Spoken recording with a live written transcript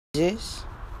This?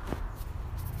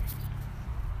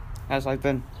 How's life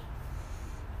been?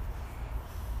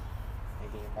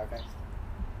 Making a podcast.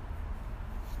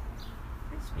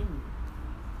 It's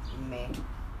been meh.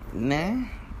 Meh?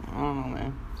 Oh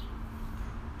man.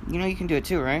 You know you can do it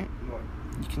too, right?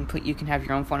 What? You can have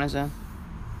your own phone as a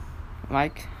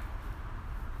mic.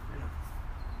 No.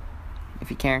 If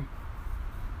you care.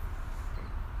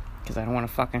 Because I don't want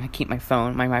to fucking keep my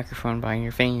microphone by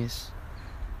your face.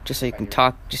 Just so you can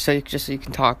talk, just so you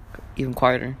can talk even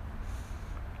quieter.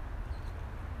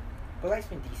 But life's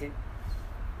been decent.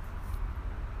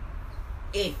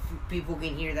 If people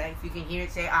can hear that, if you can hear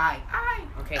it, say I.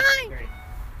 Okay. Aye. Great.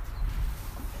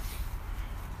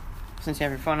 Since you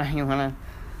have your phone out, you wanna...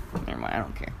 Never mind, I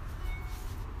don't care.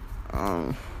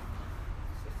 It's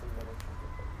just a little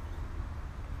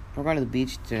We're going to the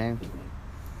beach today.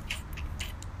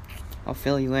 I'll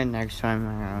fill you in next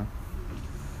time.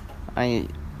 I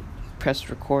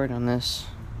pressed record on this.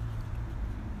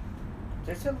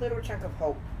 Just a little chunk of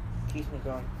hope keeps me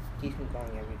going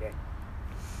every day.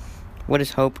 What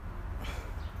is hope?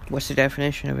 What's the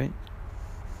definition of it?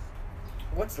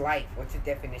 What's life? What's the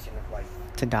definition of life?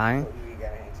 To die? What do you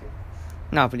gotta answer?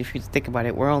 No, but if you think about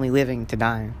it, we're only living to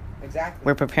die. Exactly.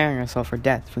 We're preparing ourselves for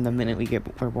death from the minute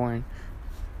we're born.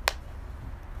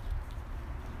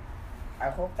 I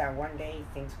hope that one day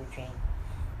things will change.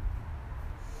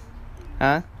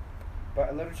 Huh? But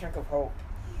a little chunk of hope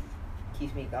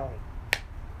keeps me going.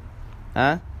 Huh?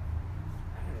 I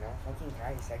don't know. Fucking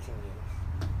guy is texting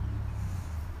me.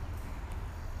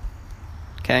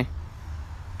 Okay.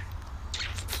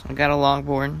 I got a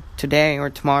longboard. Today or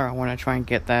tomorrow, I want to try and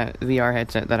get that VR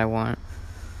headset that I want.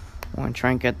 I want to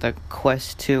try and get the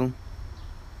Quest 2.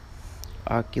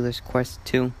 Oculus Quest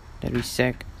 2. That'd be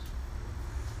sick.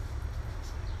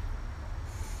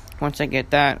 Once I get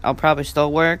that, I'll probably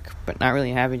still work, but not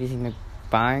really have anything to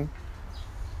buy.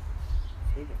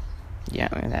 Save it. Yeah,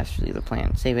 I mean, that's really the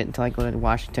plan. Save it until I go to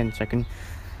Washington so I can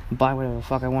buy whatever the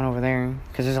fuck I want over there.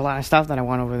 Because there's a lot of stuff that I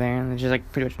want over there, and there's just,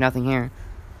 like, pretty much nothing here.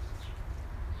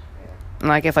 Yeah. And,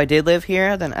 like, if I did live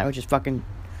here, then I would just fucking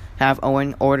have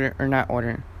Owen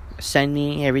send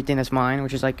me everything that's mine,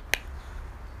 which is, like,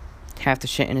 half the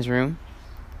shit in his room.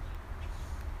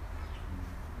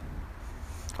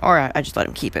 Or I just let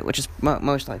him keep it, which is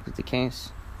most likely the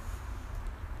case.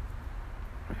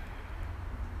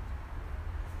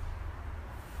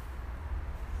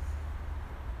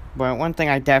 But one thing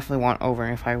I definitely want over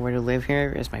if I were to live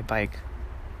here is my bike.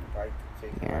 Bike, so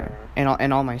you can Yeah, ride around.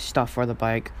 and all my stuff for the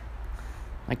bike,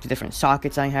 like the different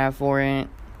sockets I have for it,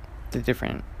 the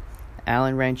different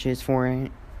Allen wrenches for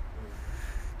it,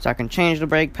 so I can change the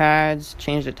brake pads,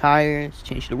 change the tires,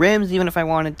 change the rims, even if I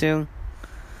wanted to.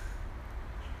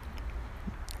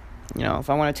 You know, if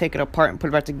I want to take it apart and put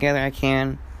it back together, I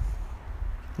can.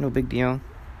 No big deal.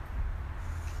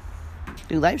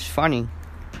 Dude, life's funny.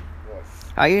 What?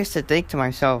 I used to think to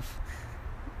myself,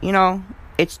 you know,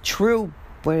 it's true,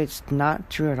 but it's not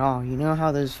true at all. You know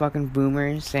how those fucking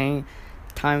boomers saying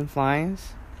time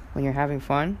flies when you're having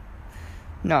fun?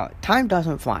 No, time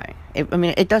doesn't fly.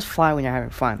 It does fly when you're having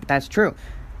fun. That's true.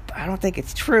 But I don't think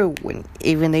it's true when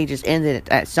even they just ended it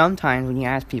at sometimes when you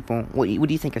ask people, what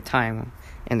do you think of time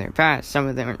in their past? Some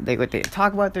of them, they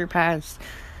talk about their past.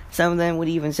 Some of them would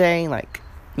even say, like,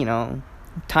 you know,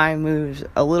 time moves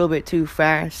a little bit too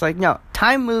fast. Like, no,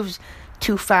 time moves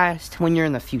too fast when you're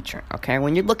in the future, okay?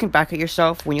 When you're looking back at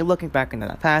yourself, when you're looking back into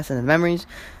the past and the memories,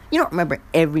 you don't remember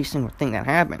every single thing that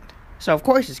happened. So, of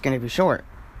course, it's going to be short.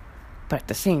 But at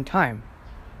the same time,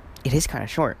 it is kind of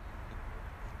short.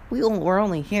 We're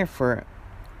only here for,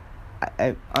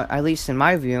 at least in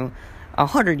my view,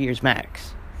 100 years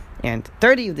max. And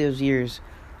 30 of those years,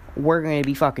 we're going to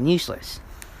be fucking useless.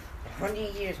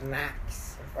 100 years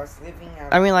max of us living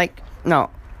out. I mean, like, no,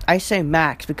 I say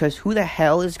max because who the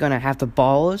hell is going to have the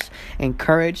balls and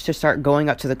courage to start going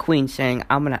up to the queen saying,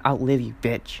 I'm going to outlive you,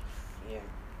 bitch? Yeah.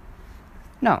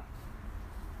 No.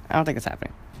 I don't think it's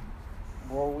happening.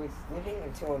 Well, with living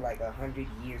until like 100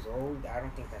 years old, I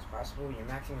don't think that's possible. Your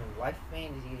maximum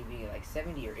lifespan is either be like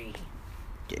 70 or 80.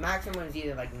 Yeah. Maximum is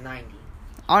either like 90.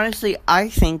 Honestly, I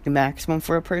think the maximum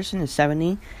for a person is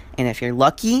 70, and if you're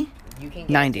lucky, You can get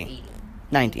 90. up to 80.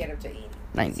 90. You can get up to 80.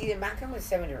 90. See, the maximum is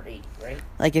 70 or 80, right?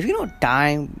 Like, if you don't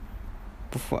die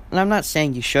before... And I'm not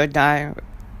saying you should die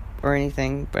or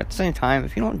anything, but at the same time,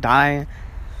 if you don't die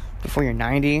before you're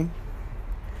 90,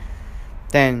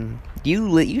 then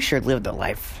you sure lived a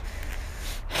life.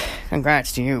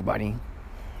 Congrats to you, buddy.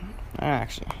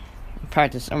 Actually,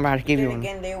 I'm about to give you one.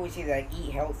 Again, they always say, like,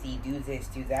 eat healthy, do this,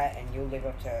 do that, and you'll live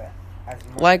up to as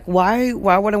much. Like, why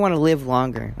would I want to live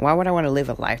longer? Why would I want to live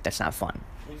a life that's not fun?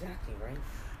 Exactly, right?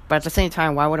 But at the same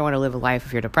time, why would I want to live a life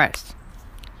if you're depressed?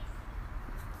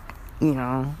 You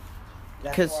know?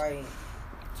 That's why,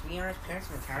 to be honest, parents'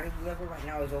 mentality level right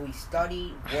now is always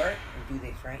study, work, and do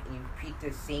this, right? And you repeat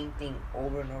the same thing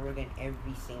over and over again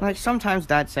every single Like, sometimes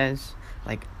Dad says,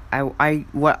 like,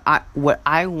 what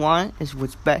I want is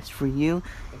what's best for you.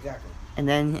 Exactly. And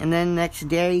then next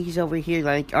day he's over here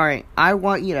like, all right, I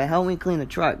want you to help me clean the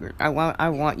truck. Or I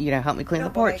want you to help me clean the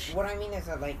porch. Like, what I mean is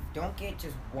that, like, don't get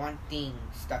just one thing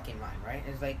stuck in mind, right?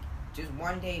 It's like just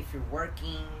one day if you're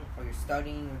working or you're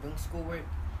studying or doing schoolwork,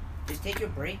 just take your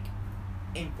break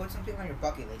and put something on your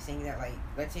bucket list, saying that, like,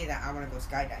 let's say that I want to go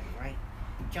skydiving, right?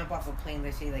 Jump off a plane,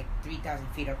 let's say like 3,000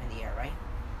 feet up in the air, right?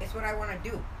 It's what I want to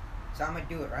do, so I'm gonna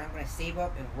do it, right? I'm gonna save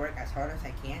up and work as hard as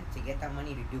I can to get that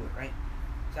money to do it, right?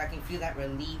 So I can feel that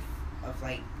relief of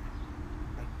like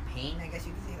pain, I guess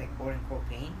you could say, like quote unquote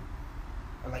pain,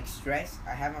 or like stress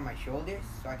I have on my shoulders,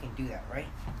 so I can do that, right?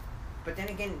 But then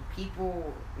again,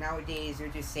 people nowadays are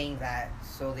just saying that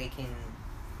so they can.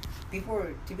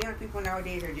 To be honest, people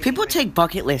nowadays are just. People take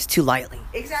bucket lists too lightly.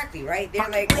 Exactly, right? They're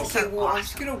like, okay, well, I'm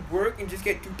just gonna work and just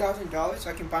get $2,000 so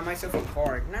I can buy myself a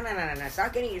car. No.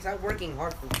 Stop working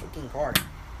hard for fucking car.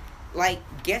 Like,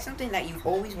 get something that you've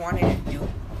always wanted to do.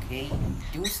 Okay,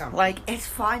 do something. Like, it's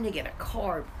fine to get a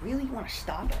car. Really, you want to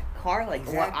stop at a car? Like,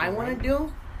 exactly, what I want to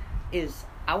do is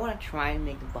I want to try and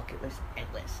make the bucket list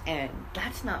endless, and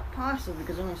that's not possible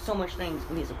because there's only so much things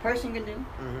me as a person can do,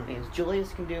 me as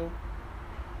Julius can do.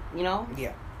 You know?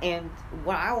 Yeah. And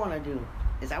what I want to do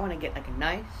is I want to get like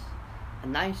a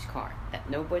nice car that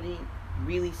nobody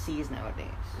really sees nowadays.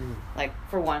 Like,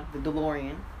 for one, the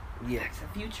DeLorean. Yeah. That's the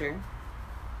future.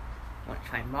 I want to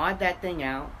try and mod that thing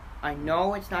out. I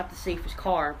know it's not the safest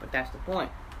car, but that's the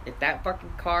point. If that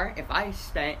fucking car, if I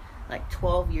spent like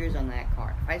 12 years on that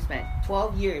car, if I spent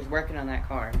 12 years working on that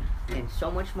car and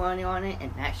so much money on it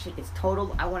and that shit gets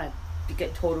totaled, I want to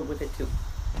get totaled with it too.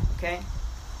 Okay?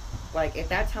 Like, if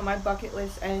that's how my bucket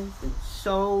list ends, then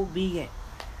so be it.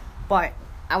 But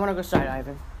I want to go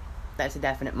skydiving. That's a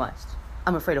definite must.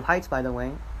 I'm afraid of heights, by the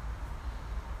way.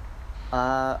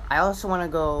 I also want to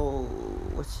go,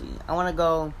 I want to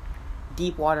go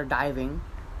deep water diving.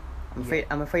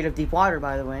 I'm afraid of deep water,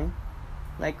 by the way.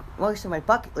 Like, most of my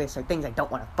bucket lists are things I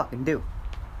don't want to fucking do.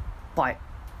 But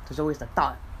there's always the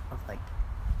thought of, like,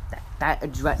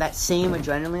 that same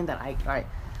adrenaline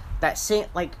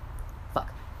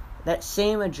that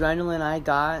same adrenaline I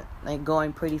got, like,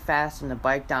 going pretty fast in the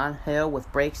bike downhill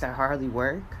with brakes that hardly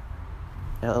work.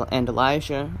 And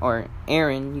Elijah, or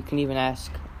Aaron, you can even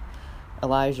ask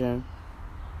Elijah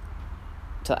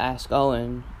to ask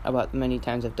Owen about the many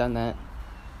times I've done that.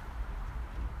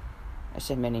 I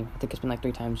said many. I think it's been like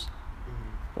 3 times.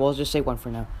 Well, I'll just say 1 for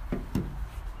now.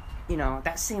 You know,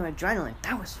 that same adrenaline,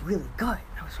 that was really good.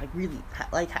 That was, like, really,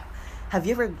 like, have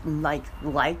you ever, like,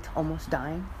 liked almost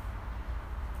dying?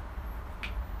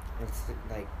 It's,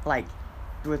 like,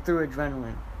 through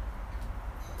adrenaline.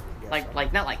 Like,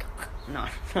 not like, no,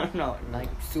 like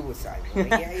suicide.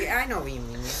 Yeah, I know what you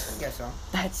mean. I guess so.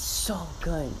 That's so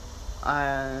good.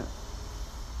 Like,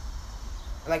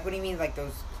 what do you mean, like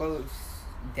those close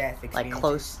death experiences? Like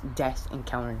close death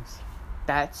encounters.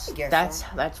 That's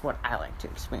what I like to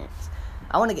experience.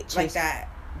 I want to get chased. Like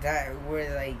that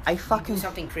where, like, you do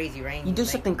something crazy, right? You do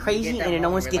something crazy and it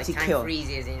almost gets you killed.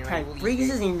 Freezes and time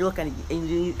freezes and you look at it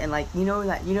and like you know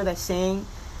that saying,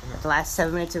 the last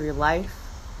 7 minutes of your life,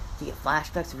 you get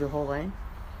flashbacks of your whole life.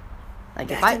 Like,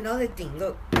 that's another thing.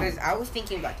 Look, because I was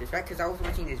thinking about this, right? Because I was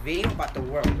watching this video about the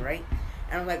world, right?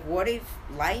 And I'm like, what if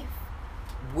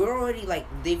we're already, like,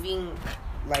 living,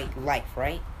 like, life,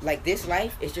 right? Like, this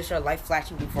life is just our life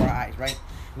flashing before our eyes, right?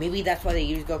 Maybe that's why the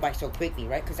years go by so quickly,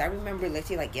 right? Because I remember, let's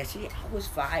say, like, yesterday, I was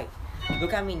 5.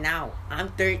 Look at me now. I'm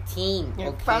 13, You're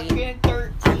okay? fucking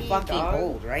 13, I'm fucking dog.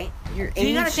 old, right? You're So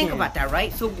you gotta ancient. think about that,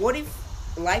 right? So what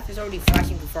if life is already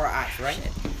flashing before our eyes,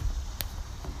 right?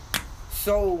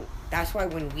 So that's why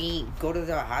when we go to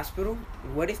the hospital,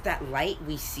 what if that light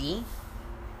we see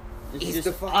is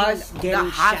the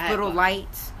hospital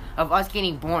lights of us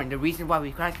getting born? The reason why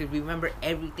we cry is because we remember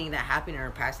everything that happened in our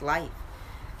past life.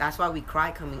 That's why we cry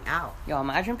coming out. Yo,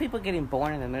 imagine people getting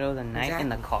born in the middle of the night in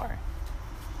the car.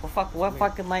 What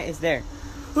fucking light is there?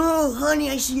 Oh,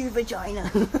 honey, I see your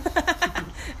vagina.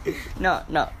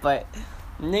 No, but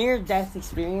near-death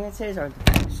experiences are the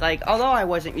best. Like, although I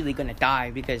wasn't really gonna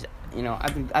die because, you know,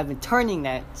 I've been turning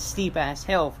that steep-ass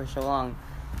hill for so long.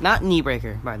 Not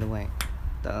Kneebreaker, by the way.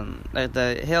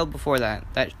 The hill before that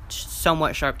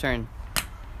somewhat sharp turn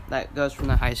that goes from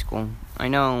the high school. I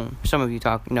know some of you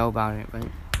know about it,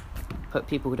 but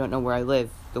people who don't know where I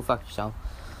live, go fuck yourself.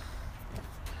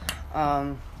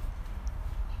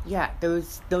 Yeah,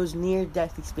 those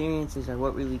near-death experiences are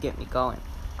what really get me going.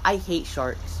 I hate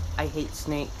sharks. I hate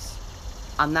snakes.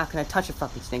 I'm not gonna touch a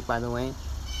fucking snake, by the way,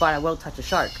 but I will touch a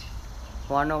shark.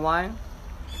 Wanna know why?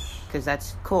 Because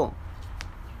that's cool.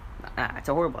 It's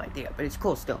a horrible idea, but it's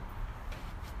cool still.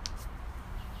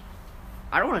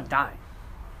 I don't want to die.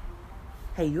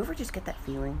 Hey, you ever just get that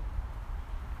feeling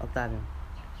of diving?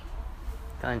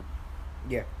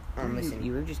 Yeah, I'm listening.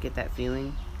 You ever just get that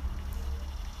feeling?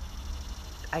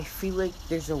 I feel like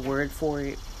there's a word for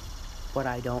it, but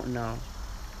I don't know.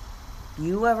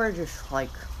 You ever just, like,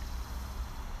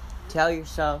 tell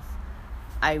yourself,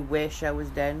 I wish I was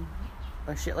dead?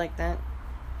 Or shit like that?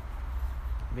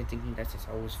 I've been thinking that since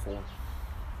I was 4.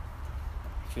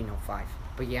 Actually, no, 5.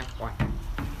 But yeah, why?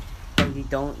 But you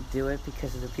don't do it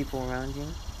because of the people around you?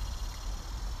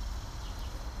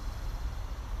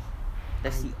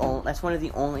 That's one of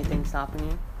the only things stopping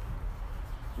you?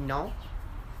 No.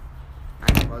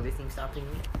 I have other things stopping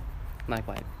me. Like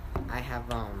what? I have,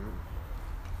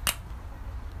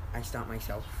 I stop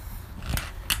myself.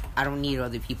 I don't need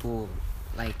other people,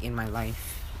 like, in my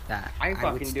life that I would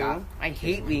fucking stop. do. I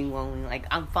hate being lonely. Like,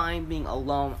 I'm fine being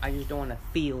alone. I just don't want to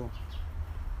feel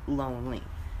lonely.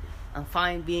 I'm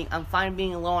fine being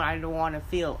alone. I don't want to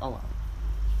feel alone.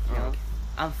 You know? Okay.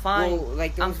 I'm fine. Well,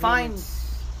 like those I'm fine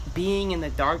moments- being in the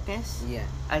darkness. Yeah.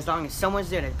 As long as someone's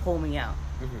there to pull me out.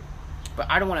 Mm-hmm. But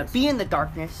I don't want to be in the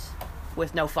darkness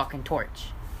with no fucking torch.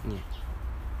 Yeah.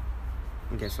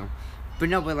 I guess so. But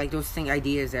no, but like those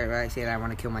ideas that I say that I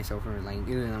want to kill myself or like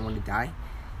I want to die.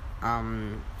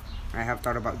 I have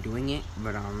thought about doing it,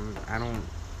 but I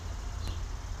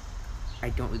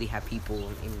don't really have people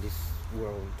in this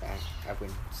world that I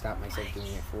would stop myself doing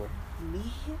it for. Me?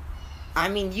 I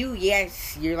mean,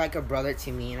 yes, you're like a brother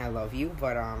to me, and I love you,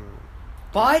 but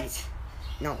But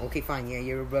no, okay, fine, yeah,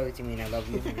 you're a brother to me, and I love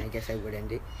you, and I guess I would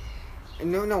end it.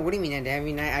 No, what do you mean end it? I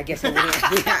mean, I guess I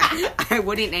wouldn't. I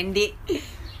wouldn't end it,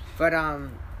 but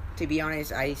to be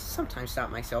honest, I sometimes stop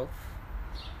myself,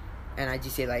 and I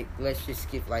just say like, let's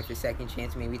just give life a second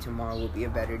chance. Maybe tomorrow will be a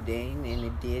better day, and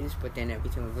it is, but then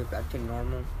everything will go back to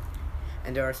normal.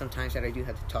 And there are some times that I do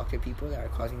have to talk to people that are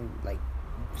causing like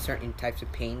certain types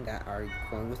of pain that are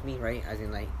going with me, right? As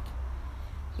in like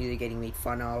either getting made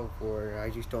fun of or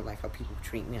I just don't like how people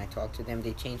treat me. I talk to them,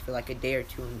 they change for like a day or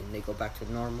two and then they go back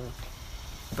to normal.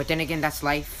 But then again, that's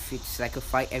life. It's like a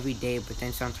fight every day, but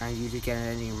then sometimes you just get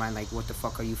it in your mind like, what the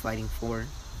fuck are you fighting for?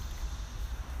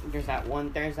 there's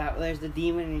the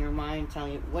demon in your mind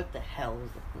telling you, what the hell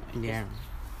is the point? Yeah.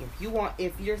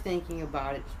 If you're thinking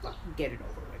about it, just fucking get it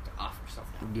over with to offer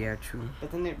something. Yeah, true.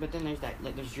 But then there's that,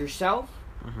 like, there's yourself,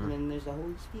 Mm-hmm. and then there's the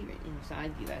Holy Spirit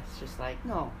inside you that's just like,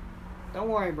 no, don't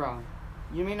worry, bro.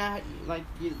 You may not, like,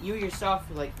 you yourself,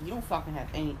 like, you don't fucking have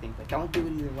anything, but don't do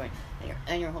it either way.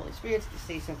 And your Holy Spirit's to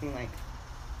say something like,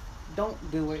 don't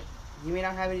do it. You may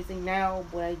not have anything now,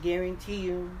 but I guarantee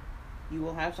you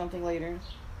will have something later.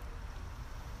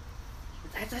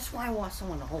 That's why I want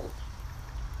someone to hold.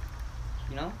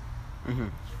 You know? Mm-hmm.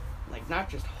 Like, not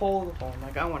just hold.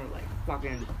 Like, I want to, like,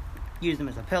 fucking use them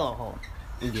as a pillow hold.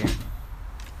 Yeah.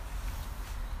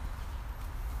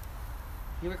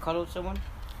 You ever cuddle with someone?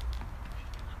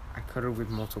 I cuddle with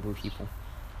multiple people.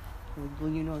 Will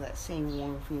you know that same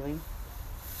warm feeling?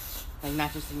 Like,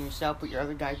 not just in yourself, but your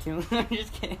other guy, too? I'm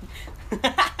just kidding.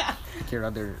 Your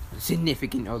other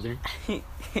significant other.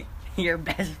 Your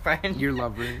best friend. Your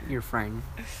lover. Your friend.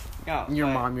 No, Your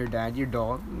but- mom, your dad, your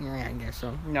dog. Yeah, I guess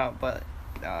so. No, but,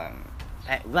 that,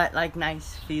 like,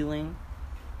 nice feeling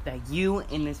that you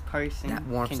and this person That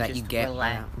warmth can that just you get.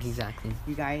 relax. Yeah, exactly.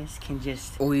 You guys can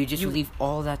just... Or you just You- relieve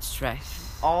all that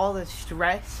stress. all the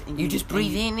stress. And You just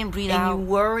breathe in and breathe out. And you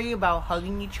worry about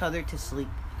hugging each other to sleep.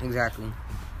 Exactly.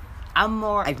 I'm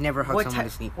more... I've never hugged someone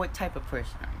to sleep. What type of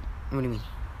person are you? What do you mean?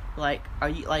 Like, are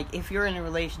you... Like, if you're in a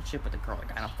relationship with a girl,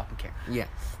 like, I don't fucking care. Yeah.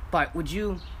 But would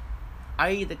you...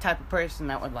 Are you the type of person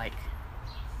that would, like...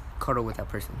 Cuddle with that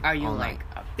person. Are you, all like,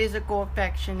 night. a physical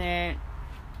affectionate?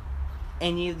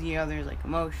 Any of the others, like,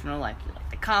 emotional? Like, you like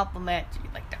to compliment? You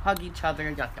like to hug each other?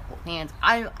 You like to hold hands?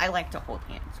 I like to hold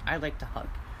hands. I like to hug.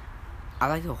 I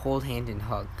like to hold hand and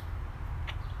hug.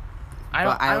 I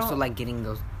I also don't- like getting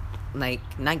those, like,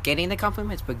 not getting the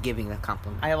compliments, but giving the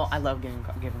compliments. I love giving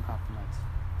compliments.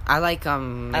 I like,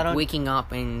 don't- waking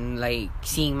up and, like,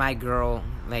 seeing my girl,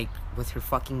 like, with her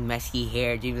fucking messy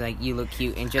hair, just be like, you look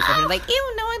cute, and just her, like,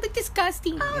 ew, no, I look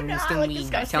disgusting. Oh and no, just I look me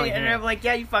disgusting. telling And her- I'm like,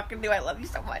 yeah, you fucking do. I love you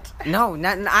so much. No,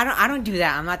 I don't do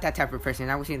that. I'm not that type of person.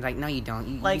 I was saying, like, no, you don't.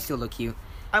 You Like, still look cute.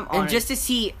 I'm And honest. just to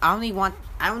see, I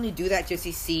only do that just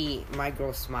to see my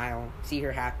girl smile, see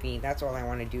her happy. That's all I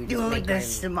want to do. Just Dude, make her the in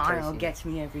smile person. gets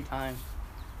me every time.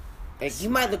 Like, you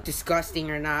might look disgusting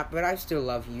or not, but I still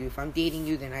love you. If I'm dating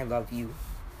you, then I love you.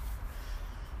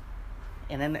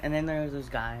 And then there's those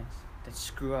guys that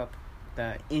screw up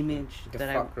the image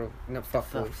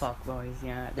fuck boys,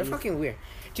 yeah. They're fucking weird.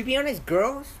 To be honest,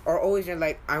 girls are always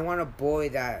like, I want a boy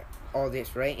that all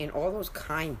this, right? And all those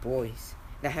kind boys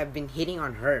that have been hitting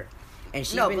on her, and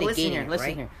she's been negating it, listen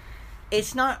right? here.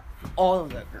 It's not all of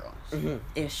the girls. Mm-hmm.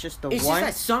 It's just the it's one. It's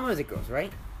just that some of the girls,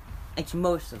 right? It's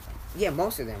most of them. Yeah,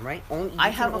 most of them, right? I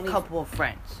have a couple of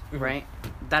friends, right,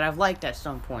 that I've liked at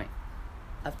some point.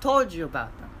 I've told you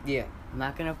about them. Yeah. I'm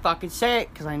not gonna fucking say it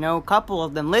because I know a couple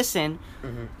of them listen.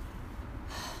 Mm-hmm.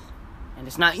 And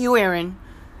it's not you, Aaron.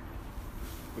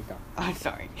 I'm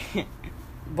sorry.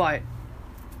 But,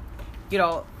 you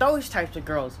know, those types of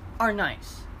girls are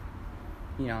nice.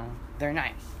 You know, they're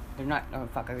nice. They're not... Oh,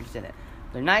 fuck, I already said it.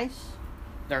 They're nice.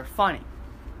 They're funny.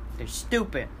 They're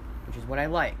stupid, which is what I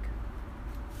like.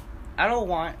 I don't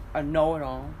want a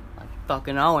know-it-all like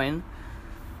fucking Owen.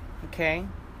 Okay?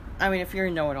 I mean, if you're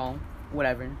a know-it-all,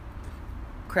 whatever.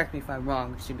 Correct me if I'm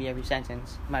wrong. It should be every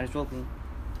sentence. Might as well be.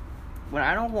 What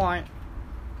I don't want...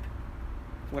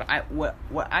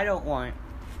 What I don't want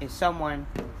is someone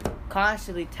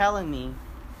constantly telling me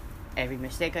every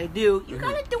mistake I do, you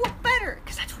gotta do it better,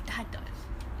 because that's what Dad does.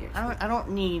 Yeah, I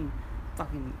don't need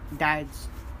fucking Dad's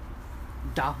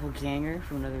doppelganger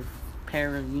from another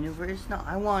parallel universe. No,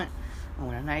 I want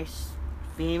a nice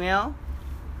female.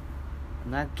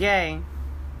 I'm not gay.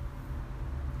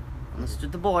 Unless it's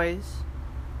with the boys.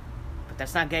 But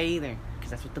that's not gay either,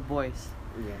 because that's with the boys.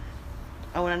 Yeah.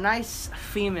 I want a nice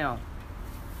female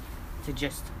to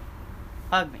just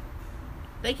hug me.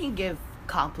 They can give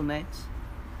compliments.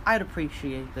 I'd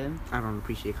appreciate them. I don't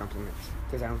appreciate compliments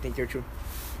because I don't think they're true.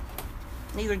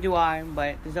 Neither do I,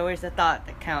 but there's always the thought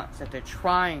that counts, that they're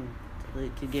trying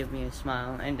to give me a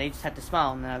smile, and they just have to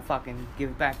smile, and then I fucking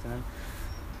give it back to them.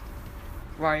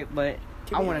 Right, but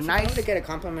I want a nice... If I were to get a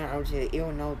compliment, I would say,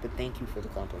 ew, no, but thank you for the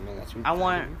compliment. That's really I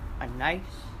want a nice...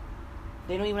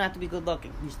 They don't even have to be good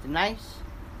looking. Just a nice,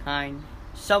 kind,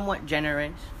 somewhat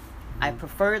generous. I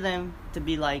prefer them to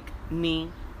be like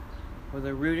me, where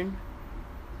they're rude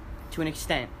to an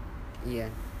extent. Yeah.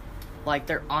 Like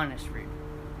they're honest rude.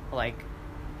 Like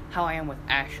how I am with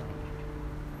Ashley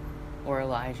or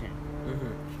Elijah.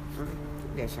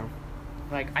 Mm-hmm. Yeah, so.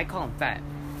 Like I call him fat.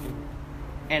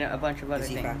 And a bunch of other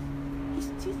things. Fat?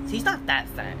 He's not that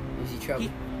fat. Is he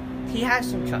chubby? He has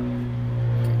some chub.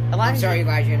 Elijah, I'm sorry,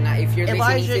 Elijah. If you're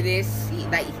listening to this,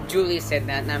 Julia said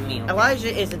that, not me. Okay?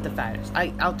 Elijah isn't the fattest.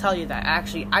 I'll tell you that.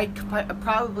 Actually, I'd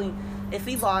probably, if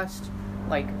he lost,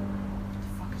 like, what the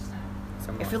fuck is that?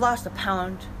 Somewhat. If he lost a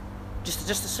pound, just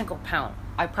a single pound,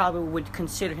 I probably would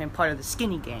consider him part of the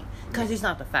skinny gang because he's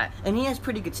not the fat, and he has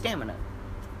pretty good stamina.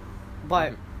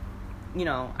 But, you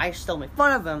know, I still make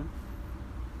fun of him.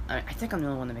 I think I'm the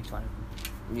only one that makes fun of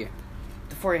him. Yeah.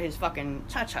 For his fucking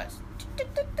cha-chas.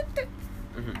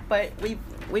 But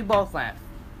we both laugh.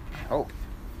 I hope.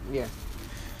 Yeah.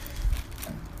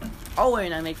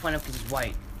 Owen I make fun of because he's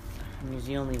white. He's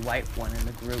the only white one in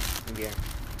the group. Yeah.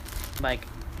 Like,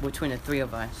 between the three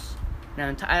of us.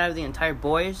 Now, out of the entire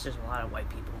boys, there's a lot of white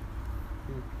people.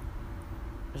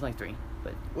 There's only three,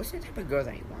 but... What's the type of girl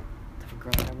that you want? Type of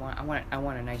girl that I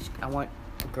want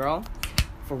a girl.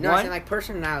 For no, one... I like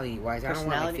personality-wise. I don't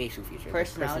want, like, facial features.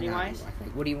 Personality-wise?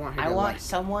 Like, what do you want her to like? I want like?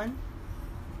 someone...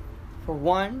 For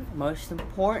one, most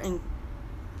important,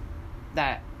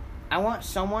 that I want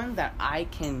someone that I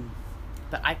can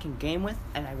game with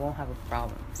and I won't have a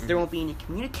problem. There won't be any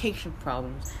communication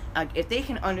problems. Like, if they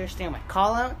can understand my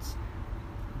call-outs,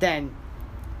 then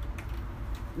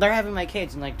they're having my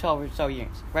kids in like 12 or so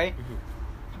years, right?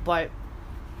 But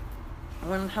I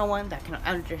want someone that can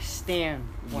understand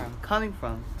where I'm coming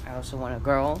from. I also want a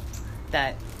girl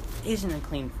that isn't a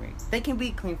clean freak. They can be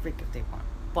a clean freak if they want,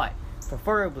 but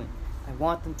preferably I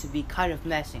want them to be kind of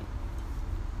messy.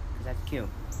 Because that's cute.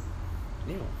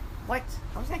 Ew. What?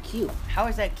 How's that cute? How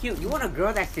is that cute? You want a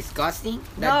girl that's disgusting?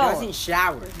 That doesn't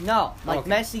shower? No. Like,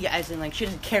 messy as in, like, she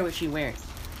doesn't care what she wears.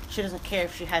 She doesn't care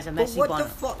if she has a messy bun. What the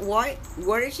fuck? What?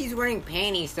 What if she's wearing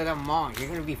panties to the mall? You're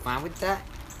gonna be fine with that?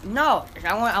 No.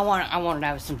 I want to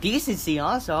have some decency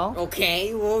also.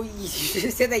 Okay, well, you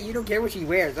just said that you don't care what she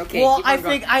wears. Okay, well, I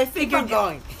figured... Keep on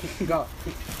going. Go.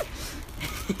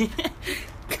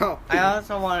 Go. I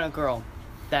also want a girl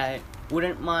that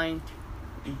wouldn't mind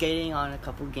getting on a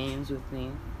couple games with me.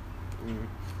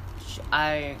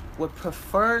 I would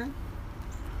prefer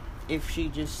if she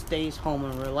just stays home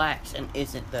and relax and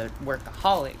isn't the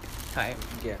workaholic type.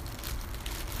 Yeah.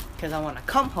 Because I want to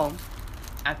come home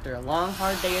after a long,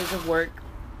 hard days of work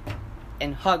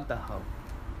and hug the hoe.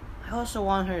 I also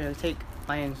want her to take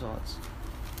my insults.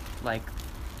 Like,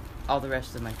 all the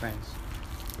rest of my friends.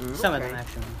 Some of them,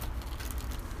 actually.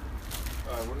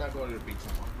 We're not going to the beach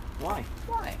anymore. Why?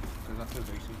 Why? Because I'm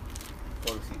too lazy.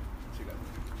 Go to sleep. She got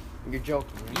it. You're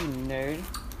joking, right? You nerd.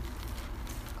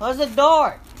 Close the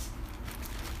door!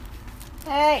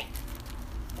 Hey!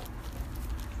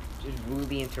 Just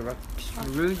rudely interrupt.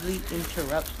 Rudely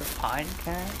interrupts the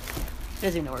podcast.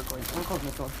 Doesn't even know we're going. I'm closing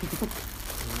the door.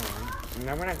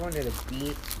 No, we're not going to the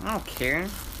beach. I don't care.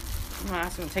 I'm not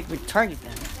asking to take me to Target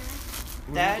then.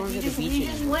 We're not going to the beach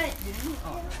anymore. went, dude.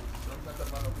 Oh.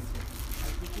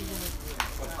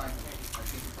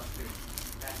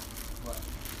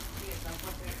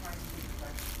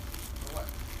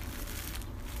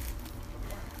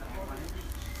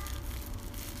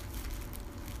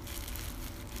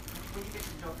 When you get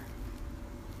the Joker.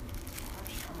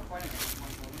 I'm recording right now.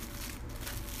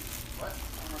 What?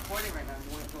 I'm recording right now.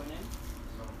 You want to join in?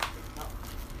 No.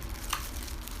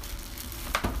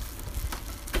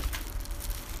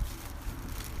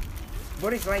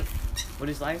 What is life? What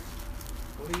is life?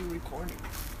 What are you recording?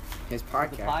 His The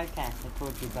podcast. podcast I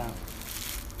told you about.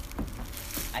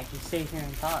 I can sit here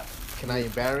and talk. Can I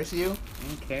embarrass you? You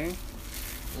don't care?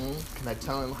 Can I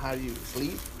tell him how you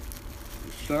sleep?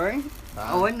 You sure?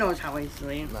 Oh, it knows how I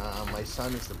sleep. Nah, my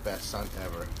son is the best son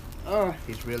ever. Oh.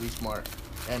 He's really smart.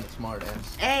 And smart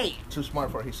ass. Hey! Too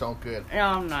smart for his own good. No,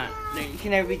 I'm not. You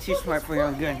can never be too smart for your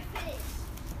own good.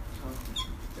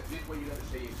 This is what you gotta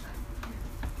say each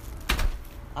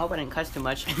I hope I didn't cuss too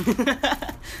much.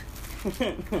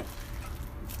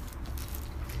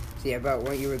 See, about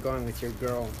what you were going with your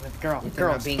girl. With girl. With her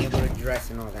Girls. not being able to dress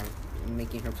and all that. And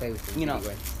making her play with you. You know.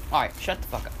 Anyway. Alright, shut the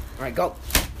fuck up. Alright, go.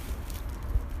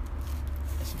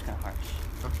 This seems kind of harsh.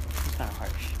 Huh? It's kind of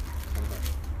harsh.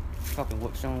 Fucking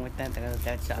whoop someone with that.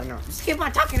 That's I know. Just keep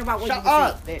on talking about what Shut you can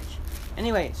up, bitch.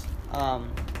 Anyways,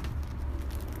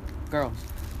 girls.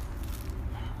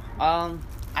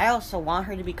 I also want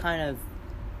her to be kind of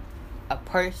a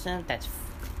person that's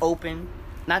open,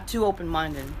 not too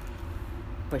open-minded,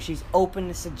 but she's open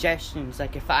to suggestions.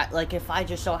 Like if I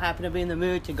just so happen to be in the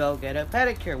mood to go get a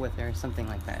pedicure with her or something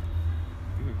like that.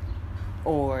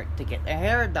 Or to get their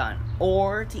hair done.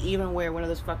 Or to even wear one of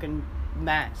those fucking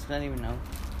masks. I don't even know.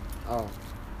 Oh.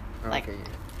 Like- Okay.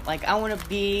 Like, I want to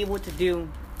be able to do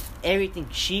everything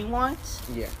she wants.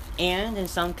 Yeah. And, in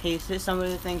some cases, some of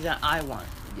the things that I want.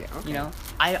 Yeah. Okay. You know?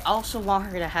 I also want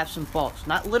her to have some balls.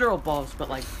 Not literal balls, but,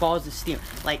 like, balls of steel.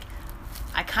 Like,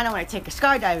 I kind of want to take her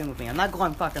skydiving with me. I'm not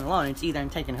going fucking alone. It's either I'm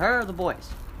taking her or the boys.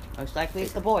 Most likely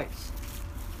it's the boys.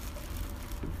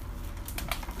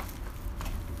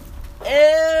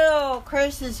 Ew!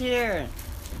 Chris is here.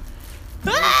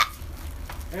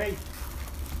 Hey,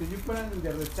 did you put it in the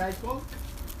recycle?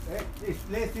 Hey,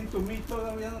 listen to me,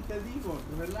 todavía no te digo,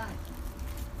 relax.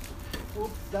 Up,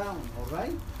 down,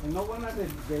 alright? And no one at the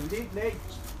lid leg,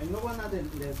 and no one at the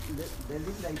lid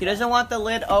like He doesn't want the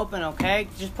lid open, okay?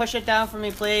 Just push it down for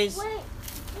me, please. Wait.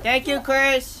 Thank you,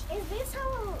 Chris. Is this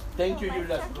how? Thank you, my you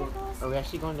left jacket room. goes? Are we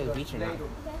actually going to the beach or not?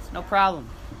 Yes. No problem.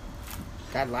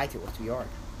 God lied to us. We are.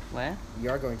 What? We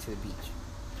are going to the beach.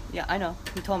 Yeah, I know.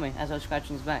 He told me as I was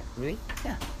scratching his back. Really?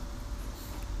 Yeah.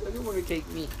 Where do you want to take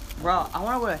me? Bro, I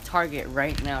want to go to Target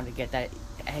right now to get that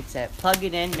headset. Plug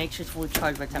it in, make sure it's fully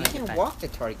charged by the time We I get can back. walk to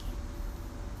Target.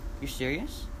 You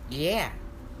serious? Yeah.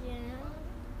 Yeah.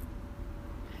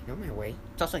 I know my way.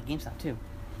 It's also at GameStop, too.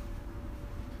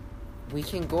 We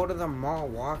can go to the mall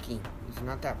walking. It's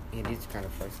not that. It is kind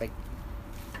of far. It's like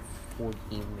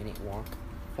 14-minute walk.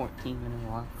 14-minute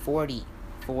walk. 40.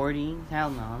 40? Hell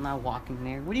no, I'm not walking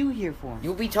there. What are you here for?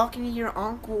 You'll be talking to your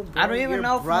uncle, bro. I don't even your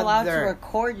know if I'm allowed to brother.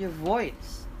 record your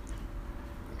voice.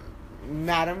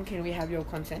 Madam, can we have your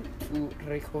consent to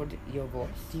record your voice?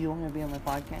 Do you want to be on my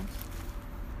podcast?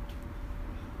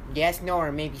 Yes, no,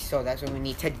 or maybe so. That's what we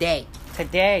need today.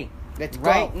 Today. Let's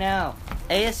Right go. now.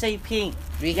 ASAP.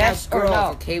 We Yes have or girls,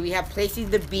 no? okay? We have places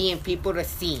to be and people to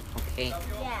see, okay?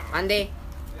 Yeah. Ande,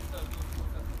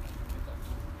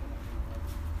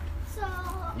 So.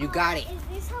 You got it. Is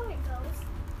this how it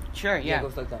goes? Sure, yeah. it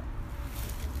goes like that.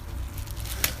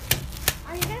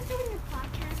 Are you guys doing a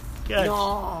podcast? Yes.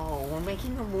 No, we're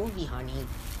making a movie, honey.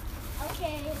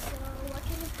 Okay. So what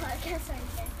kind of podcast are you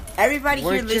guys doing? Everybody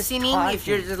We're here just listening, talking. if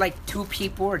you're just like 2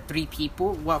 people or 3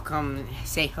 people, welcome.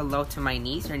 Say hello to my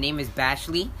niece. Her name is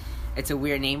Bashley. It's a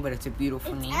weird name, but it's a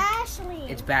beautiful It's name. Ashley.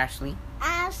 It's Bashley.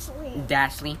 Ashley.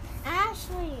 Dashley.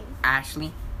 Ashley.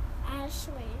 Ashley.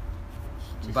 Ashley.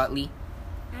 Butley.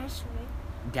 Ashley.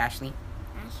 Dashley.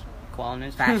 Ashley.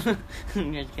 Qualness. Fashion.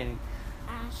 I'm just kidding.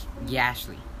 Ashley.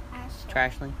 Yashley. Ashley.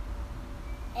 Trashly.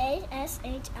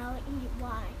 ASHLEY.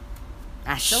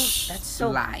 That's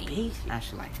so basic.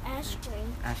 Ashley. Ice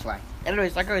cream. Ashley.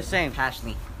 Anyways, like I was saying,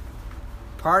 Ashley.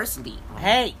 Parsley.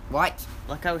 hey, What?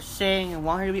 like I was saying, I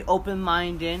want her to be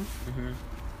open-minded, Mm-hmm.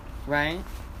 right?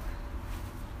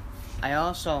 I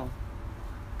also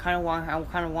kind of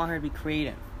want her to be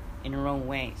creative in her own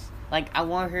ways. Like I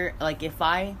want her, like if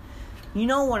I, you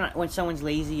know, when someone's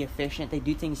lazy, efficient, they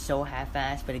do things so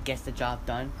half-assed, but it gets the job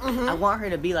done. Mhm. I want her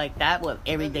to be like that with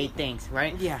everyday things,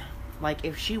 right? Yeah. Like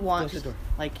if she wants, Close the door.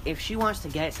 like if she wants to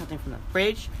get something from the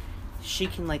fridge, she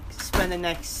can like spend the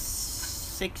next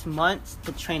 6 months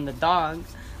to train the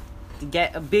dogs to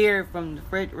get a beer from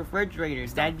the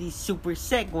refrigerators. That'd be super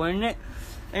sick, wouldn't it?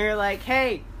 And you're like,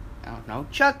 hey, I don't know,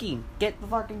 Chucky, get the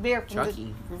fucking beer from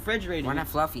Chucky. the refrigerator. Why not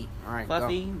Fluffy? All right.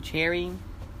 Fluffy, Cherry,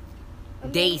 Go.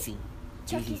 Daisy.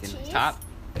 Chuck E. Daisy's in Cheese. the Top.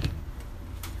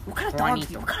 What kind of Or I dog?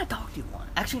 need What kind of dog do you want?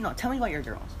 Actually, no. Tell me about your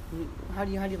girls. How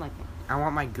do you like them? I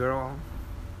want my girl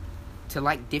to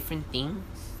like different things,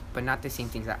 but not the same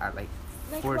things that I like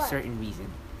Like for what? a certain reason.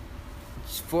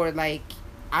 For like,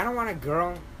 I don't want a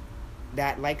girl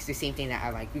that likes the same thing that I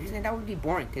like, because then that would be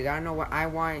boring. Because I know what I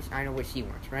want, I know what she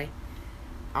wants, right?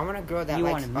 I want a girl that You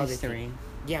likes want a other mystery. things.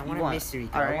 Yeah, I want You a mystery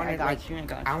girl. Alright, I want I to got like, you. I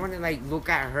got I you. want to like look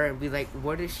at her and be like,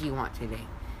 what does she want today?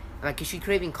 Like, is she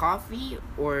craving coffee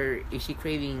or is she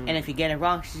craving? And if you get it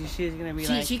wrong, she's gonna be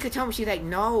like, she could tell me, she's like,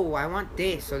 no, I want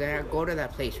this, so then I go to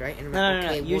that place, right? And I'm No, like, no, no,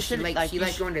 okay, you well, should, she like, likes you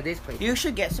going to this place. you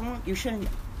should get someone. You should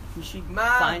Mom.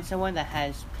 find someone that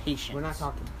has patience. We're not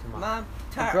talking to mom. Mom,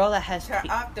 A girl that has. turn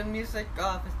off the music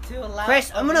off. It's too loud. Chris,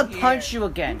 I'm over gonna here. punch you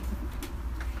again.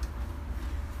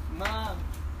 Mom,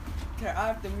 turn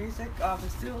off the music off.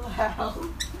 It's too loud.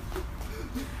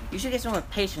 You should get someone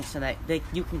with patience so that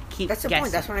you can keep. That's the guessing.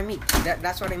 point. That's what I mean.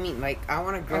 That's what I mean. Like, I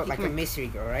want a girl, Okay, like come a here. mystery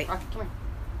girl, right? Okay, come here.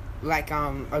 Like,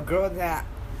 a girl that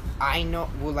I know,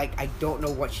 well, like, I don't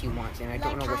know what she wants, and I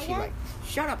don't Like know what she Kaya? likes.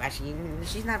 Shut up, Ashley.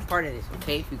 She's not part of this,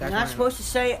 okay? If you guys You're not wanna- supposed to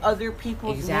say other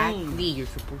people's Exactly. names You're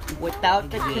supposed to. without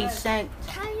the Yeah. consent,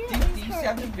 Kaya Do is you her.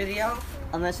 have the video?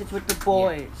 unless it's with the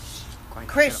boys. Quiet,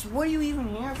 Chris, shut what are you even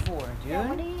here for, dude? Yeah,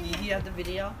 what do Do you you have the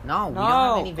video? up. No, we No, don't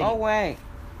have any video. oh wait.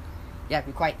 Yeah,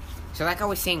 be quiet. So like I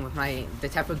was saying with the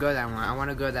type of girl that I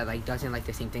want a girl that like doesn't like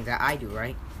the same things that I do,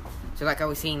 right? So like I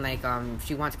was saying, like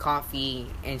she wants coffee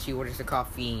and she orders the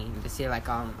coffee, let's say like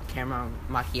caramel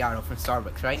macchiato from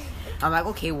Starbucks, right? I'm like,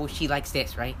 okay, well she likes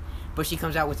this, right? But she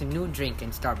comes out with a new drink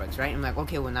in Starbucks, right? I'm like,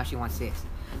 okay, well now she wants this.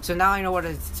 So now I know what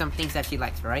are some things that she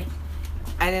likes, right?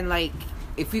 And then like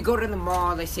if we go to the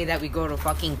mall, let's say that we go to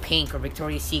fucking Pink or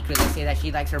Victoria's Secret, let's say that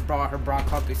she likes her bra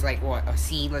cup is like what, a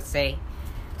C, let's say.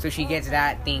 So she gets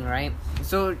that thing, right?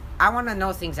 So I want to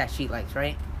know things that she likes,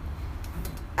 right?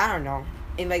 I don't know.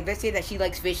 And like, let's say that she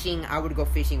likes fishing, I would go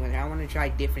fishing with her. I want to try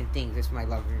different things. That's my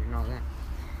lover and all that.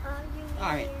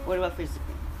 Alright, what about physically?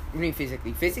 What do you mean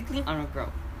physically? Physically? I'm a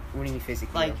girl. What do you mean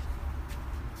physically? Like,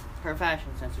 her fashion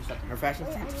sense or something. her fashion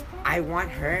sense. I want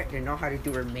her to know how to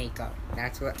do her makeup.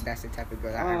 That's the type of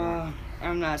girl that I want.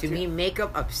 I'm not. To me,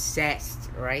 makeup obsessed,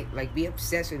 right? Like, be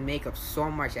obsessed with makeup so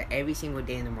much that every single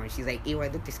day in the morning, she's like, ew, I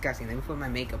look disgusting. Let me put my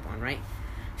makeup on, right?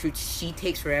 So she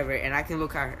takes forever, and I can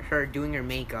look at her doing her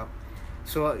makeup.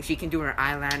 So she can do her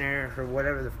eyeliner, her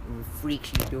whatever the freak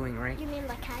she's doing, right? You mean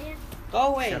like Kaya?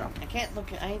 Go away. Shut up. I can't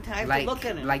look at. I have Like, to look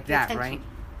at it. like Pay that, attention. right?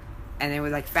 And then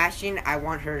with, like, fashion, I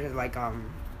want her to, like,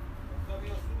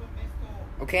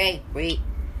 okay, wait.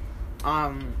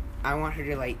 I want her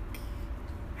to, like,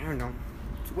 I don't know,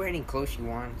 just wear any clothes she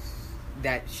wants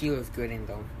that she looks good in,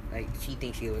 though. Like, she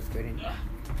thinks she looks good in.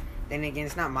 Then again,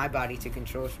 it's not my body to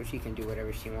control, so she can do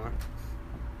whatever she wants.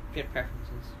 Good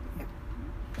preferences.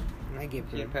 And I give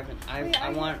her. Good preference. Wait, I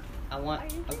are want Are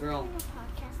you a girl doing a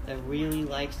podcast that like really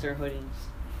likes their hoodies.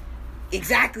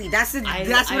 Exactly. That's what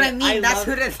I mean. That's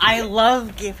what it. I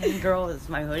love giving girls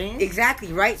my hoodies.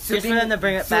 Exactly right. So Just for them to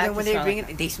bring it so back then when to they smell bring like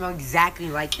it, they smell exactly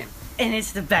like him. And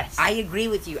it's the best. I agree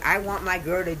with you. I want my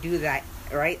girl to do that,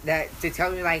 right? That to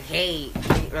tell me like, hey,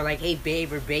 or like, hey,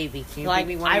 babe or baby, can you like,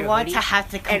 bring me one of I your want hoodies? to have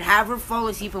to come And have her fall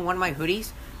asleep in one of my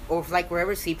hoodies, or if like we're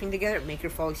ever sleeping together, make her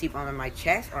fall asleep on my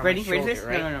chest or on ready my for shoulder, this?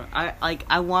 right? No.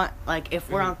 I want, like, if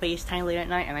we're on FaceTime late at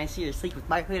night and I see her sleep with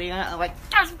my hoodie on, I'm like,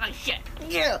 that's my shit.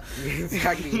 Yeah.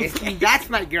 Exactly. That's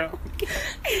my girl.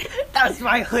 That's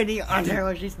my hoodie on her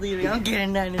when she's leaving. I'm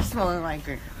getting that and it's smelling like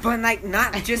her. But like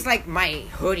not just like my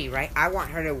hoodie, right? I want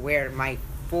her to wear my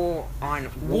full on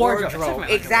Wardrobe. wardrobe. Except my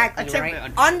Exactly, underwear. right?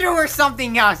 Except my Underwear,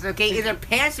 something else, okay? Either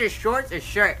pants or shorts or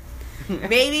shirt.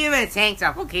 Maybe even a tank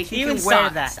top, okay? She Even can wear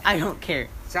socks. that. I don't care.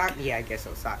 Sock, yeah, I guess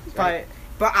so, socks. Right?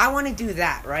 But But I want to do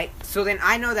that, right? So then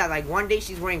I know that, like, one day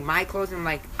she's wearing my clothes, and,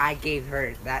 like, I gave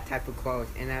her that type of clothes,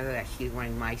 and I know that she's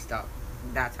wearing my stuff.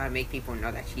 That's how I make people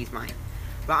know that she's mine.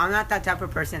 But I'm not that type of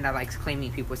person that likes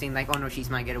claiming people, saying like, "Oh no, she's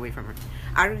mine. Get away from her."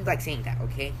 I don't like saying that.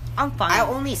 Okay. I'm fine. I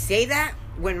only say that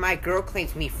when my girl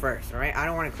claims me first. All right. I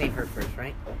don't want to claim her first,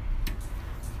 right?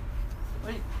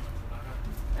 Wait.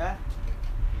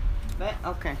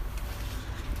 Okay.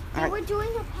 They were doing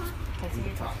a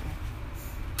podcast.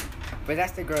 But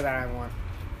that's the girl that I want.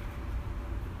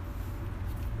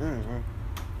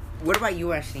 What about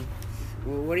you, Ashley?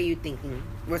 What are you thinking?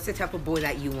 What's the type of boy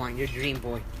that you want? Your dream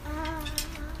boy?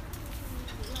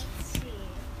 Let's see.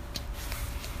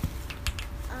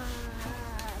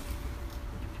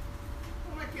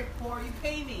 I'm not get poor. You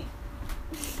pay me.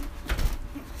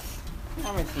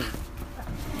 How much he?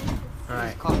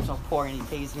 Alright. He calls himself poor and he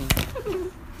pays me.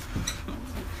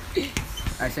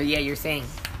 Alright, so yeah, you're saying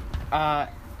I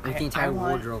the entire want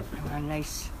wardrobe. a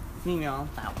nice female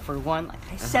that, for one, like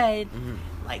I said,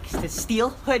 likes to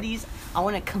steal hoodies. I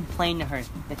want to complain to her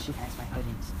that she has my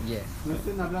hoodies. Yeah. No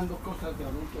estén hablando cosas de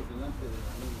adultos delante de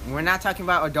la niña. We're not talking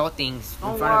about adult things in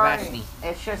Don't front worry. of Ashley.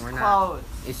 It's just We're not. clothes.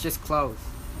 It's just clothes.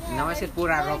 Yeah, No es but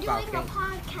pura they're ropa, doing okay? a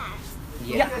podcast.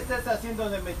 Yeah. ¿Qué estás haciendo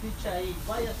de metiche ahí?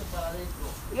 Váyase para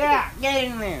adentro. Yeah, get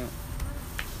in there.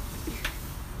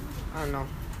 I don't know.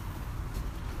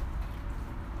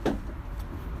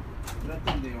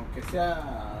 Traten de, aunque sea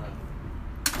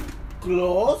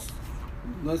close,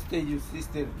 no esté your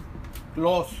sister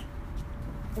close.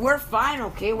 We're fine,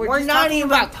 okay? We're just not talking even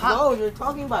about talk- clothes. We're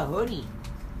talking about hoodie.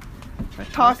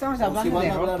 Talking Estamos O si hablando van de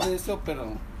a hablar ropa. de eso,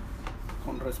 pero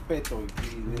con respeto.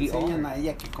 Y le We enseñan are. a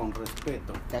ella que con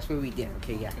respeto. That's what we did.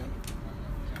 Okay, yeah.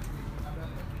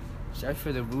 Sorry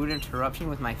for the rude interruption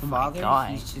with my father.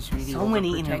 God. He's just really So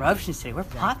many overprotective. interruptions today. We're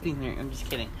popular. I'm just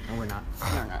kidding. No, we're not.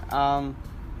 No.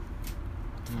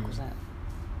 What the fuck was that?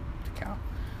 The cow.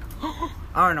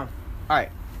 I don't know.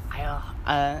 Alright.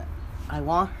 I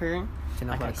want her, To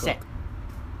know like how I to said. cook.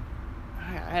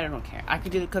 I don't care. I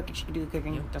could do the cooking. She could do the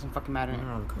cooking. Yeah. Doesn't fucking matter. You know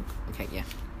how to cook. Okay, yeah.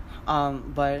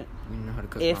 But You know how to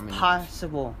cook if ramen noodles.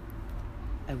 possible,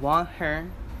 I want her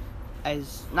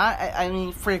as not. I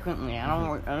mean, frequently. I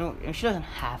don't. She doesn't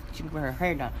have. She can wear her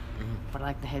hair down. But I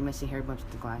like the head messy hair bunch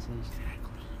with the glasses.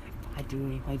 I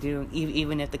do.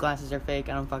 Even if the glasses are fake,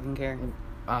 I don't fucking care.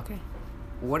 Okay.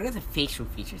 What are the facial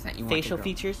features that you want? Facial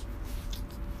features.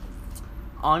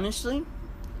 Honestly,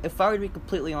 if I were to be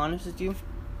completely honest with you,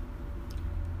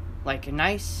 like a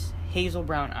nice hazel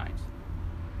brown eyes,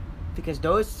 because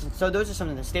those are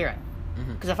something to stare at.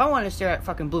 Because if I want to stare at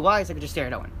fucking blue eyes, I could just stare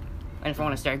at Owen, and if I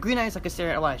want to stare at green eyes, I could stare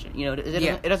at Elijah. You know,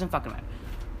 it doesn't fucking matter.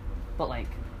 But like,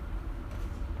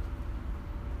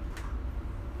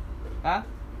 huh?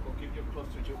 Go keep your clothes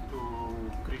to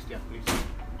Christian, please.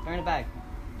 They're in a bag.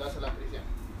 Dásela,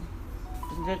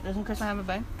 Christian. Doesn't Chris have a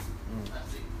bag?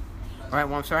 Alright,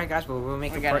 well, I'm sorry, guys, but we'll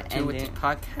make We a gotta part 2 end with this it.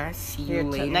 podcast. See Here, you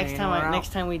later. next in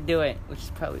time we do it, which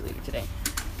is probably later today.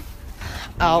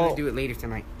 I'm gonna do it later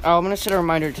tonight. I'm gonna set a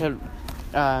reminder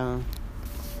to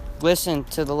listen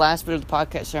to the last bit of the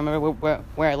podcast so I remember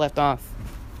where I left off.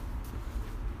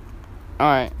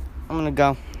 Alright, I'm gonna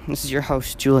go. This is your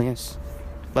host, Julius.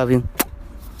 Love you.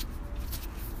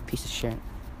 Piece of shit.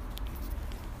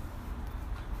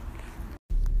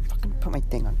 Fucking put my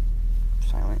thing on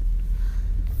silent.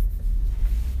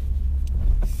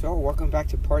 So, welcome back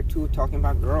to part 2 of talking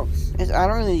about girls. I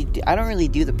don't really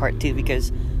do the part 2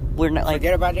 because we're not like.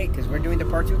 Forget about it, because we're doing the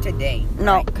part 2 today.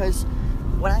 No, right? because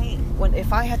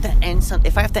if I have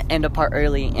to end a part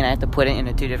early and I have to put it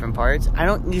into 2 different parts, I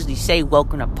don't usually say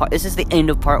welcome to part. This is the end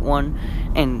of part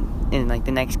 1, and like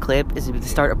the next clip is the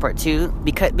start of part 2.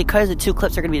 Because the 2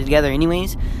 clips are gonna be together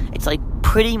anyways. It's like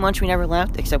pretty much we never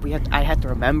left, except I have to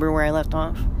remember where I left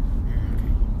off.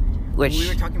 Which we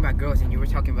were talking about girls, and you were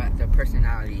talking about the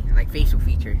personality, like facial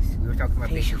features. We were talking about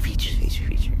facial features.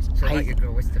 So, about your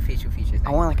girl, what's the facial features?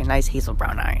 I want like a nice hazel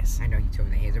brown eyes. I know you told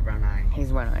me that. Hazel brown eye.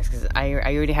 Hazel brown eyes, because I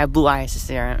already have blue eyes to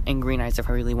stare at and green eyes if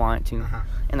I really want to. Uh-huh.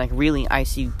 And like really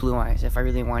icy blue eyes if I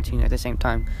really want to at the same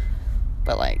time.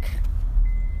 But like,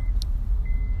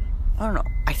 I don't know.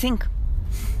 I think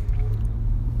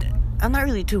I'm not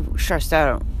really too stressed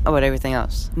out about everything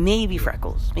else. Maybe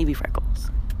freckles.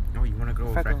 No, you want to grow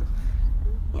with freckles?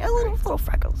 Yeah, little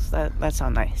freckles. That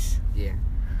sounds nice. Yeah.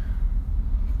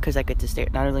 Because I get to stare.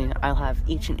 Not only I'll have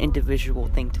each an individual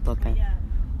thing to look at.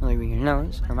 Like your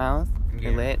nose, her mouth,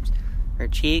 her lips, her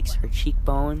cheeks, her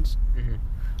cheekbones. Mm-hmm.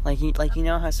 Like you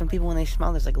know how some people when they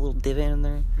smile there's like a little divot in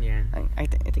there. Yeah. I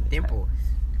think it's Dimples.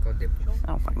 It's called dimples. I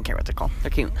don't fucking care what they're called.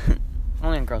 They're cute.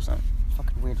 Only in girls though. It's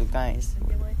fucking weird with guys.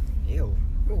 Ew.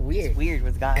 You're weird. It's weird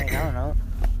with guys. I don't know.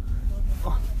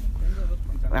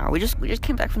 Wow, we just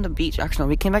came back from the beach. Actually, no,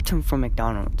 we came back from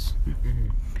McDonald's. Mm-hmm.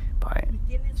 But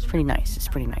it's pretty nice.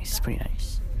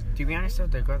 Do To be honest though,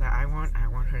 the girl that I want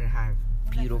her to have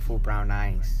beautiful brown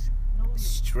eyes,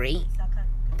 straight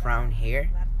brown hair,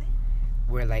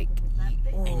 where like,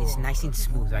 and it's nice and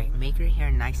smooth, right? Make her hair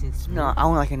nice and smooth. No, I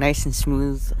want like a nice and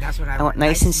smooth. That's what I want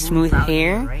nice and smooth brown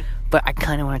hair, right? but I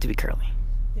kind of want it to be curly.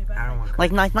 I don't want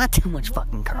Like not too much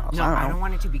fucking curls. No, I don't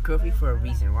want it to be curly for a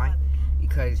reason. Why?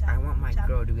 Because I want my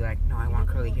girl to be like, no, I want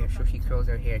curly hair, so she curls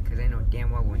her hair. Because I know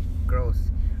damn well when girls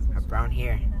have brown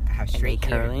hair, have straight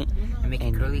hair, curly, and make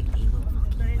it curly, they look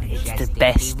fucking majestic. it's the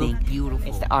best they look thing. Beautiful.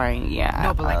 It's the alright, yeah.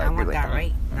 No, but like I agree want with that,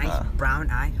 right? Nice brown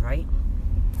eyes, right?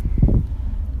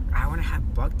 I want to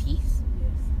have buck teeth,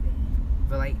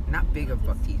 but like not big of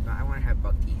buck teeth, but I want to have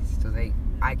buck teeth so like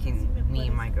me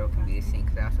and my girl can be the same.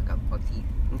 Because I also got buck teeth.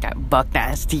 Got buck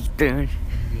ass teeth, dude.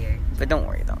 Yeah. But don't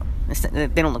worry though, they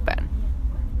don't look bad.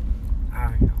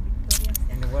 I don't know.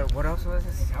 And what else was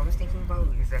this? I was thinking about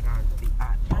is that the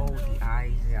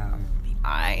eyes. The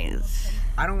eyes.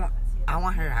 I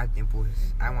want her to have dimples.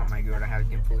 I want my girl to have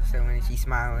dimples. So when she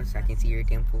smiles, I can see her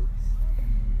dimples.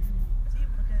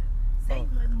 Oh.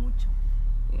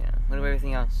 Yeah. What about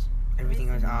everything else?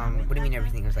 Everything was what do you mean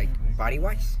everything was like body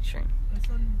wise? Sure.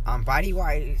 Body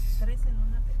wise,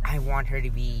 I want her to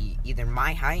be either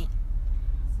my height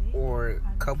or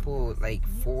couple like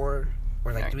 4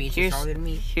 or like 3 inches taller than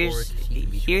me.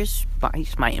 Here's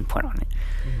my input on it.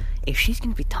 If she's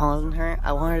gonna be taller than her,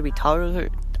 I want her to be taller than her.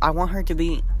 I want her to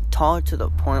be taller to the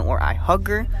point where I hug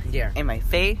her, yeah, and my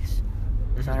face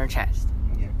is on her chest.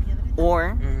 Yeah.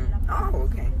 Or, oh,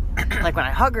 okay. like when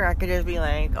I hug her, I could just be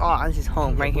like, "Oh, this is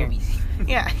home right here."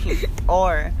 Yeah.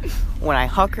 Or when I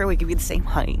hug her, we could be the same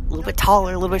height, a little bit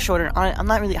taller, a little bit shorter. I'm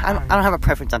not really. I don't have a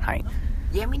preference on height.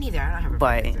 Yeah, me neither. I don't have a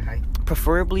But preference on height.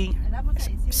 preferably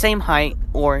same height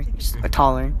or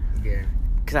taller. Yeah.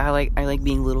 Cause I like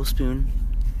being little spoon.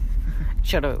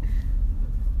 Shut up.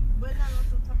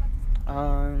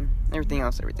 Everything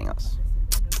else.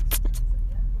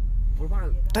 What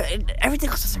about? But everything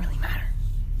else doesn't really matter.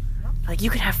 Like you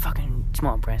could have fucking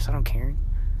small breasts. I don't care.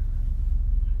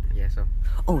 Yeah. So.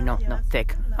 Oh no,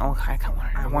 thick. Oh, I can't want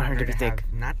her. I want her to be thick.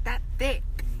 Have not that thick,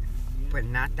 but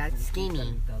not that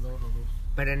skinny.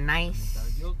 But a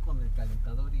nice,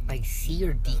 like C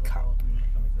or D cup.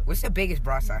 What's the biggest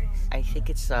bra size? I think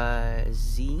it's Z.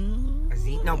 A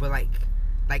Z? No, but like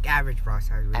average bra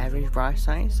size. Average bra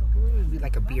size. Would be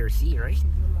like a B or C, right?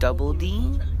 Double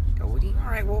D. Double D.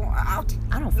 All right. Well, I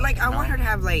don't like. I know. want her to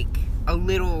have like a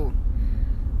little,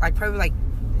 like probably like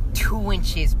 2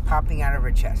 inches popping out of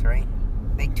her chest, right?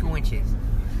 Like 2 inches,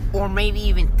 or maybe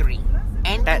even 3.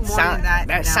 And That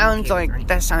sounds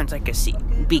like a C,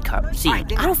 B cup, C.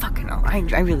 Right, I don't fucking know. I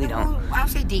really don't. Well, I'll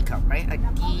say D cup, right? A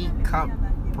D cup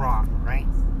bra, right?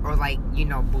 Or like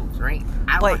boobs, right?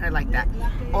 I want her like that.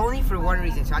 Only for one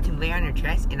reason, so I can lay on her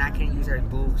chest and I can use her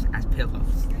boobs as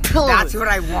pillows. That's what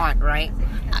I want, right?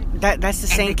 That's the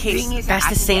same case. That's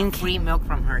the same case. Free milk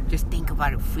from her. Just think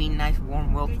about it. Free, nice,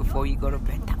 warm milk before you go to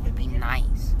bed. That would be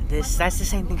nice. That's the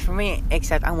same thing for me,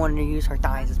 except I wanted to use her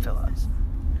thighs as pillows.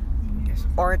 Yes.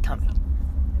 Or a tummy.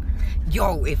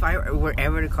 Yo, if I were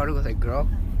ever to cuddle with a girl,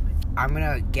 I'm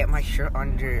gonna get my shirt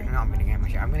under. No, I'm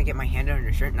gonna get my hand under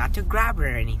her shirt, not to grab her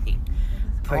or anything,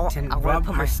 but to rub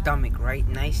her stomach, right,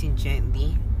 nice and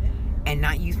gently, and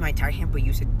not use my entire hand, but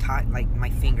use like my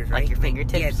fingers, right? Like your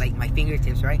fingertips? Yeah, like my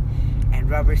fingertips, right? And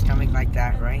rub her stomach like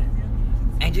that, right?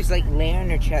 And just like lay on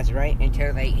her chest, right? And tell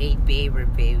her like, hey, babe or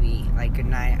baby, like good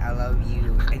night, I love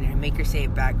you, and then make her say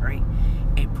it back, right?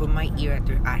 And put my ear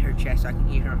at her chest so I can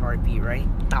hear her heartbeat, right?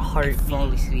 The heartbeat. And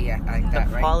fall asleep like that,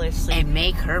 right? Fall asleep. And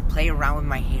make her play around with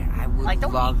my hair. I would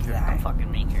Don't love make her. that. Don't fucking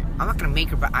make her. I'm not gonna make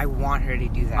her, but I want her to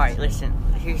do that. Alright, listen.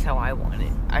 Here's how I want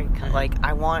it. I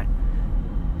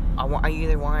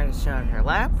either want her to sit on her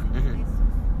lap,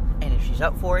 and if she's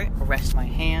up for it, rest my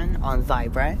hand on thy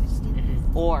breast,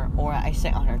 or I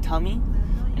sit on her tummy,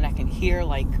 and I can hear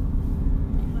like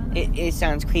it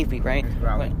sounds creepy, right?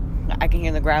 But I can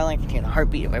hear the growling, I can hear the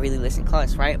heartbeat if I really listen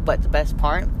close, right? But the best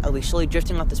part, I'll be slowly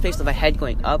drifting off the space of my head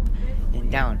going up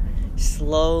and down,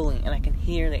 slowly, and I can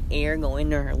hear the air go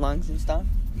into her lungs and stuff.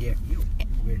 Yeah.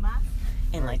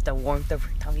 And like the warmth of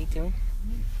her tummy too.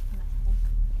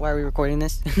 Why are we recording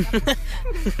this? No,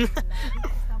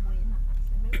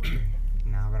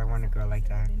 but I want a girl like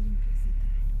that.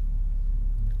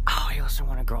 Oh, I also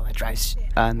want a girl that drives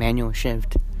manual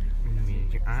shift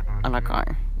on a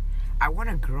car. I want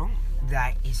a girl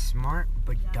that is smart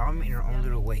but dumb in her own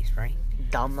little ways, right?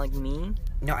 Dumb like me?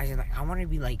 No, I want her to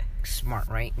be like smart,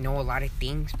 right? Know a lot of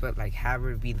things, but like have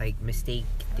her be like mistake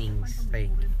things,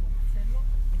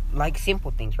 like simple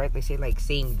things, right? They say like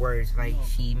saying words, like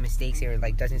she mistakes it or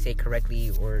like doesn't say correctly,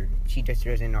 or she just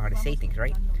doesn't know how to say things,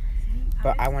 right?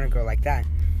 But I want a girl like that.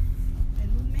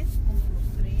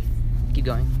 Keep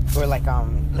going. Or like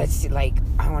let's see, like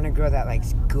I want a girl that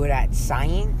like's good at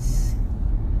science,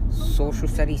 social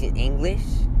studies, and English,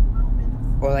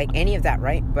 or like any of that,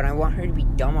 right? But I want her to be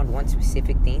dumb on one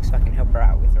specific thing so I can help her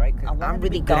out with, right? Because I'm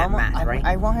really good at math, right?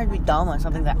 I want her to be dumb on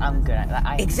something that I'm good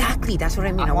at. Exactly, that's what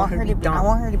I mean. I want her to be dumb. I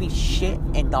want her to be shit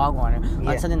and dog water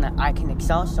on something that I can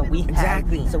excel. So we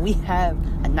have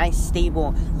a nice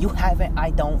stable. You have it, I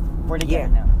don't. We're together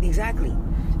now. Exactly.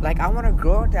 Like I want a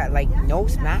girl that like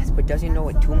knows math but doesn't know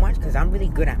it too much because I'm really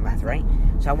good at math, right?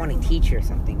 So I want to teach her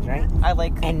some things, right?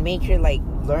 And make her like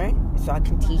learn so I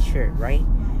can teach her, right?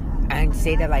 And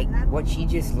say that like what she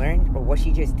just learned or what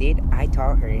she just did, I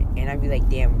taught her, and I'd be like,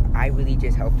 damn, I really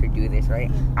just helped her do this,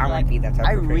 right? I want to be that type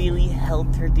of person. I really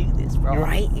helped her do this, bro.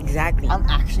 Right? Exactly. I'm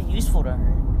actually useful to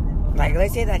her. Like,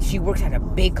 let's say that she works at a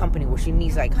big company where she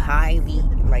needs like highly,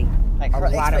 like a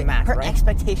lot of math, her right?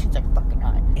 expectations are fucking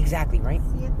high. Exactly, right?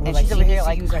 And she's over here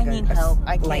like, I need help.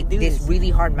 I can't like do this this. really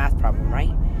hard math problem, right?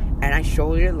 And I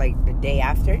showed her like the day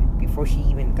after, before she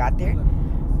even got there,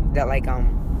 that like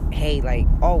hey, like,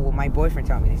 oh well, my boyfriend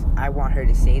told me this. I want her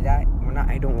to say that. Well, not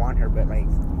I don't want her, but like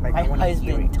my I want to hear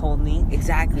husband it. told me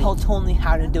Exactly. He told me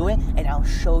how to do it, and I'll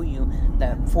show you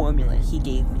the formula he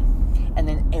gave me. And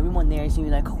then everyone there is gonna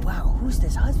be like, oh wow, who's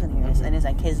this husband here? And it's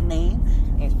like his name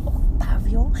is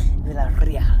Octavio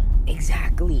Villarreal.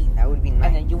 Exactly. That would be nice.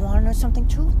 And then you want to know something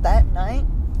too? That night,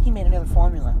 he made another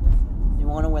formula. You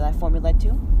want to know where that formula led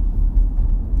to?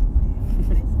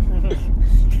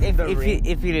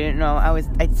 if you didn't know, I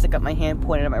stuck up my hand,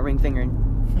 pointed at my ring finger,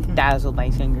 and dazzled my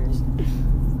fingers.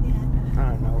 I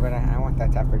don't know, but I want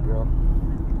that type of girl.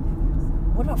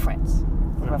 What about friends?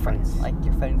 What about friends? Like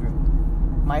your friend group.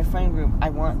 My friend group, I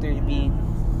want there to be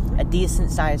a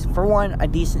decent size friend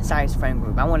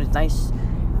group. I want a nice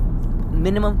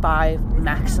minimum 5,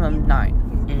 maximum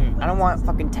 9. I don't want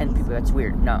fucking 10 people. That's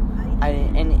weird. No.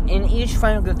 And in each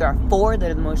friend group, there are 4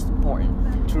 that are the most important.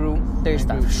 True. There's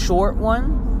the short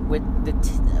one with the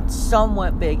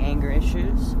somewhat big anger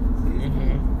issues.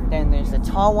 Then there's the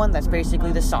tall one that's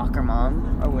basically the soccer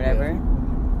mom or whatever.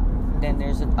 Then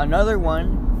there's another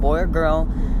one, boy or girl,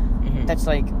 that's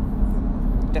like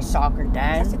the soccer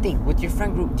dad. That's the thing. With your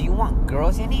friend group, do you want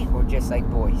girls in it or just like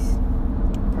boys?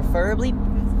 Preferably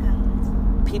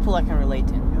people I can relate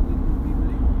to.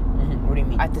 What do you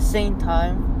mean? At the same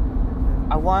time,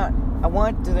 I want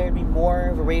there to be more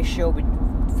of a ratio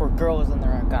for girls than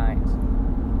there are guys.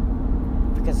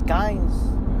 Because guys...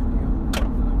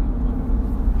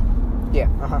 Yeah,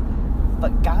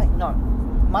 But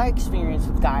my experience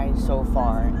with guys so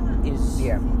far is...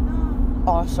 Yeah.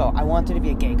 Also, I want there to be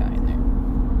a gay guy in there.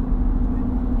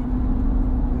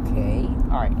 Okay.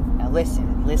 Alright, now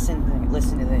listen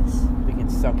to this. We can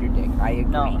suck your dick. I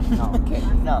agree. No. Okay.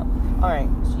 No. Alright,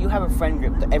 so you have a friend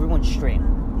group that everyone's straight.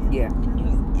 Yeah.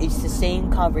 It's the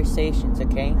same conversations,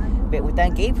 okay? But with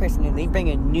that gay person, they bring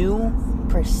a new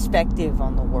perspective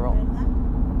on the world.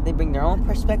 They bring their own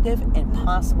perspective and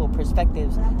possible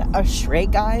perspectives that us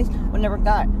straight guys would never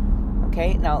got.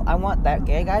 Okay? Now, I want that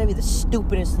gay guy to be the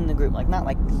stupidest in the group. Like, not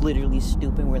like literally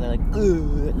stupid where they're like,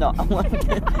 ugh. No, I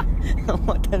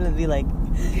want them to be like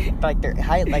they're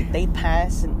high, like they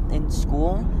pass in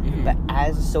school, but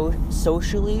as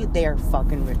socially, they are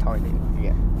fucking retarded.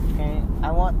 Yeah. Okay?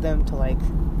 I want them to like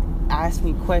ask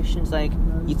me questions like,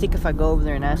 you think if I go over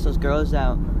there and ask those girls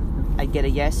out, I'd get a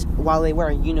yes, while they wear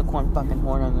a unicorn fucking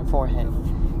horn on their forehead,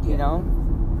 you know?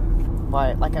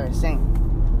 But like I was saying,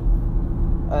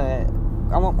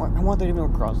 I want there to be more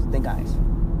girls than guys.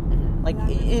 Like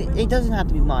it doesn't have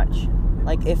to be much.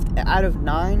 Like if out of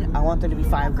 9, I want there to be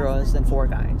 5 girls and 4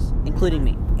 guys, including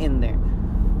me, in there,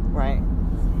 right?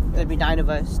 There'd be 9 of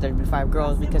us. There'd be 5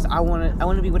 girls because I want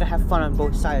to be able to have fun on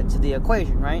both sides of the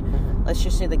equation, right? Let's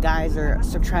just say the guys are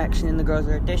subtraction and the girls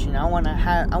are addition. I want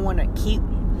to keep.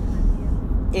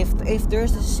 If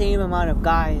there's the same amount of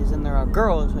guys and there are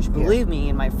girls, which believe me,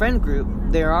 in my friend group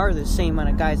there are the same amount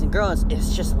of guys and girls,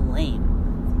 it's just lame.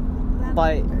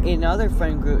 But in other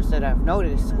friend groups that I've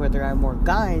noticed, where there are more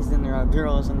guys than there are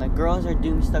girls, and the girls are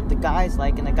doing stuff the guys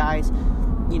like, and the guys,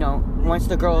 you know, once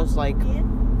the girls like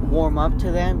warm up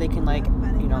to them, they can like,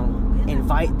 you know,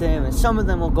 invite them, and some of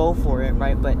them will go for it,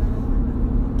 right? But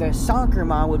the soccer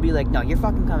mom would be like, no, you're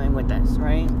fucking coming with us,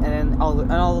 right? And then all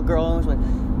the girls would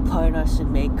put us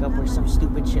in makeup or some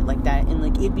stupid shit like that, and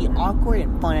like it'd be awkward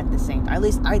and fun at the same time. At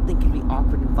least I think it'd be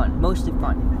awkward and fun, mostly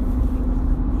fun.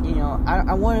 You know,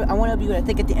 I want to be able to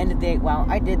think at the end of the day, wow,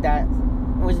 I did that. It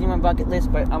wasn't even on my bucket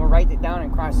list, but I'm gonna write it down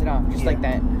and cross it off, just like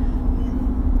that.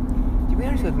 To be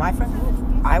honest with my friend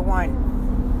group, I want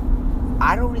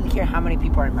I don't really care how many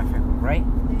people are in my friend group, right?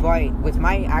 But with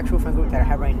my actual friend group that I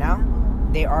have right now,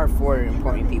 they are 4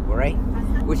 important people, right?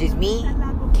 Which is me,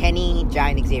 Kenny, Jai,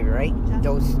 and Xavier, right?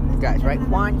 Those guys, right?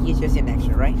 Juan, he's just an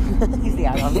extra, right? He's the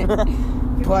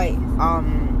add-on. But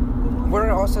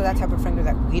we're also that type of friend group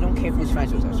that we don't care who's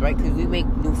friends with us, right? Because we make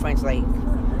new friends like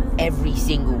every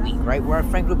single week, right? Where our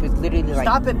friend group is literally like...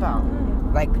 Stop it, pal.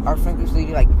 Like, our friend group's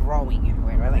literally like growing in a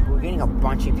way, right? Like, we're getting a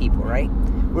bunch of people, right?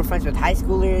 We're friends with high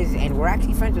schoolers, and we're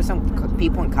actually friends with some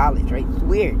people in college, right? It's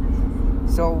weird.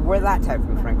 So, we're that type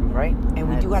of friend group, right? And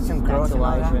we do have some girls. That's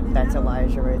Elijah. That's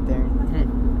Elijah right there.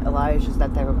 Elijah's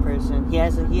that type of person. He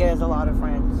has a lot of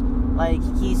friends. Like,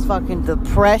 he's fucking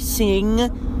depressing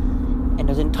and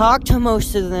doesn't talk to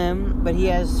most of them, but he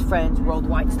has friends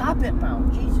worldwide. Stop it, pal.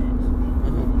 Jesus.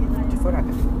 Put your foot out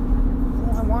there.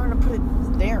 Oh, I wanted to put it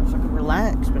there so I could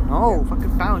relax, but no,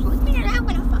 fucking bounce. Like, I'm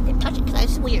gonna fucking touch it because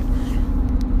it's weird.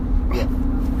 Yeah.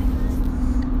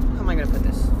 How am I gonna put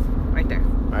this? Right there.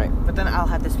 Alright. But then I'll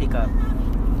have to speak up.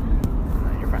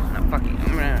 No, you're fine. No, fuck you.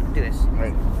 I'm gonna do this.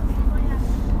 Right.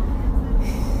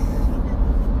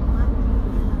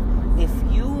 If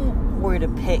you were to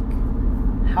pick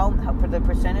how for the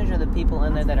percentage of the people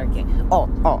in there that are gay.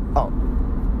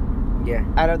 Yeah.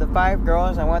 Out of the 5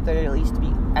 girls, I want there to at least be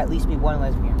 1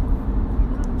 lesbian.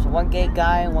 So 1 gay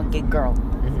guy and 1 gay girl.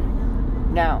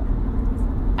 Mm-hmm. Now,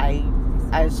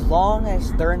 as long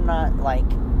as they're not like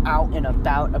out and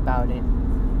about it,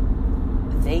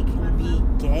 they can be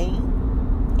gay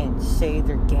and say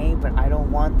they're gay, but I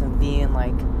don't want them being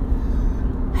like,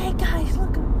 hey guys,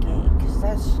 look, I'm gay, because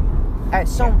that's at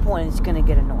some point it's gonna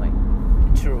get annoying.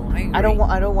 True. I don't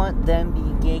want them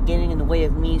being gay getting in the way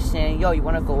of me saying, yo, you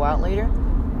want to go out later?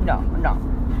 No,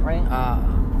 right?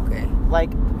 Okay.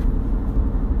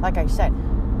 Like I said,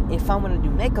 if I'm gonna do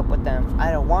makeup with them,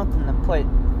 I don't want them to put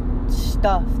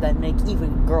stuff that make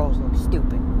even girls look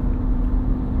stupid.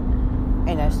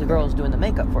 And that's the girls doing the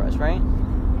makeup for us, right?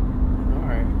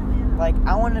 Alright. Like,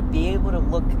 I want to be able to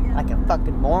look like a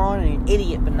fucking moron and an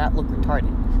idiot, but not look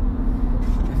retarded.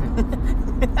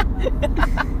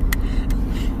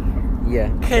 Yeah.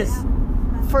 Because,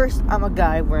 first, I'm a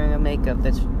guy wearing a makeup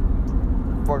that's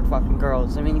for fucking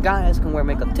girls. I mean, guys can wear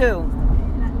makeup too.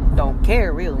 Don't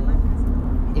care, really.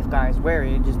 If guys wear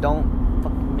it, just don't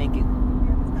fucking make it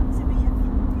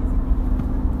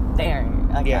there.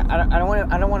 Like, Yeah.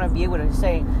 I don't want to be able to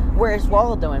say, where's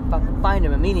Waldo, and fucking find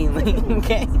him immediately,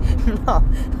 okay? No.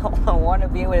 I want to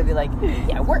be able to be like,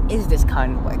 yeah, where is this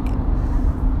kind of like?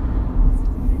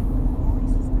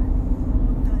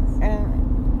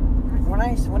 And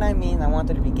when I mean I want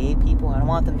there to be gay people, I don't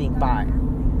want them being bi.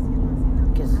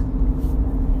 Because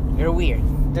You're weird.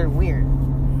 they're weird.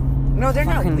 No, they're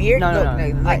Fucking- not weird. no, Look, no.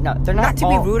 like, No, they're not to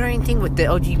all- be rude or anything with the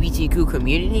LGBTQ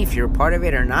community, if you're a part of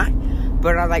it or not.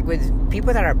 But like with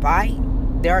people that are bi,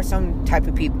 there are some type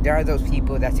of people. There are those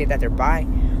people that say that they're bi,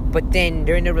 but then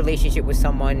they're in a relationship with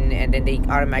someone and then they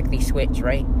automatically switch,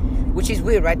 right? Which is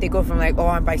weird, right? They go from like, oh,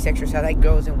 I'm bisexual, so I like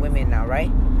girls and women now,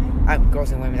 right?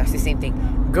 Girls and women, that's the same thing.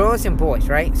 Girls and boys,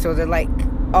 right? So they're like,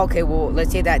 okay, well,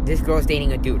 let's say that this girl's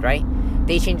dating a dude, right?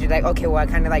 They change it like, okay, well, I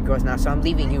kind of like girls now, so I'm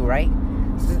leaving you, right?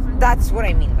 So that's what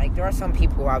I mean. Like, there are some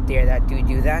people out there that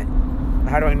do that.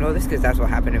 How do I know this? Because that's what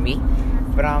happened to me.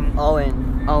 But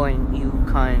Owen, you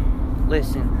cunt.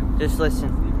 Listen, just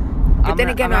listen. But then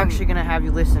again, I'm actually gonna have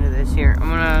you listen to this here.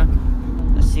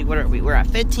 Let's see, what are we? We're at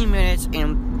 15 minutes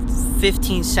and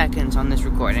 15 seconds on this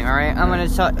recording. All right, I'm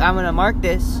gonna mark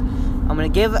this. I'm gonna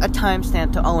give a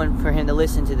timestamp to Owen for him to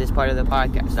listen to this part of the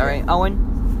podcast. All right,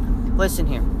 Owen, listen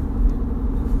here.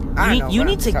 You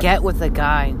need to get with a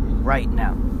guy right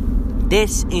now.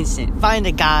 This instant. Find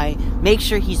a guy. Make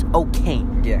sure he's okay.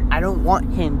 Yeah. I don't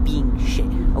want him being shit.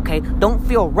 Okay? Don't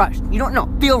feel rushed. You don't know.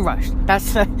 Feel rushed.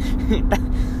 That's like,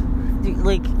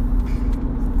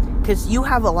 because you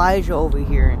have Elijah over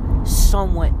here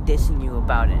somewhat dissing you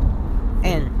about it.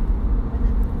 And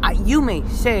you may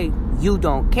say you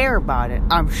don't care about it.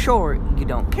 I'm sure you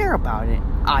don't care about it.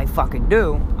 I fucking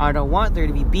do. I don't want there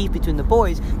to be beef between the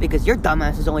boys because your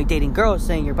dumbass is only dating girls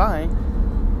saying you're bi.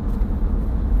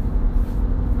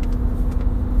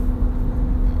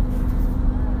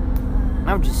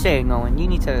 I'm just saying, Owen, you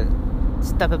need to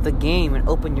step up the game and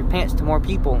open your pants to more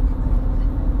people.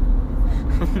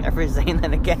 Never saying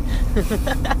that again.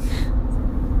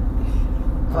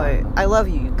 But I love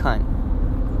you, you cunt.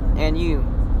 And you,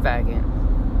 faggot.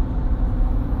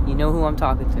 You know who I'm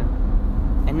talking to.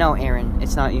 And no, Aaron,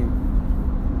 it's not you.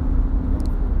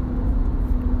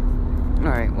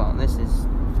 Alright, well, this is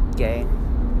gay.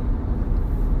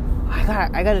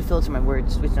 I gotta filter my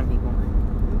words with some people.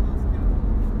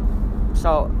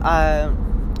 So,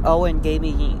 Owen gave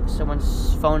me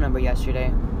someone's phone number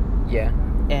yesterday, Yeah.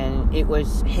 and it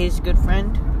was his good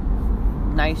friend,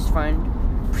 nice friend.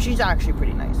 She's actually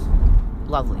pretty nice,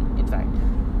 lovely, in fact.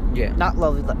 Yeah. Not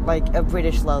lovely, like a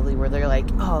British lovely, where they're like,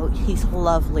 "Oh, he's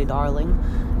lovely, darling."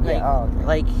 Like, Yeah, oh, okay.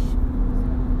 like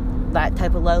that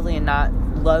type of lovely, and not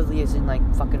lovely as in like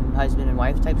fucking husband and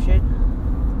wife type shit.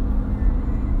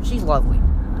 She's lovely.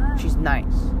 She's nice.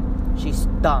 She's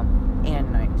dumb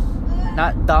and nice.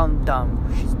 Not dumb.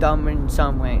 She's dumb in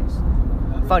some ways.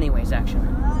 Funny ways, actually.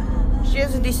 She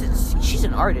has a decent... She's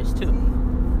an artist, too.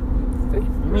 I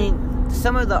mean,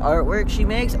 some of the artwork she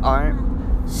makes aren't.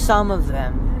 Some of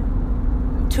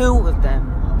them. 2 of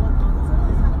them.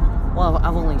 Well,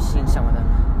 I've only seen some of them.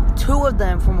 2 of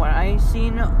them, from what I've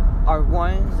seen, are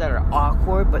ones that are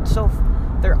awkward, but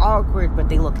they're awkward, but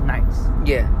they look nice.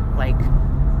 Yeah. Like,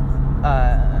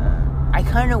 I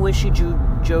kind of wish she drew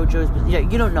JoJo's... Yeah,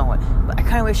 you don't know it, but I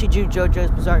kind of wish she drew JoJo's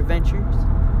Bizarre Adventures.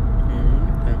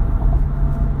 Mm-hmm.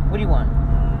 What do you want?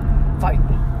 Fight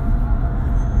me.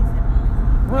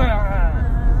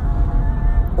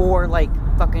 Or, like,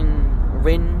 fucking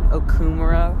Rin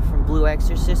Okumura from Blue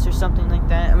Exorcist or something like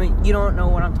that. I mean, you don't know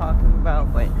what I'm talking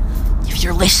about, but if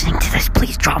you're listening to this,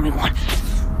 please draw me one.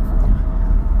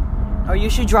 Or you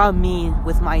should draw me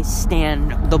with my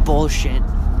stand the bullshit.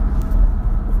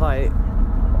 But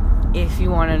if you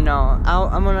want to know,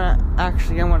 I'm gonna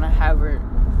have her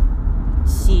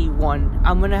see one.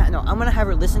 I'm gonna have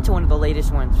her listen to one of the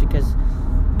latest ones, because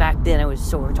back then I was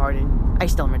so retarded. I'm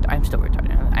still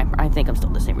retarded. I think I'm still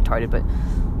the same retarded, but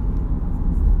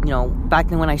you know, back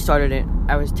then when I started it,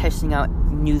 I was testing out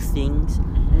new things,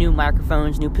 new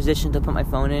microphones, new positions to put my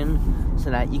phone in,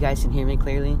 so that you guys can hear me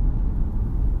clearly.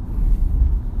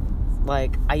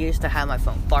 Like, I used to have my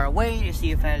phone far away to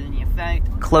see if it had any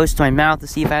effect, close to my mouth to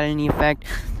see if it had any effect,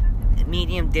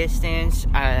 medium distance,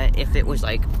 if it was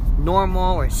like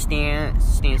normal or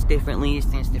stands different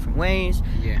ways.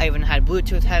 Yeah. I even had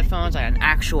Bluetooth headphones. I had an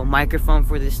actual microphone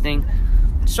for this thing.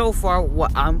 So far,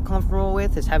 what I'm comfortable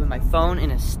with is having my phone in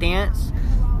a stance,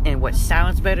 and what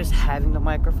sounds better is having the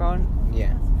microphone.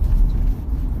 Yeah.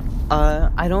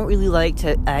 I don't really like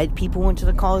to add people into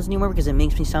the calls anymore, because it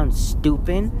makes me sound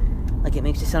stupid. Like, it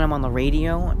makes me sound I'm on the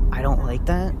radio. I don't like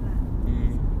that.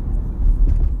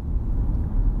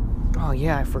 Oh,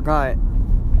 yeah, I forgot.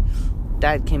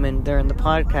 Dad came in during the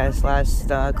podcast last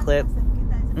clip,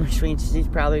 which means he's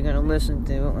probably going to listen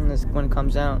to it when this one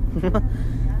comes out.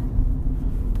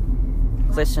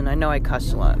 Listen, I know I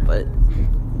cuss a lot, but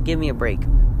give me a break.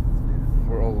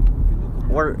 We're old.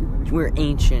 We're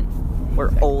ancient.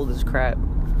 We're old as crap.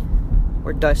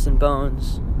 We're dust and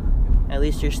bones. At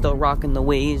least you're still rocking the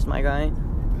waves, my guy.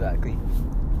 Exactly.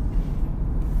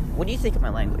 What do you think of my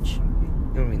language?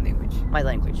 What do you mean language? My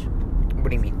language. What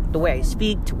do you mean? The way I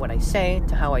speak, to what I say,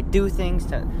 to how I do things,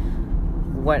 to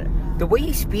what... The way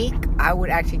you speak, I would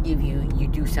actually give you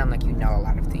do sound like you know a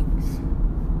lot of things.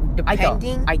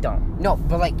 Depending... I don't. No,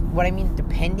 but like, what I mean,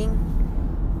 depending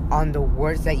on the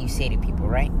words that you say to people,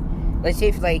 right? Let's say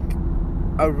if, like,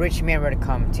 a rich man were to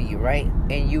come to you, right?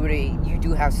 And you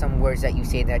do have some words that you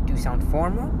say that do sound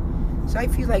formal. So I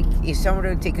feel like if someone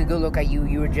were to take a good look at you,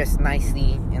 you would just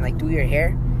nicely and like do your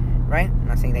hair, right? I'm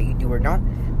not saying that you do or don't,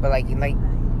 but like you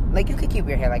could keep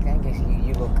your hair like that. I guess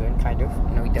you look good, kind of.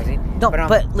 No, he doesn't. No,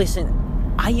 but listen,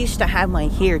 I used to have my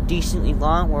hair decently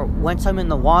long, where once I'm in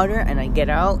the water and I get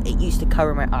out, it used to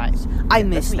cover my eyes. I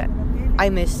miss that.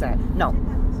 No,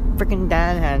 freaking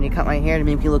Dad had me cut my hair to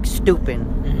make me look stupid.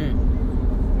 Mm-hmm.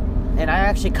 And I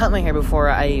actually cut my hair before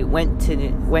I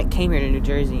came here to New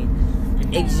Jersey.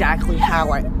 Exactly how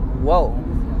whoa.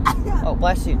 Oh,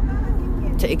 bless you.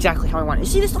 To exactly how I want it. You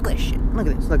see this? Look at this shit. Look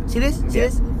at this. Look. See this? See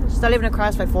this? It's not even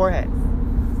across my forehead.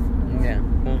 Yeah.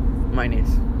 Well, mine is.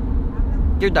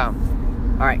 You're dumb.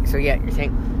 Alright, so yeah, you're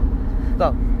saying...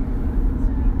 Go.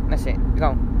 That's it.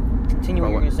 Go. Continue what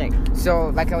you're going to say. So,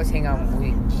 like I was saying,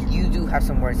 you do have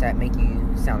some words that make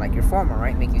you sound like you're formal,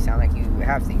 right? Make you sound like you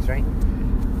have things, right?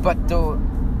 But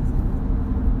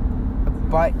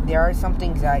there are some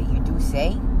things that you do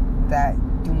say that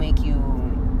do make you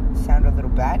sound a little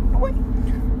bad. No way.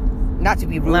 Not to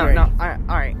be rude. No.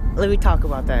 Alright. Let me talk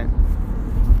about that.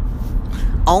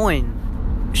 Owen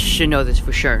should know this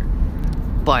for sure.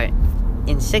 But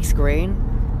in 6th grade,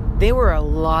 there were a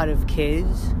lot of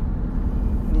kids.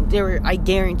 I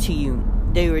guarantee you,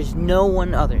 there is no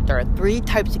one other. There are 3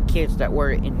 types of kids that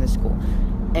were in the school.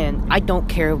 And I don't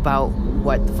care about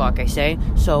what the fuck I say.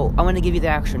 So I'm going to give you the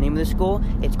actual name of the school.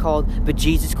 It's called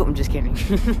Bejesus School. I'm just kidding.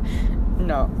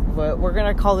 No, but we're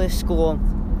going to call this school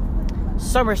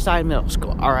Summerside Middle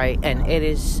School. Alright? And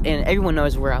everyone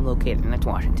knows where I'm located, and that's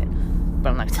Washington. but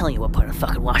I'm not telling you what part of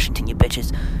fucking Washington, you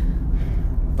bitches.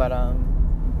 But,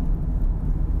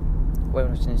 what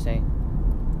was I going to say?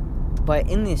 But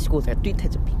in these schools, there are three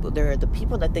types of people. There are the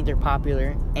people that think they're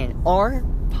popular and are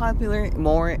popular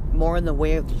more in the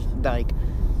way of, like,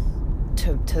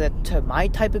 to my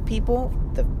type of people,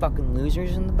 the fucking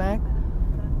losers in the back.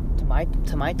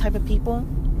 To my type of people,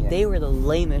 they were the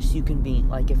lamest you can be.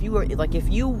 Like, if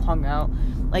you hung out,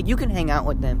 like, you can hang out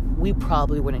with them, we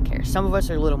probably wouldn't care. Some of us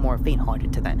are a little more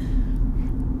faint-hearted to that.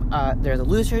 They're the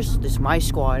losers. This is my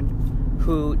squad,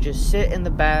 who just sit in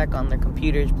the back on their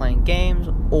computers playing games,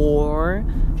 or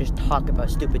just talk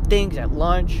about stupid things at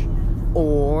lunch,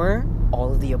 or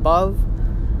all of the above.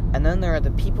 And then there are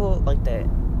the people, like, the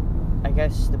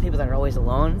people that are always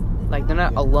alone. Like, they're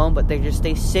not alone, but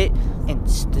they sit in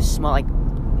the small, like,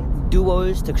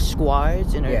 duos to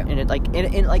squads in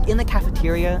the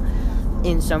cafeteria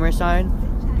in Summerside.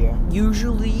 Yeah.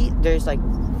 Usually there's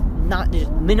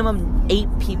minimum 8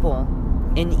 people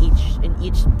in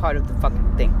each part of the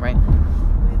fucking thing, right?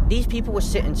 These people would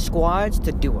sit in squads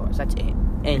to duos, that's it.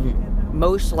 And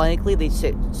most likely they'd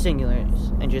sit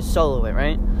singulars and just solo it,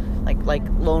 right? Like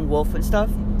lone wolf and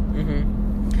stuff.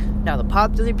 Now the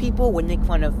popular people would make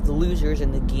fun of the losers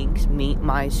and the geeks,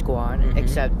 my squad,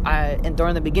 except and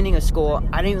during the beginning of school,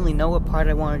 I didn't really know what part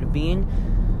I wanted to be in,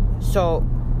 so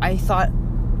I thought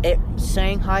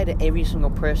saying hi to every single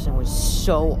person was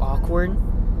so awkward.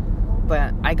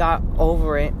 But I got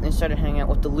over it and started hanging out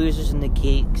with the losers and the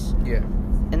geeks. Yeah.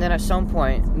 And then at some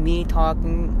point, me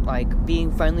talking, like,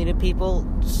 being friendly to people,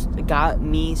 got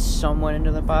me somewhat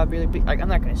into the popular. Like, I'm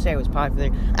not gonna say I was popular.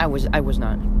 I was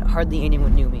not. Hardly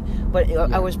anyone knew me. But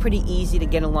I was pretty easy to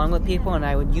get along with people, and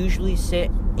I would usually sit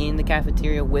in the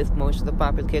cafeteria with most of the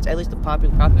popular kids, at least the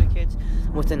popular kids,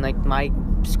 within, like, my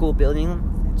school building.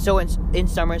 So in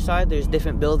Summerside, there's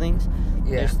different buildings.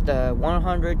 Yeah. There's the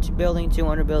 100 building,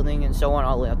 200 building, and so on,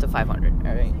 all the way up to 500.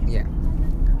 All right. Yeah.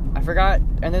 I forgot.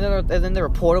 And then there were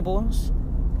portables,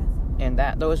 and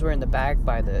those were in the back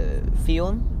by the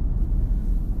field,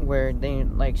 where they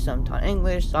like some taught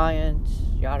English, science,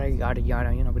 yada yada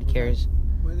yada. Nobody cares.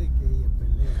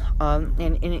 And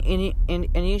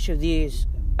in each of these,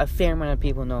 a fair amount of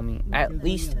people know me. At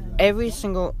least every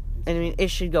single. I mean, it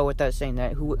should go without saying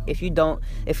that. If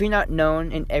you're not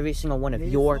known in every single one of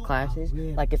your classes,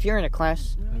 like if you're in a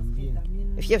class,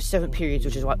 if you have 7 periods,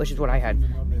 which is what I had,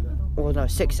 well, no,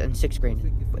 6 in 6th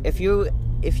grade. If you're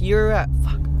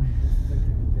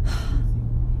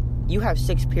you have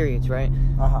 6 periods, right?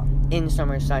 In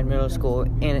Summerside Middle School,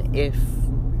 and if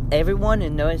everyone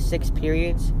in those 6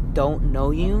 periods don't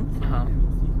know you,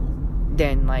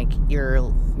 then like you're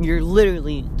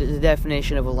literally the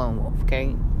definition of a lone wolf.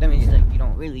 Okay, that means like you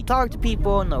don't really talk to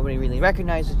people, nobody really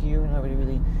recognizes you, nobody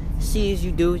really sees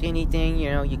you do anything.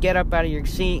 You get up out of your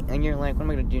seat and you're like, what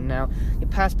am I gonna do now? You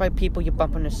pass by people, you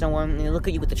bump into someone, and they look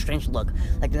at you with a strange look,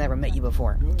 like they never met you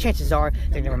before. Chances are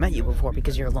they never met you before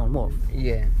because you're a lone wolf.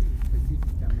 Yeah.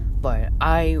 But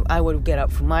I would get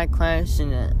up from my class,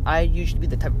 and I usually be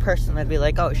the type of person that'd be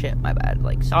like, oh shit, my bad,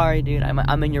 like, sorry dude,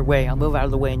 I'm in your way, I'll move out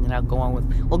of the way, and then we'll go on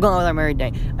with our merry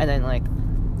day. And then like,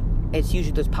 it's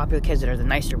usually those popular kids that are the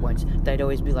nicer ones that'd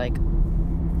always be like,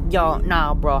 yo,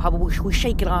 nah bro, how about we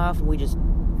shake it off, and we just,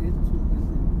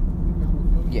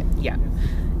 yeah.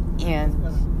 And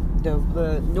the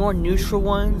more neutral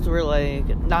ones were like,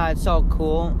 nah, it's all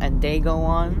cool, and they go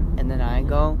on, and then I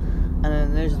go. And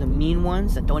then there's the mean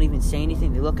ones that don't even say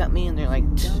anything. They look at me and they're like,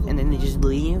 and then they just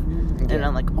leave. And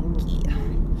I'm like, oh yeah.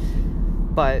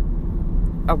 But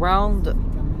around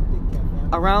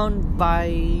by,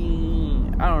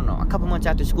 I don't know, a couple months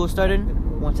after school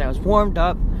started, once I was warmed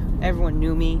up, everyone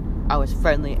knew me, I was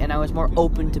friendly, and I was more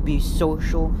open to be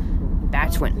social.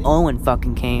 That's when Owen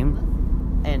fucking came.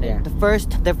 And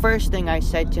the first thing I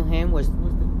said to him was,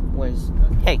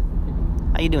 hey,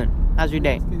 how you doing? How's your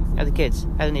day? How are the kids?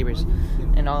 How are the neighbors?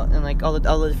 And all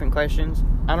the different questions.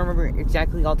 I don't remember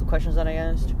exactly all the questions that I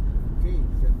asked.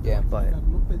 Yeah, but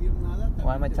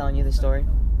why am I telling you this story?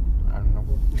 I don't know.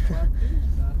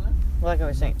 Well, like I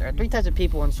was saying, there are 3 types of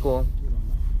people in school.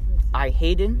 I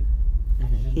hated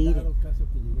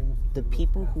the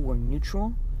people who were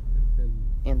neutral,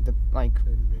 and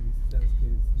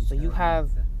so you have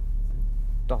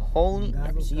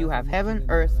you have heaven,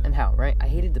 earth, and hell, right? I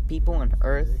hated the people on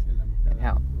earth and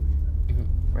hell,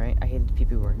 right? I hated the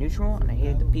people who were neutral, and I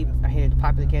hated the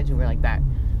popular kids who were like that,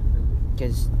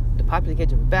 because the popular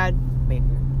kids who were bad made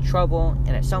trouble,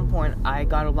 and at some point I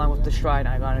got along with the stride.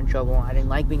 I got in trouble. I didn't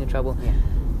like being in trouble,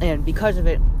 and because of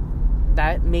it,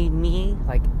 that made me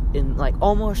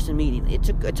almost immediately. It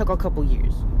took a couple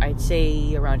years. I'd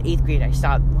say around 8th grade I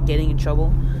stopped getting in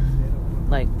trouble.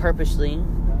 like, purposely.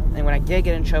 And when I did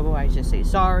get in trouble, I just say,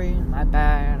 sorry, my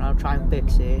bad, and I'll try and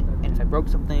fix it. And if I broke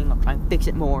something, I'll try and fix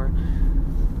it more.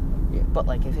 Yeah, but,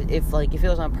 like, if it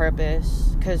was on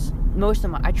purpose, because most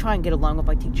of I try and get along with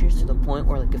my teachers to the point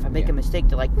where, like, if I make a mistake,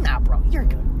 they're like, nah, bro, you're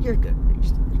good.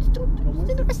 Just do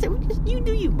the rest of it. Just you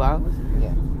do you, bro.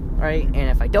 Yeah. Right? And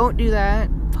if I don't do that,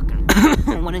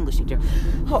 fucking one English teacher.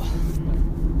 Oh.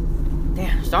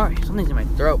 Damn, sorry. Something's in my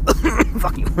throat.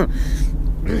 Fuck you.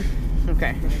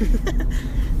 Okay.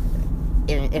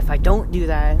 And if I don't do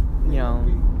that, you know,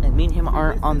 and me and him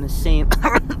aren't on the same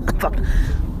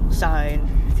side,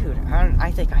 dude,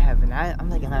 I think I'm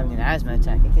like I'm having an asthma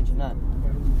attack. I kid you not.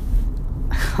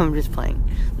 I'm just playing.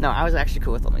 No, I was actually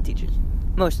cool with all my teachers.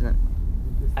 Most of them.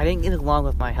 I didn't get along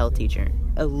with my health teacher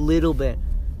a little bit,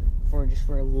 for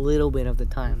a little bit of the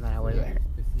time that I was there.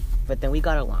 But then we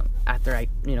got along after I,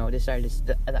 you know, decided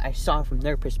I saw from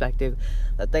their perspective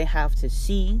that they have to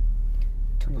see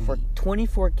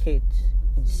 24 kids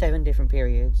in 7 different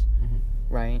periods,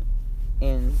 right?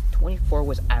 And 24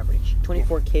 was average.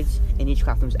 24 kids in each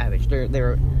classroom was average.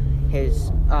 They're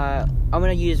his. I'm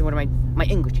gonna use one of my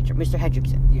English teacher, Mr.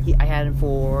 Hendrickson. I had him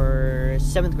for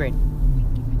 7th grade.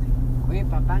 Oye,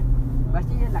 papá, vas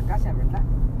a ir a la casa, ¿verdad?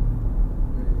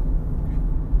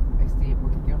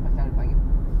 Porque quiero pasar al baño.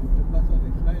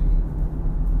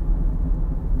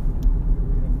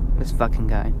 This fucking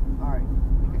guy.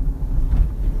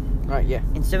 Alright, yeah.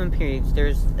 In 7 periods,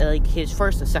 there's like his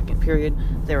first and second period,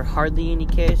 there were hardly any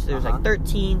kids. There's like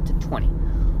 13 to 20.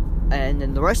 And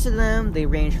then the rest of them, they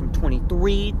range from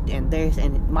 23.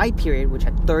 And my period, which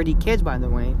had 30 kids, by the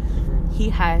way, he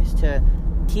has to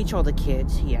teach all the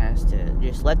kids. He has to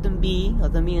just let them be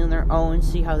on their own,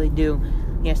 see how they do.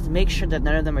 He has to make sure that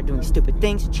none of them are doing stupid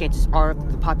things. Chances are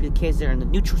the popular kids that are on the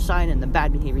neutral side and the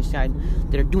bad behavior side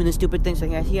that are doing the stupid things. So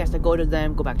he has to go to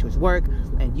them, go back to his work,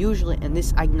 and usually, and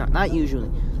this not usually,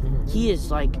 he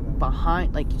is like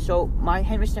behind. Like, so my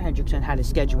Mr. Hendrickson had a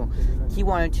schedule. He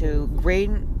wanted to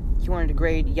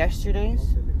grade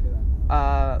yesterday's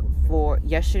for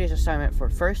yesterday's assignment for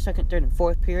 1st, 2nd, 3rd, and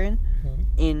 4th period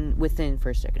within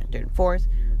 1st, 2nd, and 3rd, and 4th,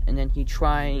 and then he'd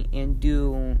try and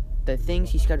do the things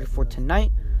he scheduled for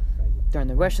tonight during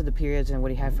the rest of the periods, and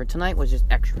what he had for tonight was just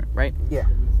extra, right? Yeah.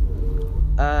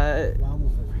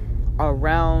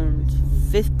 Around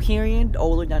 5th period,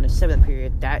 all the way down to 7th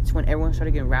period, that's when everyone started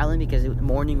getting rallying because the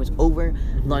morning was over,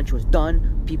 lunch was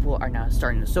done, people are now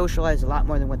starting to socialize a lot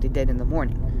more than what they did in the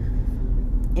morning.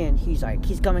 And he's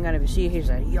coming out of his seat, he's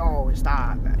like, yo,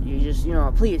 stop, you just,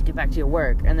 please get back to your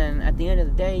work. And then at the end of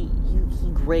the day, he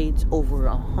grades over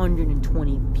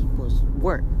 120 people's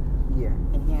work. Yeah.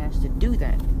 And he has to do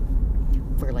that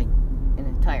for like an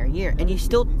entire year. And he's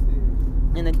still,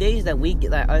 in the days that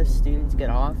us students get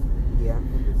off,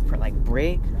 for like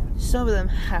break, some of them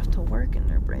have to work in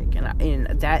their break.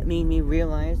 And that made me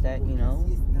realize that,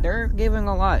 they're giving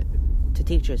a lot to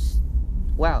teach us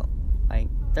well. Like,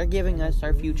 they're giving us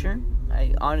our future.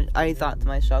 I thought to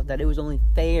myself that it was only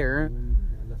fair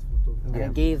that I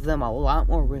gave them a lot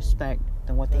more respect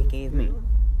than what they gave me.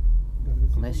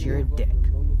 Unless you're a dick.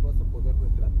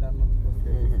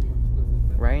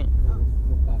 Right?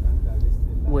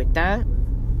 With that,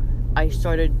 I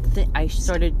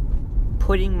started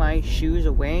putting my shoes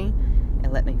away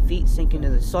and let my feet sink into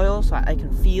the soil so I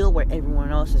can feel where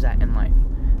everyone else is at in life.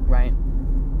 Right?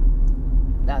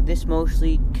 Now, this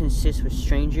mostly consists with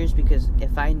strangers, because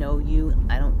if I know you,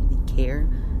 I don't really care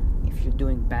if you're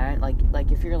doing bad. Like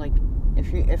if you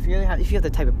have the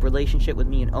type of relationship with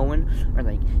me and Owen, or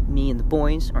like me and the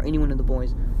boys, or anyone of the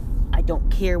boys, I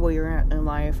don't care where you're at in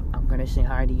life. I'm gonna say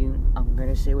hi to you. I'm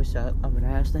gonna say what's up. I'm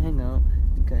gonna ask to hang out,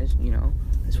 because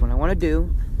that's what I want to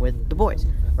do with the boys,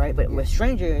 right? But with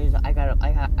strangers,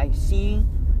 I see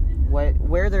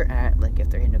where they're at, like if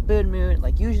they're in a good mood.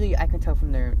 Like, usually I can tell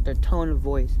from their tone of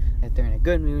voice if they're in a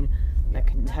good mood. I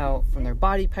can tell from their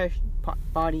body,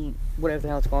 whatever the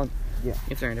hell it's called. Yeah.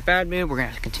 If they're in a bad mood, we're gonna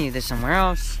have to continue this somewhere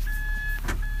else.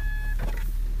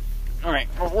 Alright,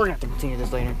 we're gonna have to continue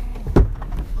this later.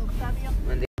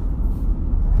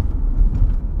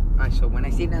 Alright, so when I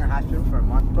stayed in the hospital for a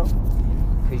month, bro,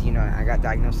 because I got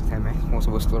diagnosed with MS,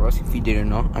 multiple sclerosis. If you didn't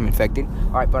know, I'm infected.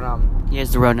 Alright, but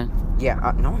Here's the Rona.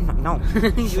 Yeah, no.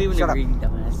 You even Shut read,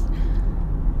 dumbass.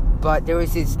 But there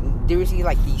was these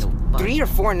 3 or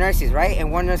 4 nurses, right?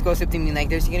 And one nurse goes up to me like,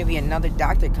 there's gonna be another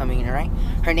doctor coming in, right?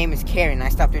 Her name is Karen. I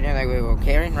stopped her there like, wait,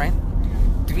 Karen, right?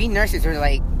 3 nurses were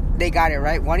like, they got it,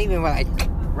 right? One even went like,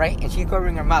 right? And she's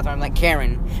covering her mouth. I'm like,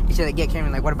 Karen. And she's like, yeah,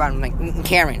 Karen. Like, what about him? I'm like,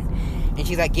 Karen. And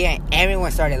she's like, yeah.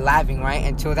 Everyone started laughing, right?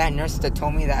 Until that nurse that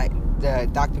told me that the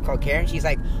doctor called Karen. She's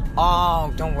like,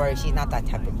 oh, don't worry, she's not that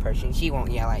type of person. She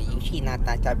won't yell at you. She's not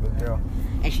that type of girl.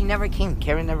 And she never came.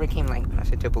 Karen never came. Like,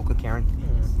 that's a typical Karen.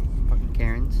 Fucking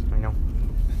Karens. I know.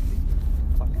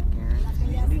 Fucking Karens.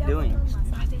 What are you doing?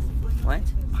 What?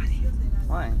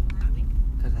 Why?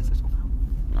 Because that's so.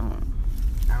 No.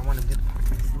 I don't want to do the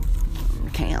podcast.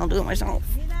 Okay, I'll do it myself.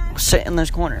 I'll sit in this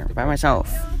corner by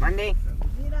myself. Monday.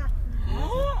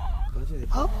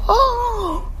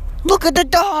 Oh, look at the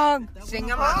dog. Sing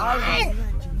him out.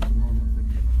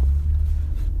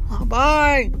 Oh,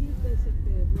 bye.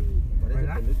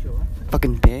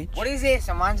 Fucking bitch. What is this?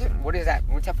 What is that?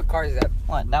 What type of car is that?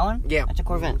 What, that one? Yeah. That's a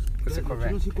Corvette. What's a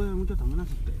Corvette?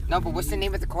 No, but what's the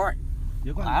name of the car?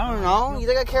 I don't know. You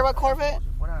think I care about Corvette?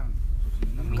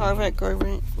 Corvette.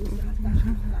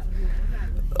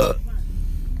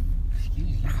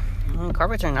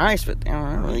 Corvettes are nice, but I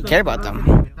don't really care about them.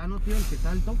 I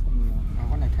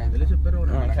want to try. You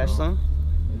want a Tesla?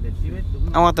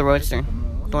 I want the Roadster.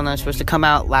 The one that's supposed to come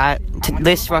out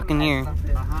this fucking year.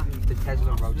 The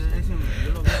Tesla Roadster.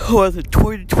 I want the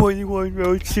 2021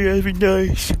 Roadster. That'd be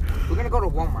nice. We're gonna go to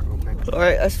Walmart real quick.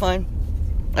 Alright, that's fine.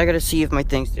 I gotta see if my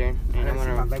thing's there. And I'm My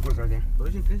gonna... Legos are there.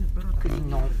 Cause you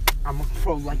know, I'm a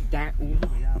pro like that. Ooh.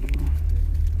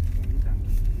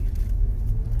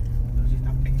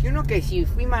 You know que si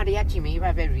fui mariachi me iba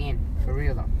a ver bien. For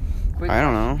real though. Quick, I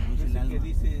don't know.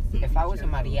 if I was a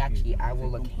mariachi, I will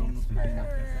look handsome right now.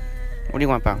 What do you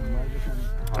want, pal?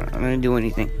 I'm not gonna do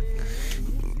anything.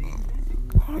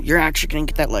 You're actually gonna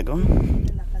get that Lego.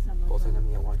 Both of them,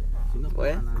 yeah, one.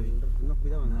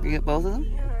 What? You get both of them?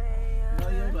 I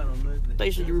thought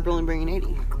you said you were only bringing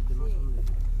 80.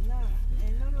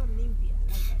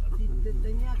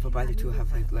 If I buy the two, I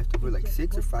have like left over like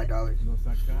 $6 or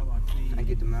 $5. I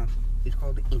get them out. It's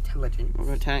called Intelligent. What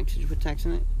about tax? Did you put tax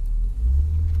in it?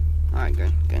 Alright,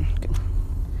 good.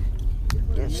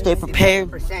 Yeah, Stay prepared.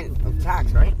 7% of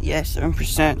tax, right? Yes,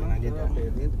 7%. When I did that.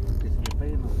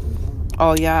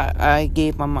 Oh yeah, I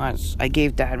gave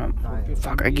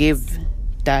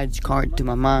Dad's card to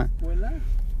my mom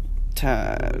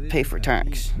to pay for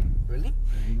tax. Really?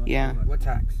 Yeah, What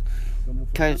tax?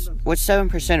 cause what's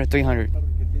 7% of 300?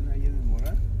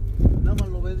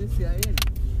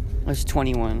 That's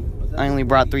 21. I only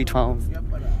brought 312.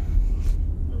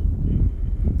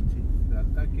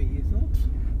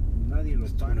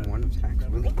 It's 21 of tax.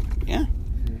 Really? Yeah.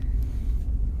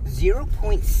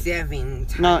 0.7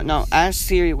 times. No. Ask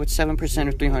Siri what's 7%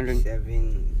 of 300.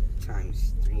 7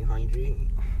 times 300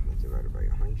 divided by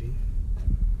 100.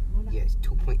 Yes,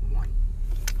 2.1.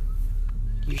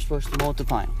 You're supposed to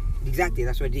multiply. Exactly,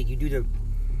 that's what I did. You do the,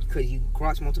 because you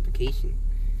cross multiplication.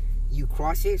 You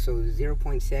cross it, so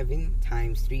 0.7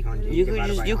 times 300. You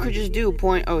divided by could 100. just do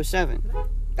 0.07.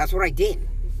 That's what I did.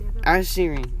 Ask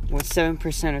Siri what's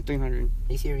 7% of 300.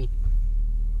 Hey Siri,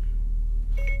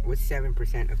 what's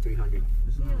 7% of 300?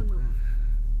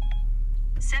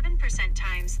 7%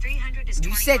 times 300 is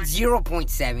 21. You said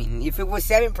 0.7. If it was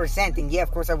 7%, then yeah,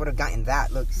 of course I would have gotten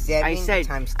that. Look, 7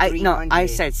 times 300. I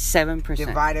said 7%.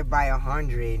 divided by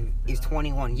 100 is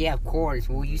 21. Yeah, of course.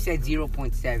 Well, you said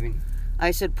 0.7.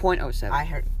 I said 0.07. I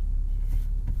heard.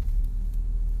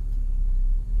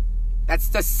 That's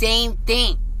the same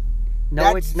thing.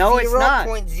 No, it's not.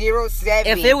 0.07.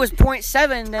 If it was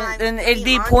 0.7, then it'd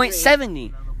be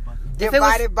 0.70.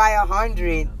 divided by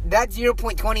 100, that's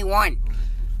 0.21.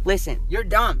 Listen. You're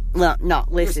dumb. No,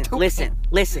 listen. stupid.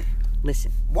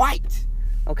 Listen. White.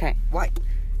 Okay. White.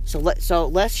 So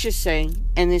let's just say,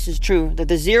 and this is true, that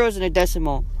the zeros and the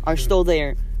decimal are still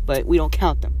there, but we don't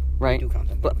count them, right? We do count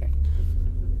them. But okay.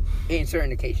 In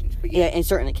certain occasions, but yeah, in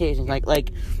certain occasions,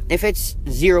 like if it's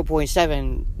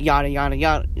 0.7, yada yada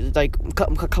yada, like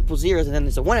a couple zeros and then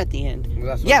there's a 1 at the end.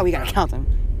 Well, Yeah, we gotta count them.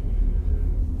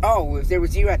 Oh, if there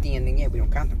was 0 at the end, then yeah, we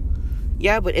don't count them.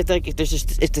 Yeah, but if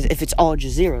it's all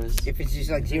just zeros. If it's just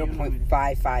like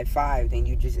 0.555, then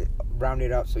you just round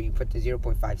it up, so you put the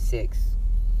 0.56.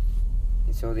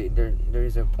 And so there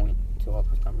is a point to all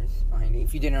those numbers behind it.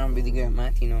 If you didn't know I'm really good at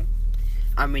math, you know,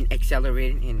 I'm in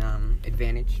accelerated in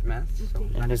advantage math. So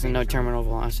And there's no terminal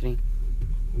velocity.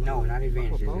 No, not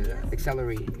advantage.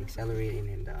 Accelerated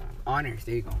and honors.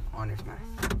 There you go, honors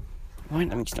math. What?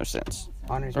 That makes no sense.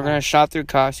 Honors We're math. gonna shop through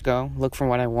Costco, look for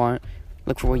what I want,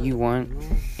 look for what you want,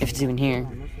 if it's even here.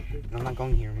 I'm not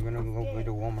going here. I'm gonna go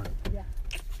to Walmart.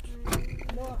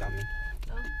 Dummy.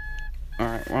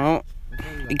 Alright, well,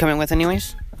 you coming with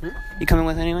anyways? You coming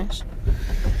with anyways?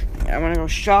 I'm gonna go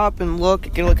shop and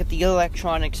get a look at the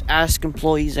electronics, ask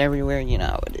employees everywhere, you know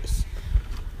how it is.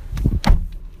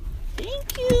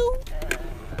 Thank you.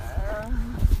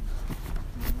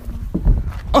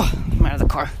 Oh, I'm out of the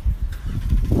car.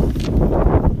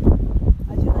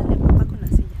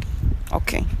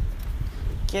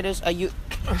 ¿Quieres ayuda?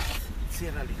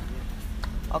 Ciérrale.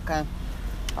 Okay.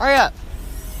 Hurry up.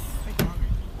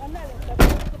 Ándale, te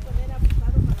tienes que poner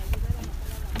abusado para ayudar a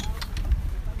matar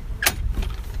a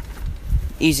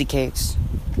la Easy cakes.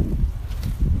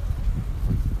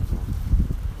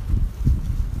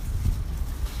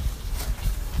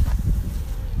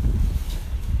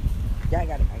 Yeah, I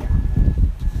got it.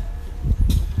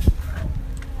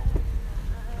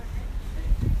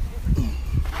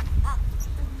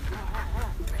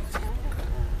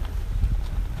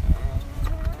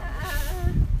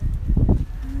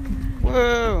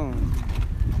 Whoa.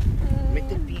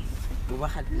 Mete el pie. Tú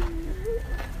baja el pie.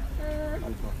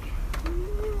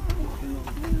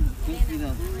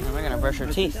 Now we're gonna brush our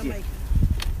teeth.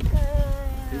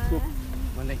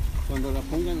 Cuando la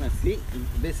pongan así,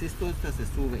 ves esto, esta se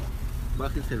sube.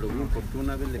 Bájenselo bien porque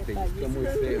una vez le pellizcó muy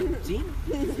feo. ¿Sí?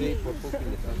 Sí, por poco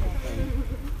le está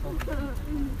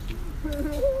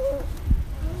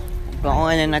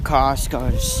Going in a Costco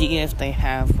to see if they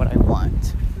have what I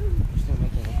want. You're still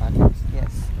making a podcast?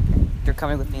 Yes. You're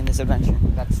coming with me in this adventure.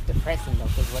 That's depressing though,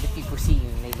 because what if people see you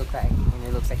and they look like, and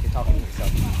it looks like you're talking to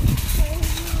yourself?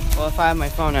 Well, if I have my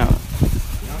phone out.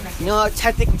 You know what?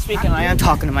 Technically speaking, I am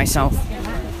talking to myself.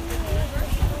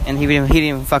 And he didn't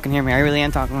even fucking hear me. I really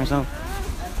am talking to myself.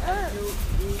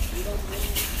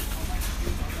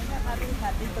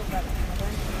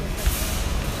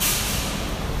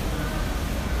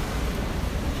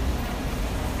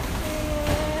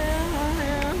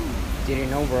 Did you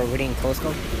know we're already in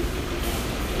Costco?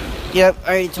 Yep, I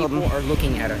already told People him. are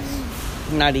looking at us.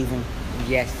 Not even.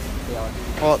 Yes, they are.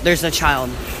 Well, there's a child.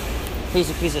 He's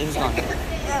gone.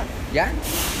 Yeah?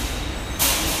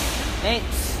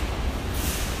 Thanks.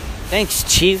 Thanks,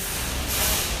 Chief.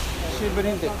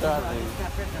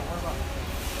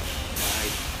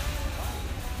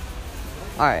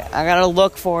 Alright, I gotta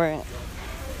look for it.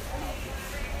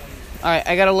 Alright,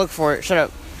 I gotta look for it. Shut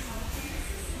up.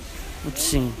 Let's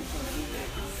see.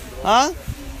 Huh?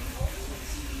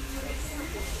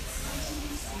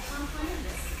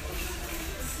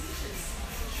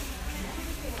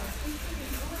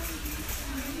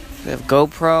 We have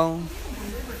GoPro,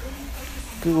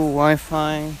 Google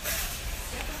Wi-Fi,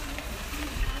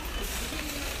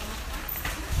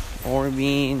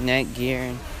 Orbi,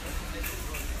 Netgear,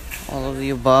 all of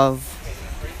the above.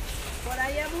 Por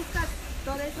allá buscas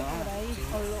todo eso por ahí,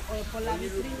 o por la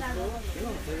vitrina.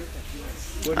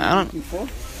 I don't.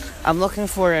 I'm looking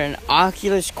for an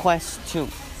Oculus Quest 2.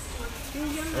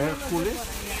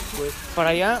 ¿Para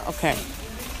allá? Okay.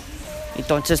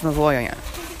 Entonces me voy allá.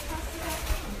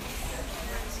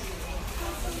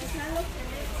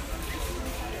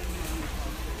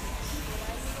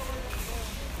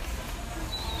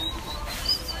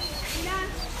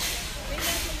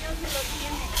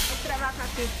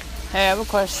 Hey, I have a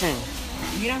question.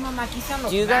 Mira, mamá, aquí están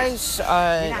los Do you guys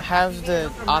have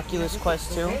the Oculus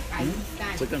Quest 2?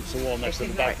 It's against the wall next to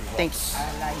the back. Thanks.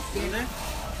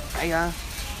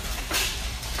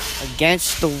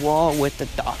 Against the wall with the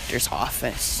doctor's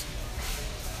office.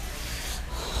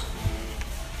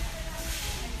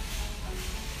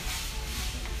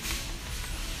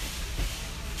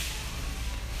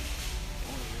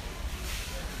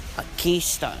 Aquí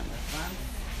están.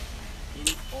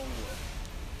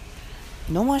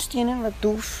 No más tienen la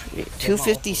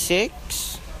 256.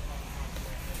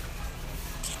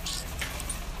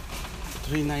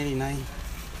 $3.99.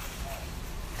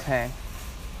 Okay.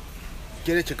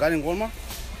 ¿Quieres checar en Walmart?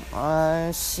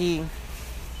 See.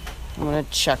 I'm gonna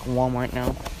check Walmart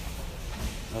now.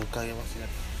 Acá ya va a ser.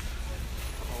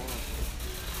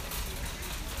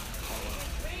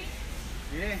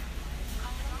 Mire,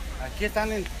 aquí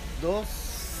están en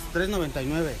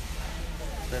 $3.99.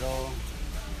 Pero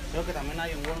creo que también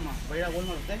hay en Walmart. ¿Va a ir a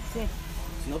Walmart usted? Sí.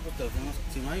 Si no, pues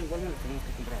si no hay en Walmart, lo tenemos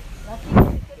que comprar. Aquí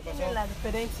tiene la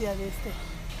diferencia de este.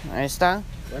 Ahí está.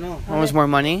 Bueno, How much more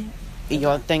money? Y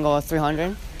yo tengo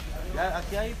 300. ya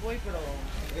aquí hay, güey, pero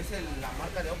es la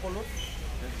marca de Oculus.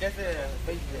 El que es de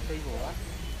Facebook, ¿verdad?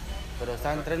 Pero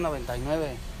está en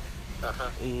 $3.99.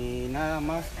 Ajá. Y nada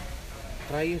más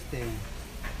trae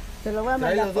Te lo voy a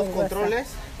trae mandar los dos por controles,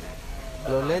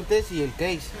 los lentes y el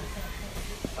case.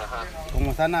 Ajá.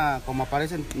 Como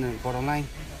aparecen por online.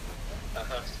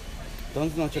 Ajá.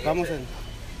 Entonces nos checamos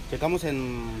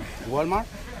en Walmart.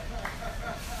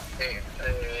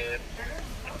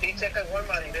 Sí, checa en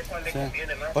Walmart y ve cuál le Sí.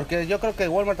 conviene más. Porque yo creo que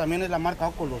Walmart también es la marca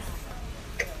Oculus.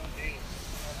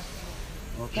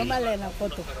 WhatsApp. Tómale la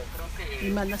foto Pero creo que y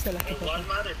mándasela a tu en papá.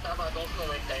 Walmart estaba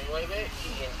 $2.99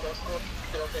 y en Costco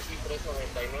creo que sí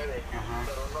 $3.99. Ajá.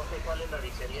 Pero no sé cuál es la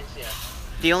diferencia.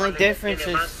 The only difference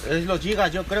is Es los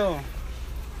gigas, yo creo.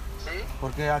 ¿Sí?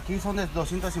 Porque aquí son de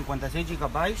 256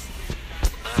 gigabytes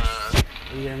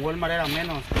y en Walmart era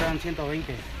menos, eran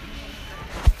 120.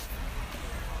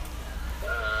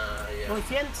 Ya. Pues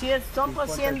si son por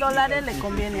 $100 le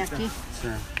conviene aquí. Sí.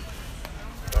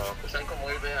 No, pues están como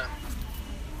él, vea.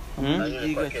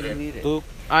 Nadie va a querer. Tú,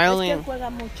 I Es only que juega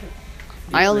mucho.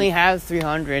 have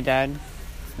 300, Dad.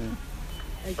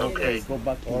 Okay. Go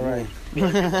back to all right. Well,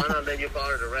 if you want, I'll let you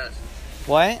borrow the rest.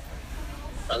 What?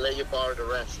 I'll let you borrow the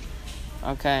rest.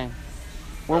 Okay.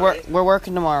 Alright. We're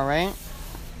working tomorrow, right?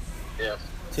 Yes.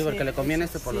 Sí, porque Sí, le conviene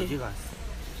sí, por los sí. gigas.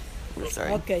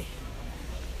 Sorry. Ok.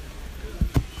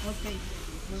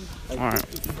 Alright.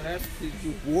 First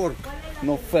you work,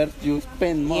 no first you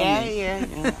spend money.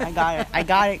 Yeah. I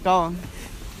got it going.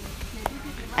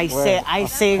 I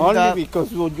saved Only up.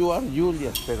 because you are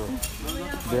Julius, pero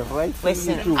the right thing is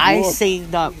to Listen, I work.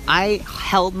 saved up. I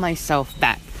held myself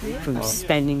back from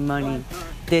spending money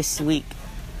this week.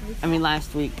 I mean,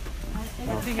 last week.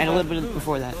 And a little bit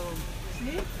before that.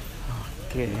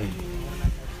 Okay.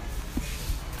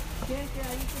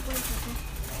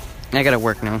 I gotta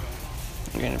work now.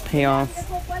 I'm gonna pay off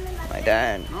my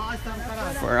dad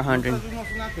for 100.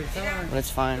 But it's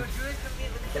fine.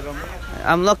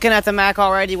 I'm looking at the Mac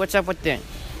already. What's up with it?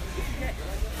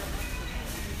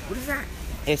 What is that?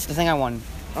 It's the thing I won.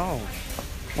 Oh,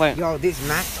 What? yo, this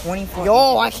Mac 24.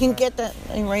 Yo, I can get that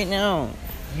thing right now.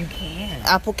 You can.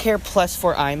 Apple Care Plus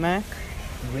for iMac.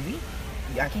 Really?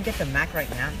 I can get the Mac right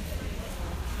now.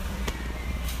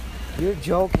 You're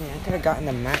joking. I could have gotten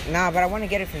the Mac. Nah, but I want to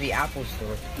get it for the Apple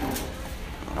store.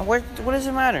 What does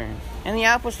it matter? In the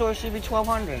Apple Store, it should be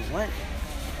 $1,200. What?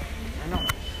 I know.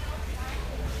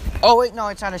 Oh wait, no,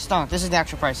 it's out of stock. This is the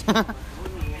actual price.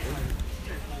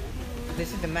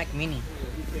 This is the Mac Mini.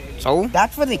 So?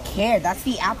 That's for the Care. That's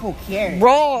the Apple Care.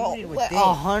 Bro, Included with this.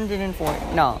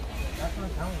 140. No. That's what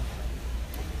I'm telling you.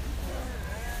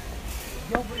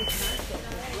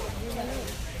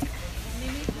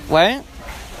 What?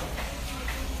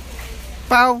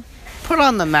 Bro, put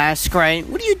on the mask, right?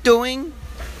 What are you doing?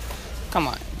 Come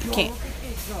on. You can't.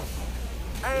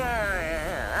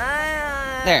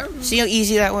 There. See how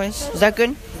easy that was? Is that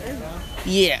good?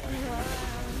 Yeah.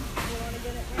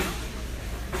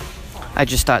 I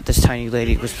just thought this tiny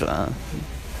lady was, I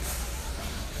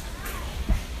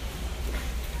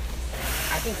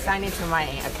can sign into my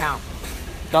account.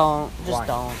 don't. Just Why?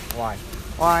 don't. Why?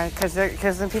 Why? Because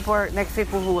the next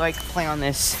people who like play on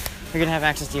this, they're gonna have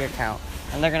access to your account,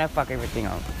 and they're gonna fuck everything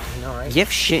up. You know, right? You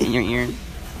have shit in your ear.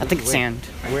 I think it's sand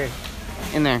Where?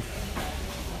 in there.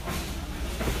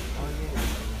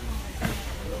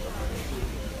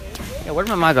 Yeah, where did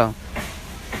my mom go?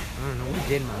 I don't know. We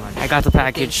did, Mama. I got the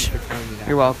package. Thank you for telling me that.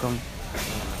 You're welcome.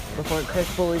 Before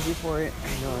Chris bullies you for it.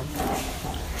 I know.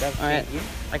 That's All right. thank you.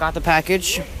 I got the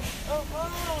package.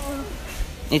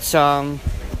 It's about,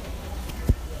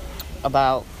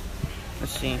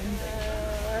 let's see,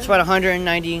 it's about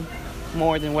 190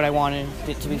 more than what I wanted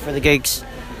it to be for the gigs.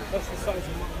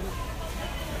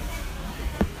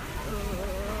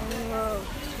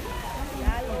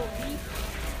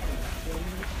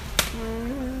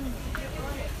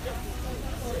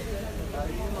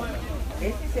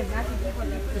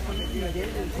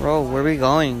 Bro, where are we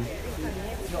going?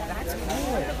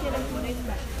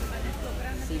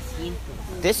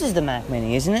 This is the Mac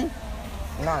Mini, isn't it?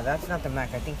 No, that's not the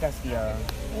Mac. I think that's the oh,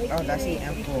 that's the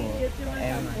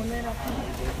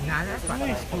M4. Nah, that's not the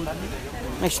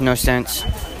Mac. Makes no sense.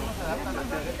 Yo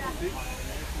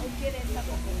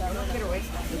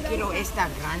quiero esta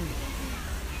grande.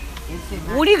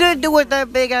 What are you gonna do with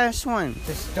that big ass one?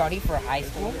 To study for high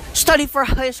school. Study for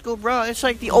high school, bro. It's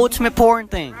like the ultimate porn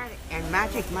thing. And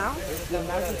Magic Mouse. The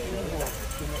Magic Keyboard.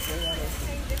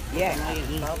 Yeah.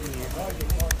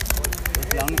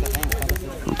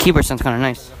 Keyboard sounds kind of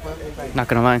nice. Not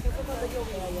gonna lie.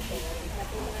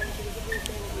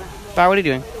 Bar, what are you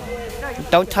doing?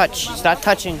 Don't touch. Stop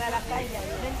touching.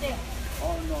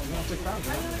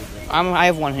 I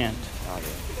have one hand.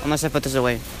 Unless I put this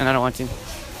away, and I don't want to.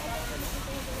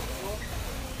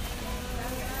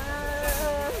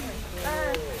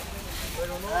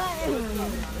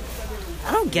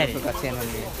 I don't get it.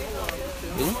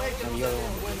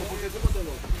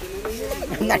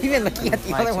 I'm not even looking at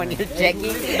the other one. You're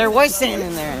checking. There was sand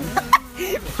in there.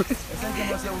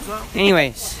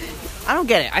 Anyways, I don't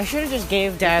get it. I should have just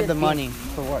gave Dad the money.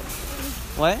 For what?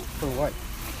 What? For what?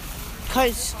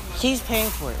 Because he's paying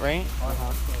for it, right?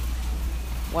 Uh-huh.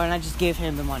 Why don't I just give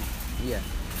him the money? Yeah.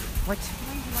 What?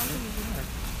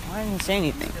 Why didn't I say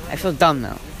anything? I feel dumb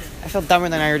now. I feel dumber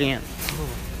than I already am.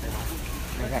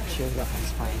 I got chills up my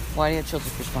spine. Why do you have chills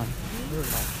up your spine?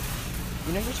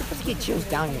 You know, you're supposed to get chills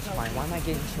down your spine. Why am I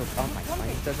getting chills up my spine?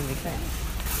 It doesn't make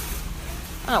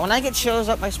sense. I don't know, when I get chills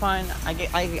up my spine, I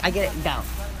get it down.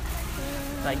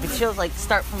 Like the chills like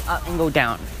start from up and go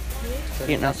down. So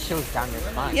You know? that chills down your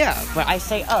spine. Yeah, but I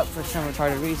say up for some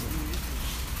retarded reason.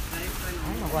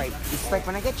 I don't know, like, it's like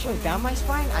when I get chills down my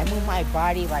spine, I move my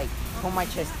body, like, pull my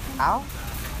chest out,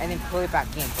 and then pull it back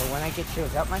in. But when I get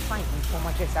chills up my spine, I pull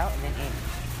my chest out and then in.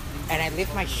 And I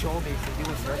lift my shoulders to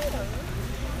do a circle.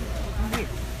 Weird.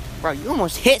 Bro, you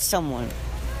almost hit someone.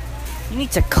 You need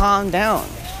to calm down.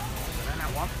 When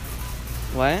I walk,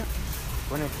 What?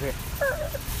 when I drift.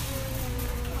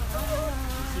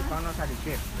 See if I know how to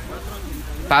drift.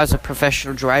 If I was a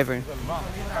professional driver.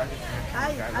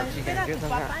 Ay, espera tu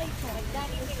papá y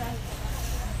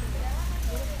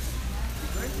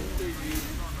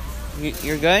tu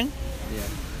You're good?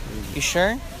 Yeah. You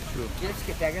sure? ¿Quieres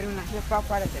que te agarre una jefa?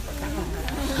 Párate, por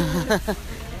favor.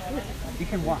 You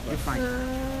can walk, you're fine.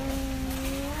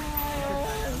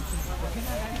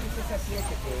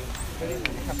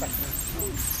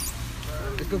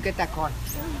 Let's go get that car.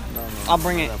 I'll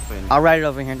bring it. I'll ride it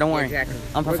over here. Don't worry. Exactly.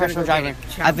 I'm a We're gonna professional go get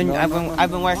driver. it.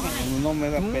 I've been working. No me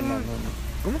da pena, no.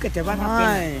 ¿Cómo que te va a dar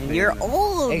pena? Fine. You're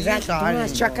old. Exacto. Tú You're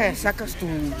no sacas tu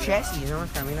chest y no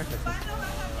caminas así.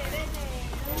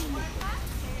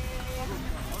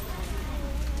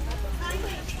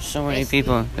 So many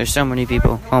people. There's so many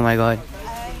people. Oh my god.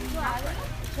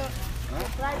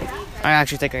 I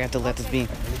actually think I have to let this be.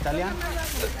 Italian?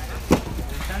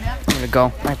 I'm gonna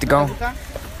go. I have to go.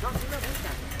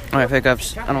 Alright,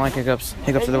 hiccups. I don't like hiccups.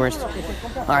 Hiccups are the worst.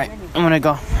 Alright, I'm gonna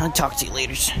go. I'll talk to you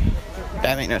later.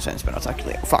 That makes no sense, but I'll talk to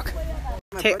you later. Fuck.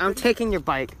 I'm taking your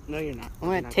bike. No, you're not. I'm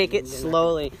gonna take it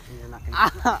slowly. I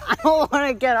don't want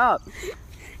to get up.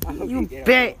 You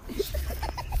bitch.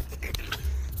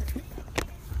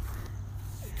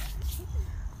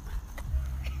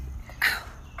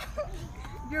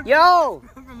 Yo!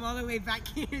 From all the way back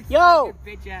here. Yo!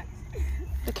 Bitch ass.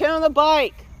 The kid on the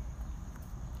bike.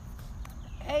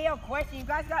 Hey, yo, question. You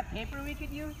guys got paper we could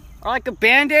use? Or like a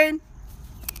band-aid?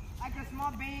 Like a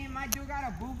small band. My dude got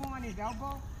a boo-boo on his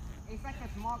elbow. It's like a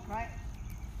small cut.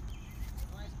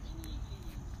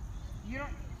 You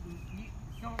don't...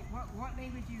 so, what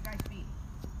language do you guys speak?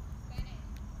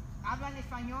 ¿Hablan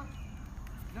español?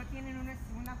 ¿No tienen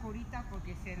una curita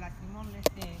porque se lastimó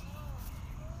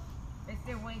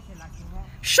este güey se lastimó?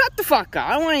 Shut the fuck up.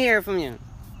 I don't want to hear it from you.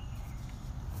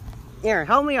 Here,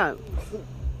 help me up.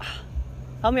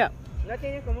 Help me up. ¿No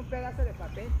tienen como un pedazo de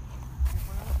papel?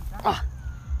 Ah.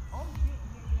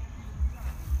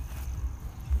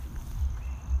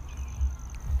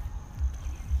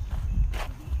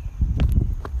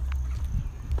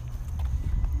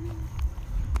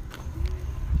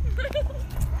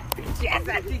 Yes,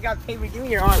 I think got paper. Give me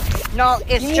your arm. No,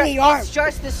 it's Give me your arm.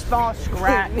 just a small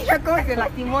scratch. Mira cómo se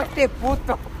lastimó este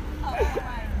puto.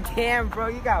 Damn, bro,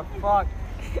 you got fucked.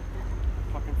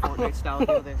 Fucking Fortnite style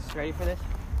do this. Ready for this?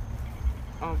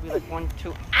 I'll be like 1,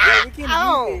 2. Yeah, we can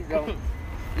Ow! use it, though.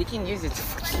 We can use it to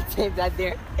fucking tape that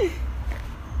there.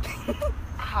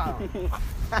 Ow.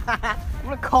 I'm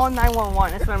gonna call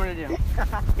 911. That's what I'm gonna do.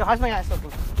 Yo, how's my ass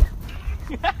looking?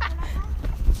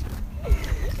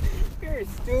 You're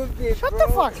stupid, Shut bro.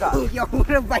 the fuck up. Yo, what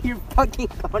about your fucking...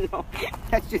 Oh, no.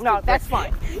 That's just... No, that's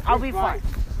fine. I'll be fine.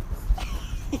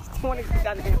 You want to get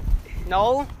down there?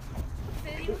 No.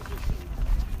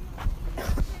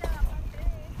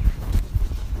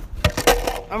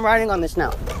 I'm riding on this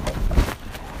now.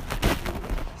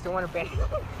 Still want to bang?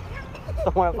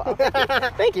 Don't want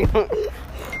to. Thank you.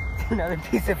 Another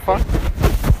piece of fuck.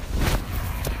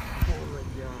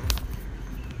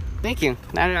 Thank you.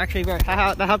 That actually that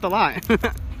helped a lot.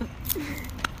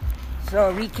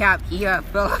 So, recap, he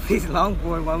fell off his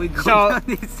longboard while we go So, down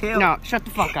this hill. No, shut the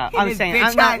fuck up. In I'm his saying,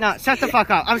 bitch no, ass. shut the fuck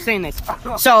up. I'm saying this.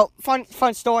 So, fun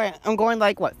story. I'm going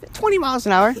like what, 20 miles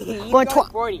an hour? You Going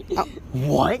got 40.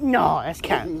 What? No, that's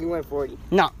cap. You went 40.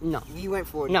 No. You went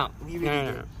 40. No. You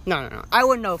really did. No. I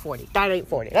wouldn't know 40. That ain't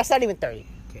 40. That's not even 30.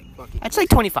 Okay, fuck it. I'd say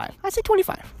 25. I'd say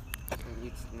 25.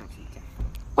 It's not actually 10.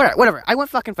 Whatever. I went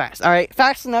fucking fast. All right,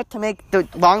 fast enough to make the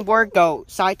longboard go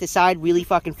side to side really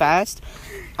fucking fast.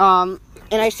 And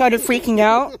I started freaking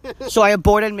out, so I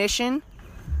aborted mission.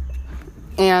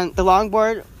 And the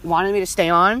longboard wanted me to stay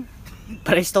on,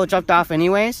 but I still jumped off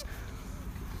anyways.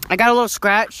 I got a little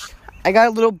scratch. I got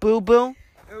a little boo-boo.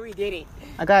 Oh, we did it.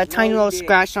 I got a tiny we little did it.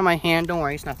 scratch on my hand. Don't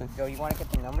worry, it's nothing. Yo, you want to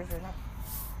get the numbers or not?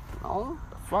 Oh,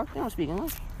 the fuck? They don't speak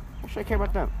English. Why should I care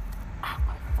about them? Ah,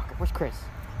 motherfucker. Where's Chris?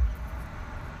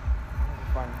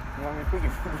 Fun. You want me to put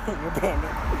your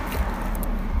bandit?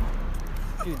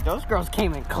 Dude, those girls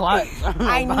came in clutch.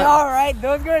 I know, right?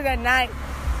 Those girls are nice.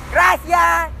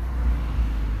 Gracias!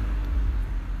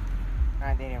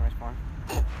 Alright, they didn't respond.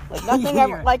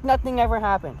 Like nothing ever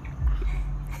happened.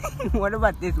 What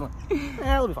about this one?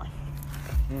 Yeah, it'll be fine.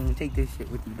 Take this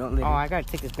shit with you. Don't let Oh, I gotta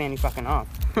take this bandy fucking off.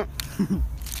 It'll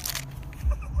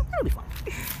be fine.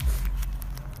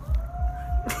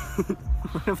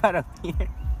 What about up here?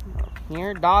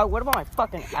 Here, dog. What about my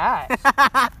fucking ass?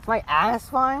 Is my ass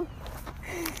fine?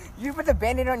 You put the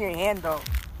band-aid on your hand, though.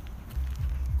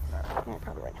 Yeah,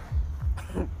 probably right.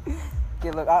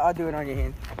 Okay, look, I'll do it on your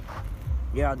hand.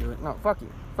 Yeah, I'll do it. No, fuck you.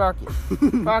 Fuck you.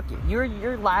 Fuck you.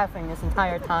 You're laughing this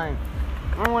entire time.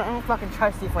 I don't fucking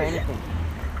trust you for anything.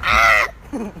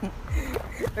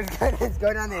 Let's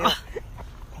go down there.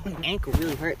 My ankle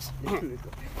really hurts.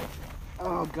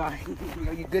 Oh god.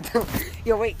 Yo, you good though?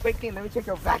 Yo, wait, thing. Let me check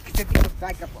your back. Check your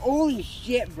back up. Holy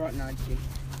shit, bro. No, I'm kidding.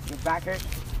 Your back hurt?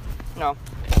 No.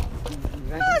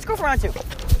 Let's go for round 2.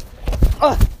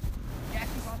 Ugh. You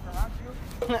actually going for round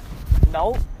 2?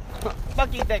 No.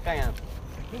 Fuck you think I am.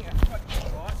 Yeah, fuck you,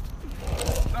 boss.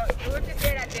 We'll just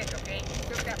say that this, okay?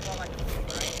 Took that ball like a fool,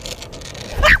 right?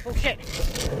 Oh shit.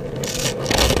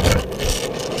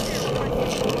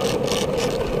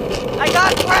 I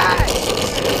got cracked!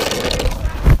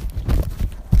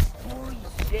 Holy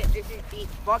shit, this is deep.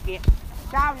 Fuck it.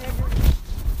 Down, nigga.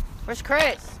 Where's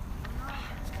Chris?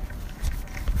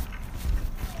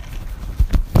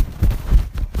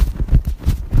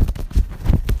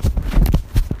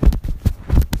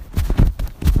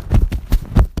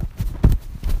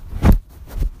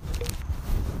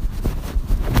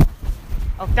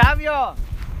 Octavio!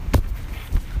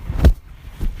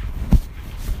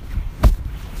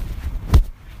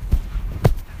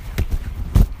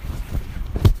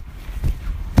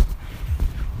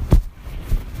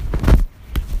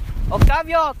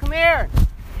 Octavio, come here!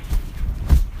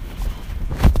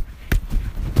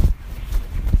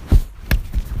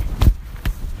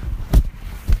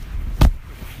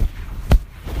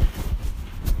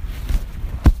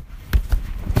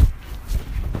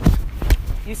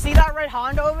 You see that red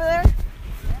Honda over there?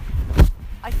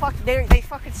 They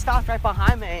fucking stopped right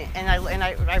behind me, and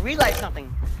I realized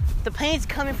something. The pain's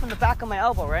coming from the back of my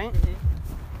elbow, right?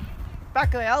 Mm-hmm. Back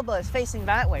of my elbow is facing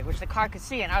that way, which the car could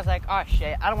see, and I was like, oh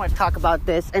shit, I don't want to talk about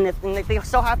this. And if they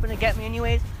so happen to get me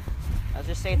anyways, I'll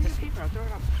just say it's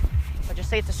I'll just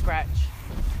say it's a scratch.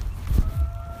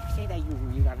 Say that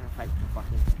you got in a fight with the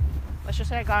fucking. Let's just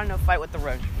say I got in a fight with the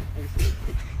road.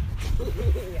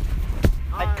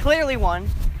 I clearly won.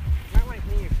 I want to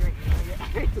clean your shirt.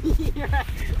 Yeah.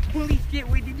 Holy shit,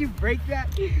 wait, did you break that?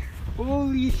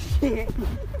 Holy shit.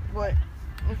 What?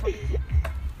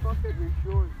 Fuck your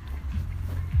short.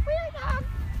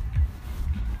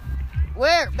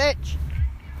 Where, bitch?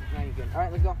 No, you're good.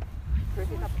 Alright, let's go.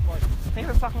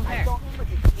 Favorite fucking pair.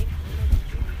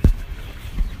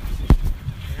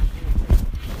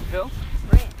 Who?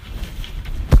 Brand.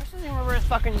 Chris doesn't remember his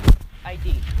fucking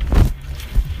ID.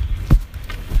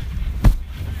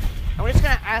 I'm just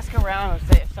gonna ask around and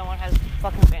say if someone has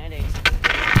fucking band-aids.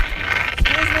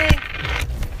 Excuse me.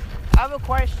 I have a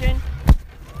question.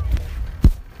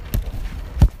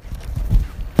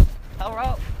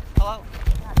 Hello?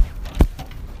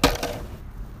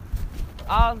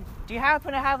 Do you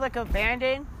happen to have like a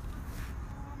band-aid?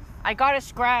 I got a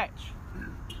scratch.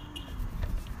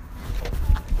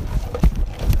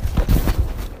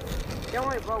 Don't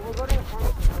worry, bro. We'll go to the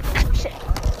pharmacy. Shit.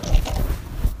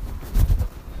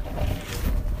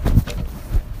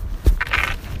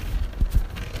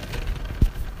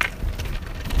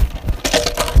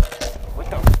 What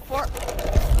the fuck?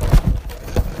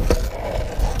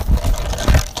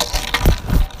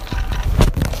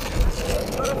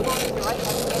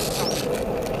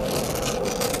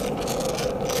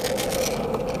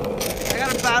 I got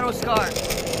a battle scar.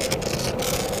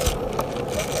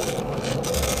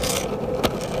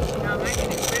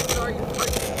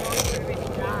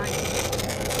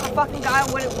 A fucking guy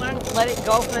wouldn't let it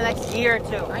go for the next year or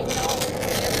two. I know.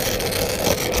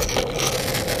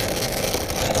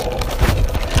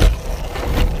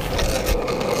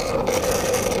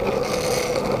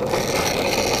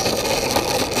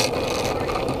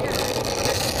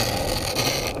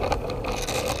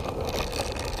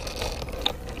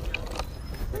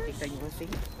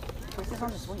 Where's this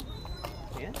on the swing?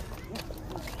 Yeah?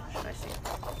 I see.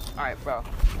 Alright, bro.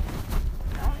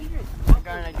 I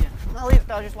got an idea. No, leave it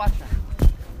though, just watch that.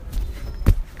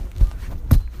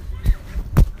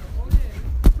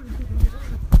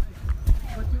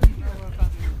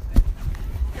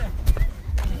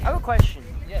 I have a question.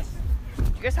 Yes. Do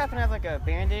you guys happen to have like a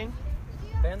band-aid?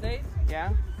 Band-aid?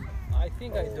 Yeah? I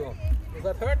think I do. Does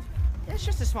that hurt? It's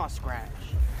just a small scratch.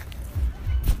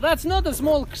 That's not a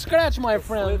small scratch, my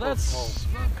friend. That's.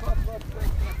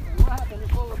 What happened? You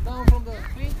fall down from the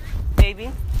thing?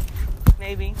 Maybe.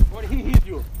 Maybe. Or he hit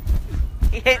you?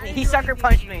 He hit me. He sucker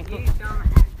punched me.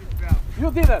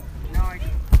 You did that.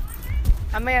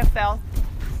 I may have fell.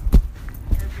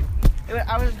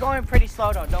 I was going pretty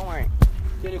slow though. Don't worry.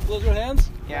 Can you close your hands?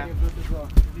 Yeah. You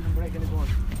didn't break any bones.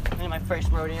 This is my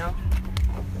first rodeo.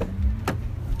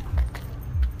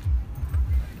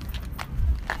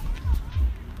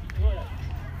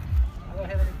 I don't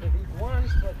have any big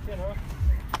ones, but you know.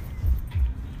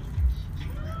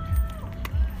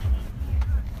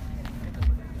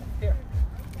 Here.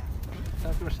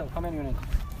 Help yourself. How many you need?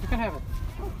 You can have it.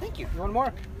 Oh, thank you. You want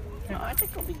more? No, I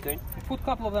think it'll be good. Put a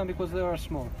couple of them because they are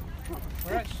small.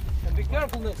 Alright? And be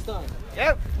careful next time.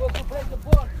 Yep. Don't break the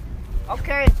board.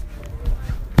 Okay.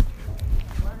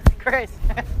 Chris.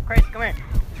 Chris, come here.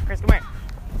 Chris, come here.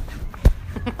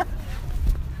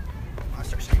 I'll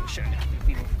start saying shit.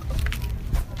 People.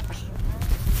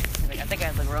 Like, I think I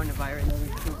have the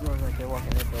coronavirus. Two girls like they're walking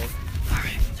their boat.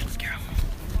 Alright, don't scare him.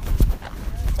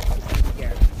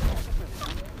 Scare.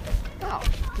 No.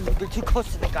 They're too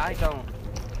close to the guy, don't.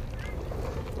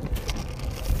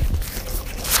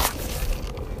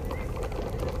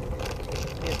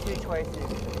 We have two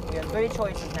choices. We have three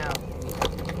choices now.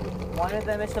 One of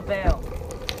them is to bail.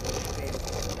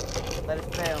 Let us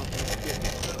bail.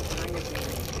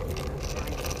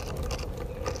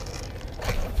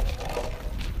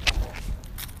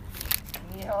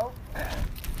 Yo.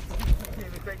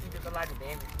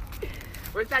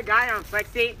 Where's that guy on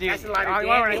Flexi? Dude, That's a lot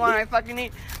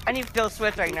of I need Phil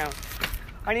Swift right now.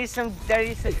 I need some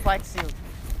flex suit.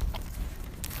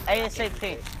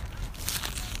 ASAP.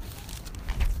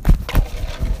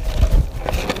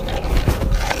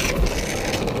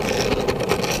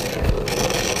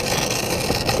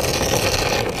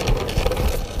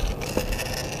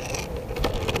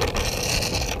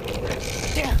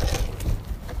 Damn.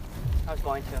 I was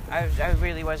going to. I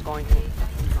really was going to.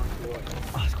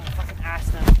 I was going to fucking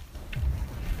ask them.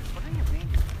 What are your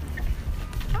bandages?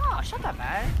 Oh, it's not that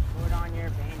bad. Put on your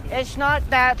bandage. It's not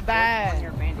that Put on bad.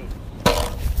 your bandage.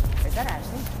 Is that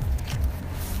Ashley?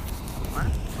 What?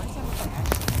 What's that with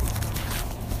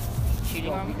Ashley?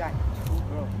 Cheating on We me? got two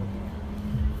girls over here.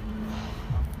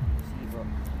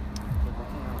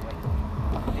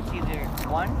 It's either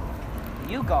one,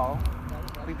 you go,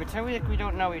 we pretend we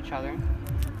don't know each other,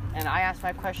 and I ask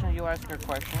my question, you ask your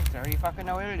question, so you fucking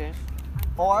know what it is.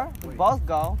 Or we both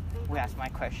go, we ask my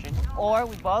question, or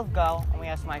we both go and we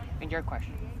ask your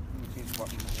question.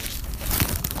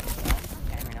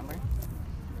 And your number?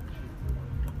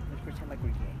 Let's pretend like we're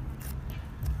gay.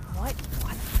 What?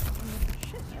 What?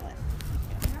 Shit,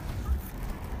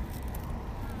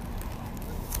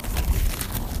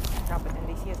 No, but then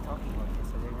they see us talking like this,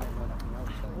 so they're gonna know that we know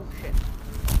each other.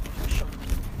 oh shit.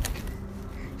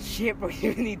 Shit, bro,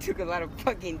 you really took a lot of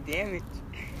fucking damage.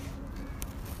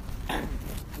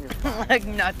 Like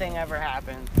nothing ever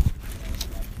happened.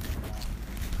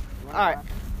 Alright.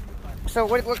 So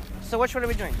which one are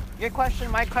we doing? Your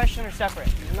question, my question, or separate?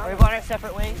 Are we going our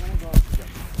separate ways?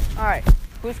 Alright.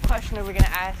 Whose question are we gonna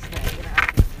ask now?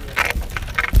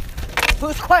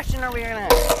 Whose question are we gonna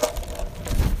ask?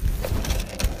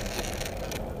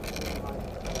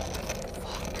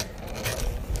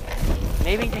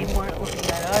 Maybe they weren't looking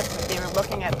at us, but they were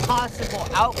looking at possible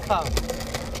outcomes.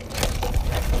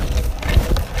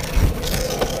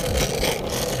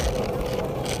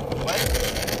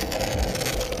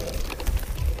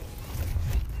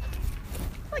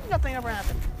 Like nothing ever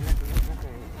happened.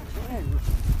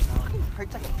 Fucking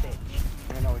hurts like a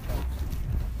bitch. I know each other.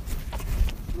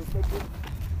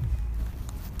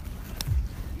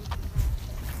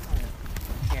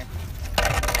 Here.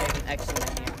 There's an X in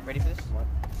here. Ready for this? What?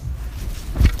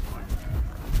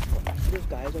 Those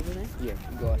guys over there? Yeah,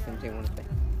 you go ask them if they want to play.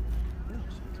 No,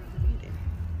 so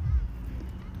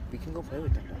We can go play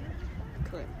with them though.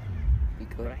 could. We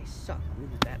could. But I suck. I'm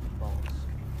really bad with balls.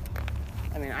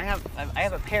 I mean, I have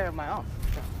a pair of my own.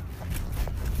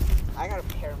 I got a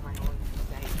pair of my own.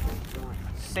 That ain't true.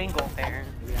 Single pair.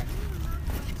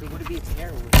 So would it be a pair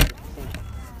or would it be a thing?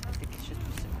 I think it's just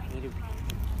I need to pee.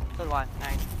 So do I. I do. I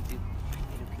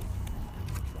need to pee.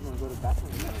 I'm gonna go to the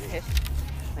bathroom. I pissed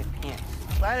my pants.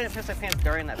 Glad I didn't piss my pants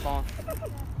during that fall.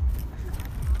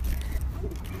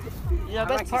 Yeah, I'm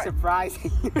best actually part. surprised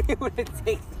you really want to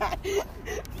take that.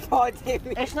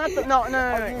 It's not the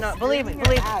no. Believe me. No.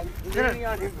 Literally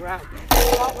on your ground.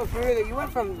 You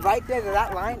went from right there to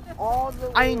that line all the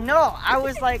way. I know. I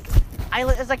was like,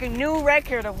 it's like a new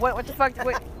record of what the fuck?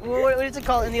 What is it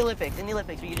called in the Olympics? In the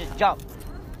Olympics, where you just jump.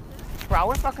 Bro, I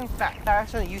went fucking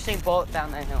faster than Usain Bolt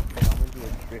down that hill.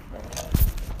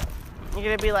 You're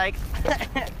gonna be like,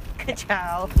 good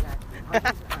job. Are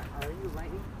you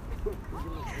lightning?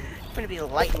 I'm gonna be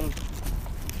lightning.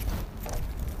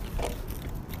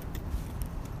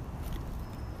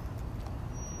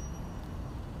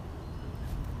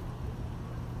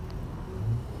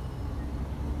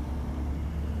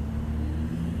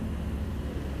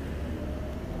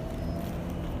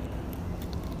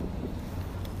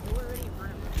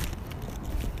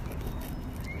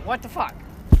 What the fuck?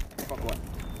 Fuck what?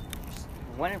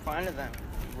 Went in front of them.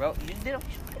 You did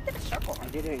a circle. I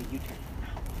did a U-turn.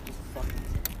 Just fucking.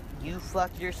 You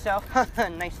fucked yourself?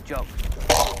 Nice joke.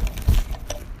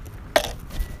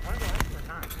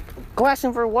 Go ask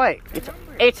them for what?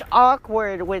 It's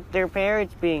awkward with their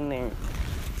parents being there.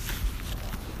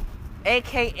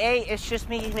 AKA, it's just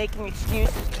me making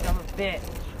excuses because I'm a bitch.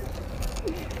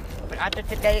 But after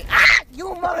today, you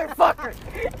motherfucker!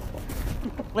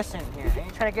 Listen here, I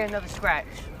ain't trying to get another scratch.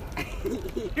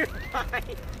 You're fine.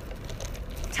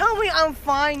 Tell me I'm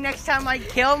fine next time I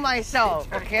kill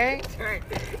myself, okay? Turn.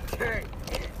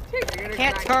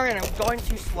 Can't turn, I'm going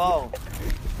too slow.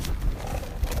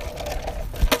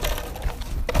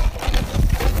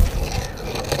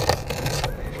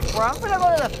 Bro, I'm gonna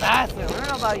go to the bathroom. I don't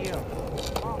know about you.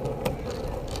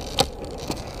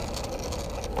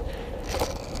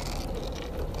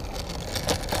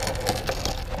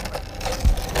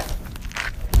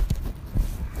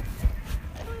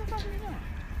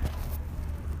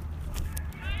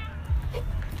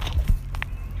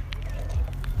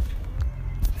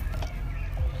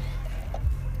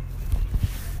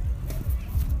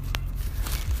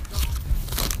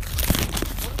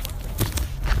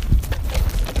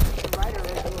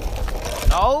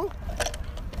 No?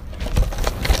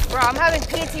 Bro, I'm having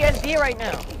PTSD right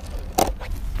now.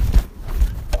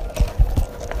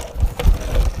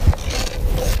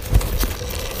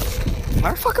 Am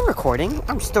I fucking recording?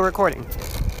 I'm still recording.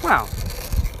 Wow.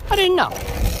 I didn't know.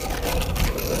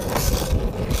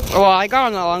 Well, I got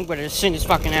on the long, but as soon as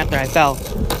fucking after I fell.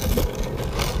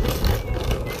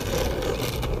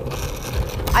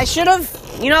 I should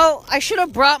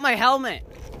have brought my helmet.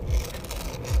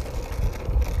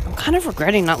 I'm kind of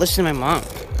regretting not listening to my mom.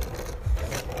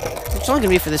 It's only gonna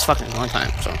be for this fucking long time,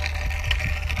 so.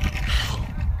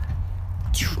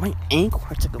 Dude, my ankle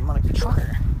hurts like a mother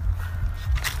trucker.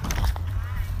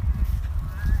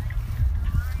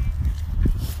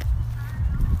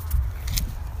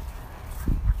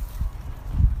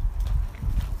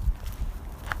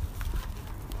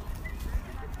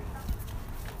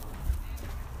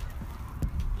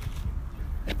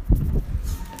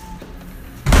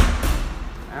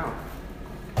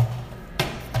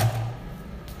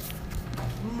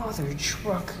 Mother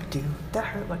truck, dude. That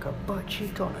hurt like a butt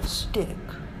cheek on a stick.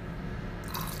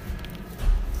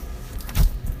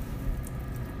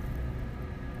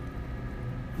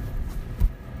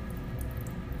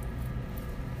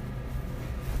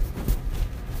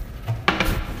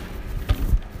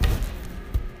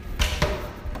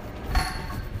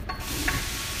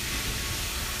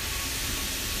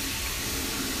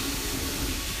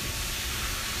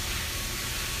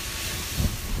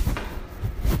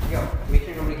 Yo, make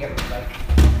sure nobody gets like.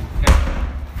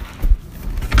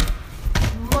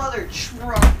 Mother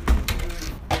truck.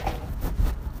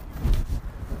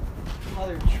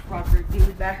 Mother trucker,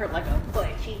 dude. That hurt like a butt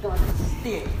cheek on a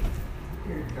stick.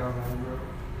 You're a dumbass, bro.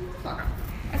 Fuck off.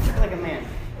 I took like a man.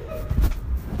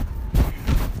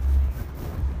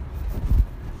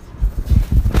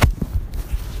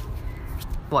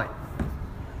 What?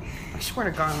 I swear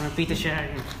to God, I'm gonna beat the shit out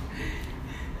of you.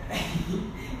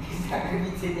 It's not gonna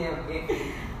be today,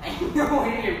 okay? I know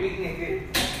what you're weakness is.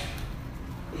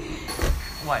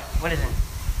 What? What is it?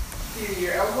 Dude,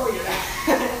 your elbow, your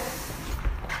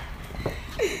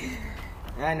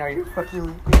I know, you're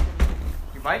fucking...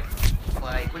 Your bike?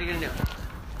 Like, what are you gonna do?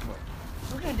 What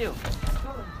are you gonna do? Go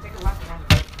take a lap around the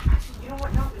bike. Actually, you know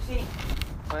what? No, we're sitting.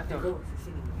 What? Go, we're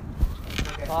sitting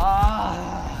again. Okay.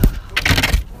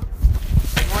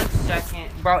 One second.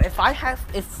 Bro, if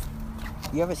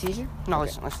you have a seizure? No,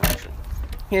 Okay. listen, actually.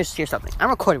 Here's something. I'm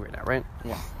recording right now, right?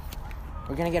 Yeah.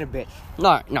 We're gonna get a bitch.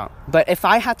 No. But if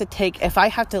I have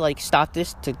to like stop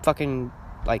this to fucking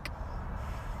like,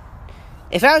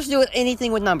 if I have to do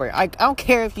anything with number, I don't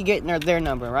care if you get their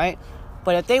number, right?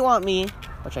 But if they want me,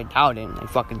 which I doubt it, I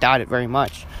fucking doubt it very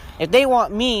much. If they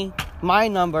want my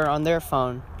number on their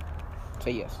phone,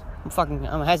 Say yes.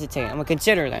 I'm hesitating. I'm gonna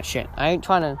consider that shit. I ain't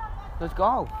trying to. Let's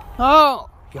go. Oh,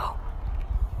 yo.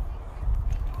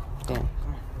 Damn.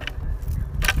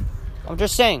 I'm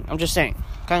just saying.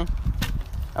 Okay.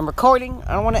 I'm recording.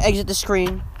 I don't want to exit the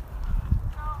screen.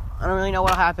 I don't really know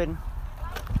what'll happen.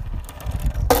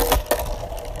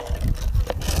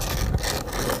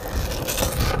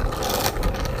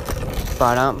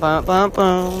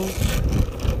 Ba-dum-bum-bum-bum.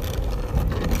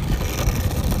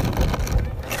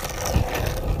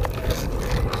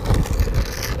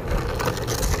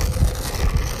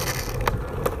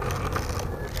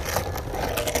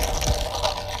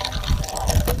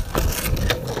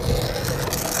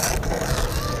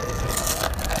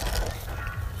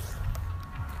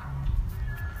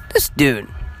 This dude.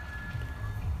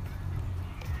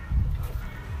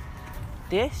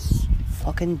 This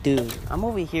fucking dude. I'm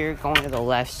over here going to the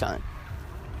left, son.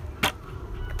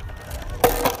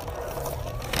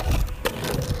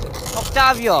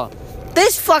 Octavio.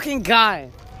 This fucking guy.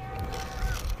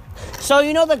 So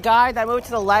you know the guy that moved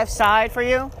to the left side for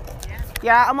you?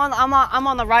 Yeah, I'm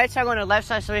on the right side going to the left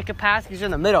side so he can pass because he's in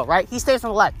the middle, right? He stays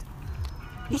on the left.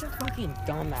 He's a fucking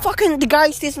dumbass. Fucking the guy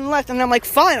stays on the left, and I'm like,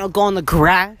 fine, I'll go on the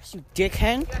grass, you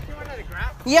dickhead.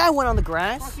 Yeah, I went on the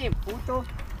grass. Fucking puto.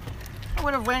 I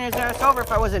would have ran his ass over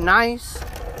if I wasn't nice.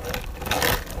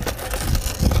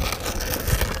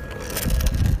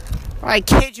 I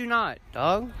kid you not,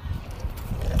 dog.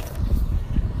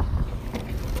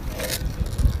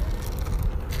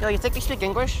 Yo, you think they speak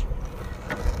English?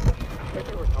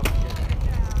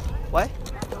 What?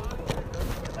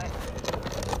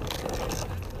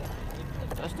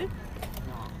 Dusted?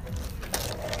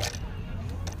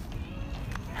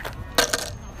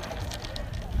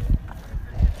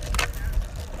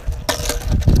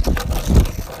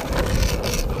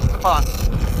 Hold on.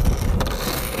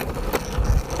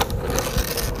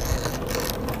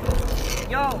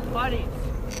 Yo, buddy,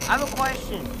 I have a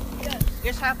question. Yes. You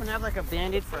just happen to have like a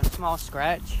band-aid for a small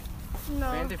scratch?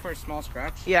 No. Band-aid for a small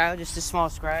scratch? Yeah, just a small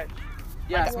scratch.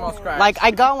 Yeah, like, small scratch. Like,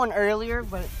 I got one earlier,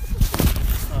 but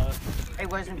it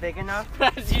wasn't big enough.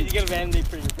 You need to get a band-aid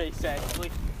for your face,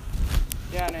 actually.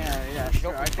 Yeah,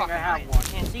 sure. I think I have one.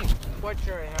 Can't see. Quite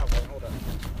sure I have one. Hold on.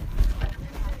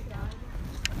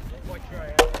 Quite sure I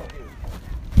have one too.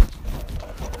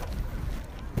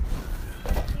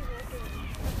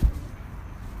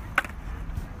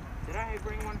 Did I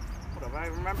bring one? Hold up. I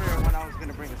remember when I was going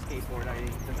to bring a skateboard, I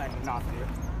decided not to.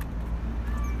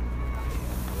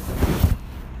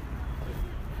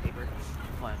 Paper.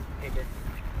 What? Paper.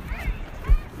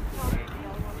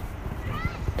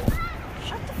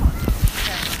 Shut the fuck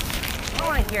up. I don't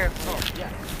want to hear it. Oh,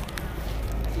 yeah.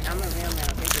 I'm a real man,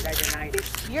 okay? You guys are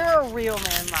nice. You're a real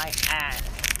man, my ass.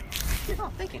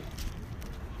 Oh, thank you.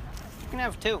 You can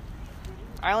have two.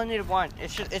 I only needed one.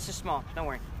 It's just small. Don't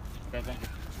worry. Okay, thank you.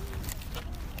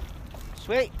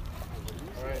 Sweet.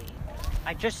 Alright.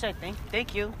 I just said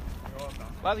thank you. You're welcome.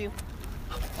 Love you.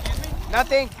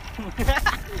 Nothing.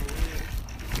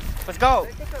 Let's go.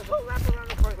 I think I'll go wrap around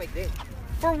the park like this.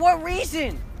 For what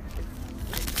reason?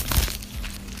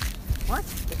 What?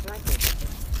 It's like this.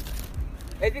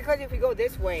 It's because if we go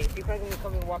this way, people are going to be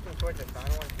coming walking towards us, so I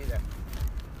don't want to do that.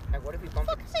 Like, what if we bump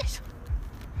What the fuck is this?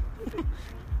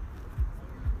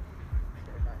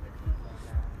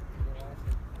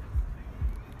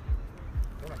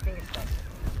 My finger's stuck.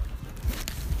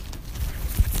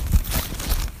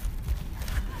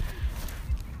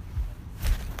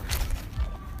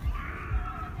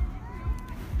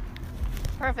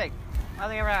 Perfect.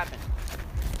 Nothing ever happened.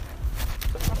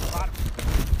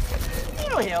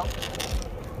 It'll heal.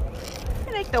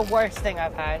 It ain't the worst thing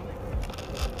I've had.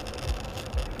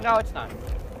 No, it's not.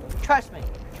 Trust me.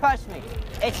 Trust me.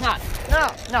 It's not. No.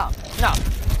 No.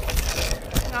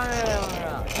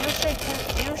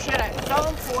 You should at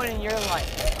some point in your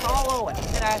life follow it.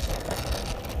 Because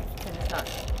it's not.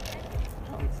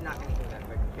 It's not going to do that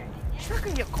quick, okay? It's not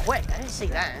gonna get quick. I didn't say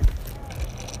that.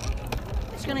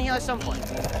 It's gonna heal at some point.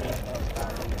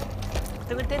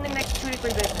 So within the next 2 to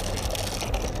 3 business days.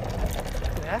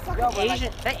 Dude, that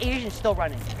fucking that Asian's still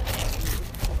running.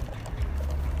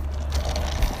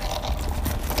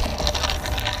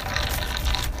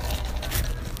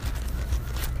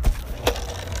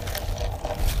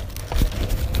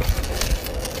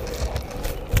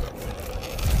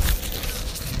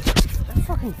 That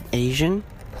fucking Asian?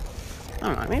 I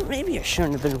don't know, maybe I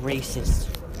shouldn't have been racist.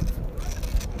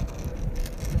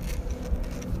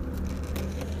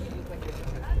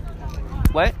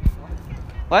 What?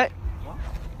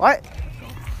 What?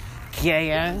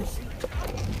 Gay ass.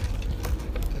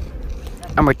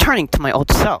 I'm returning to my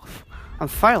old self. I'm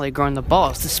finally growing the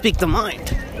balls to speak the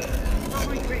mind.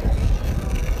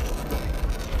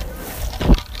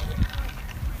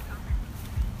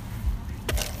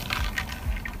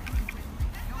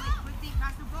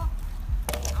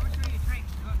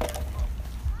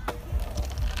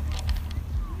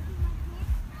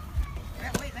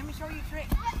 Wait, let me show you a trick.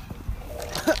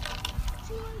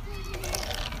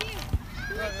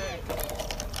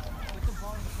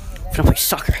 I'm gonna play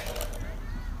soccer.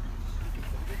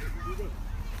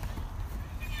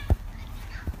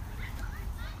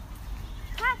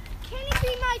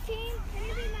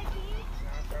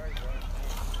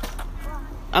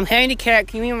 I'm handicapped.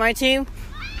 Can you be on my team?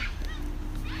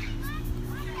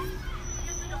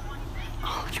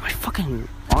 Oh, you're my fucking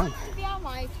arm. Be on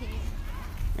my team.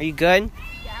 Are you good?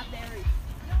 Yeah, very.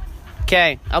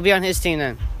 Okay, I'll be on his team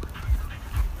then.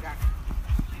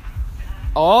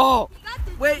 Oh!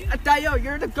 Wait, Tayo,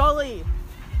 you're the goalie.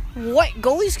 What?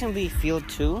 Goalies can be field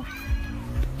too.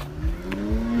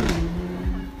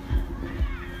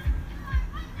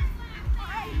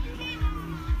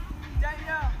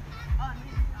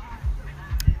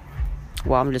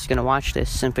 Well, I'm just gonna watch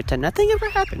this and pretend nothing ever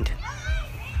happened.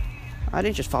 I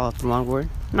didn't just fall off the longboard.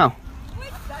 No.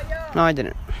 No, I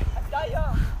didn't.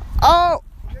 Oh!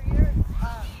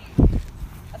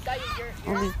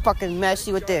 I'm just fucking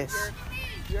messy with this.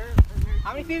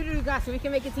 How many people do you got so we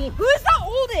can make a team? Who's the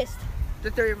oldest?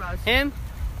 The 30 mouse. Him?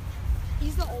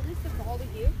 He's the oldest of all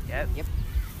of you. Yep.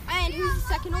 And who's the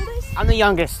second oldest? I'm the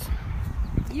youngest.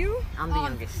 You. I'm the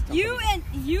youngest. You and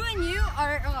you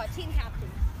are team captain.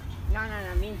 No,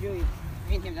 me and Julie.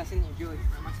 Me and him, that's in Julie.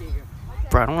 I'm not saying you.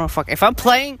 Bro, I don't wanna fuck. If I'm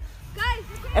playing, Guys,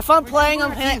 I'm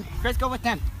gonna. Chris, go with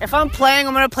them. If I'm playing,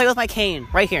 I'm gonna play with my cane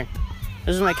right here.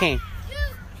 This is my cane.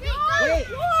 Wait.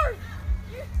 George!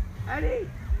 Eddie.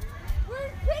 We're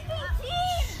picking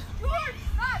teams! George,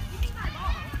 stop! Give me my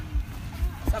ball.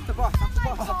 Stop the ball.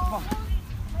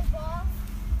 My ball.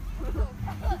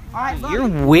 Alright, look.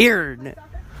 You're weird.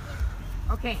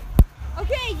 Okay.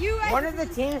 Okay, you guys. One of the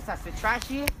teams that's the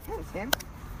trashy is him.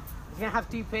 He's gonna have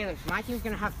 3 players. My team's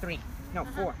gonna have 3. No,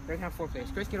 4. They're gonna have 4 players.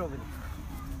 Chris, get over there.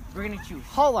 We're gonna choose.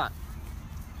 Hold on.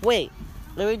 Wait.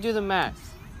 Let me do the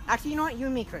math. Actually, you know what? You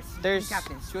and me, Chris. There's- team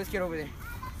captains. Julius, get over there.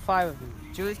 5 of them.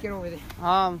 Julius, get over there.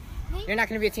 You're You're not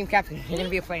gonna be a team captain. You're gonna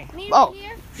be a player. Me Oh. right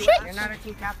here. You're not a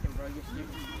team captain, bro. You're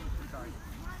stupid. Sorry.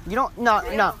 You don't.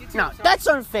 No. That's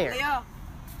unfair. Leo.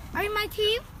 Are you my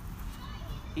team?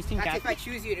 He's team That's if I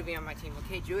captain. choose you to be on my team.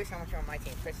 Okay, Julius, I want you on my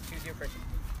team. Chris, choose your person.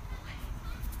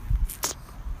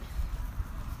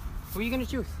 Who are you gonna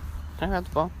choose? Can I have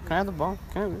the ball?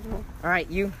 All right,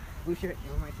 you. Blue shirt.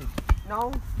 You're on my team.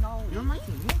 No. You're on my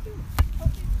team.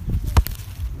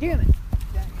 Damn it.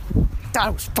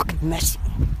 That was fucking messy.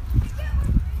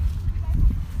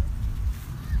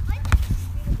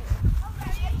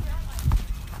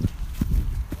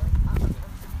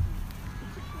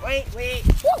 Wait.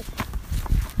 Woo!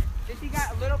 Since you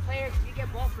got a little player, you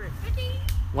get ball first.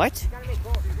 What? You gotta make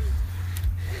goals.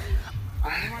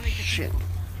 Shit.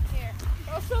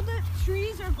 Also, the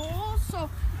trees are goals. So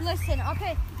listen,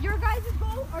 okay, your guys'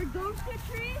 goal are those the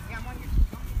trees. Yeah, I'm on your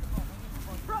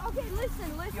Bro, okay,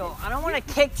 listen. Yo, I don't want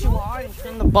to kick too hard and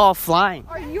send the ball flying.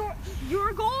 Are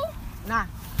your goal? Nah,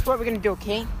 that's what we're gonna do,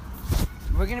 okay?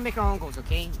 We're gonna make our own goals,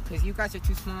 okay? Because you guys are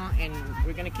too small and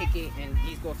we're gonna kick it and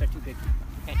these goals are too big.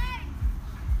 Okay.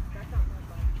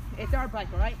 It's our bike,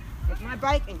 alright? It's my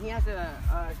bike and he has a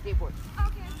skateboard.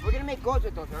 Okay. We're gonna make goals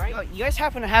with those, alright? Yo, you guys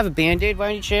happen to have a Band-Aid by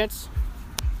any chance?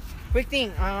 Quick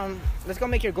thing, let's go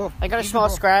make your goal. I got a Use the small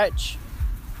ball. scratch.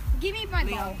 Give me my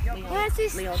ball. Leo, What's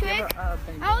this Leo, trick? give her a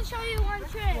Band-Aid. I will show you one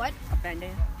trick. What? A Band-Aid.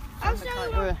 I'll show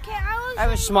you one. Okay, I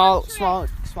have a small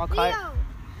cut. Leo.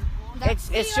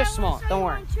 It's just small. Don't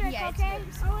worry. Trick, yeah, okay?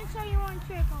 I want to show you one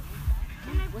trick.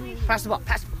 Can I please? Pass the ball.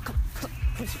 Come.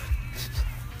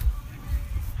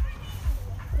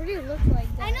 What do you look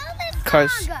like that? I know this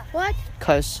Cuz. song. What?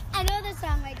 Cuz. I know the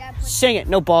song my dad put. Sing it.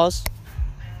 No balls.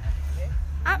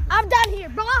 I'm done here,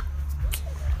 bro.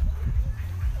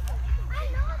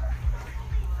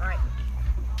 Alright.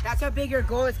 That's how big your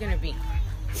goal is gonna be.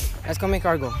 Let's go make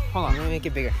our goal. Hold on, let me make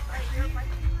it bigger.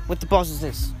 What the balls is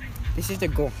this? This is the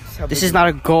goal. This is not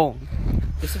a goal.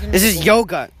 This is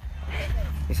yoga.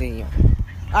 This is yoga.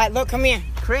 Alright, look, come here.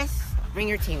 Chris, bring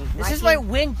your team. This My is team- my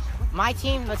win. My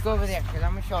team, let's go over there, because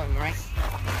I'm gonna show them, alright?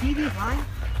 See these lines?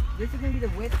 This is gonna be the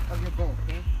width of your goal,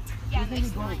 okay? Yeah,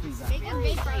 Who's gonna be goalie, please? Make them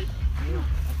big. I know.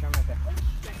 I'll try my best.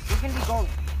 Who's gonna be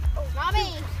goalie? Not me.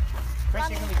 Chris,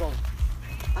 you're gonna be goalie.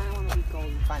 I don't wanna be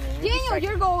goalie. Fine, then Daniel, striker.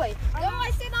 you're goalie. No,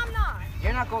 I said I'm not.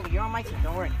 You're not goalie. You're on my team.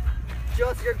 Don't worry.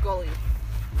 Just your goalie.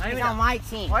 He's on my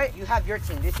team. What? You have your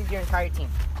team. This is your entire team.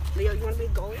 Leo, you want to be a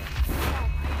goalie?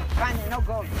 Fine, then no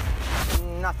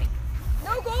goalie. Nothing.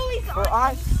 No goalies. For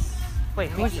us, Wait,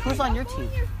 who's on your team?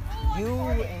 you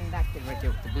and that kid right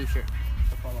there with the blue shirt.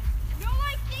 The polo. You're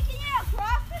like kicking it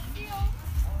across the field.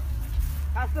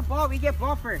 That's the ball. We get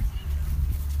ball first.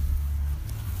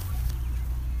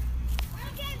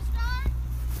 Okay, son.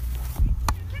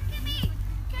 Kick to me.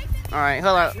 All right,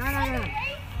 hold up. No.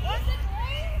 What's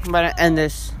it? I'm about to end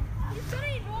this.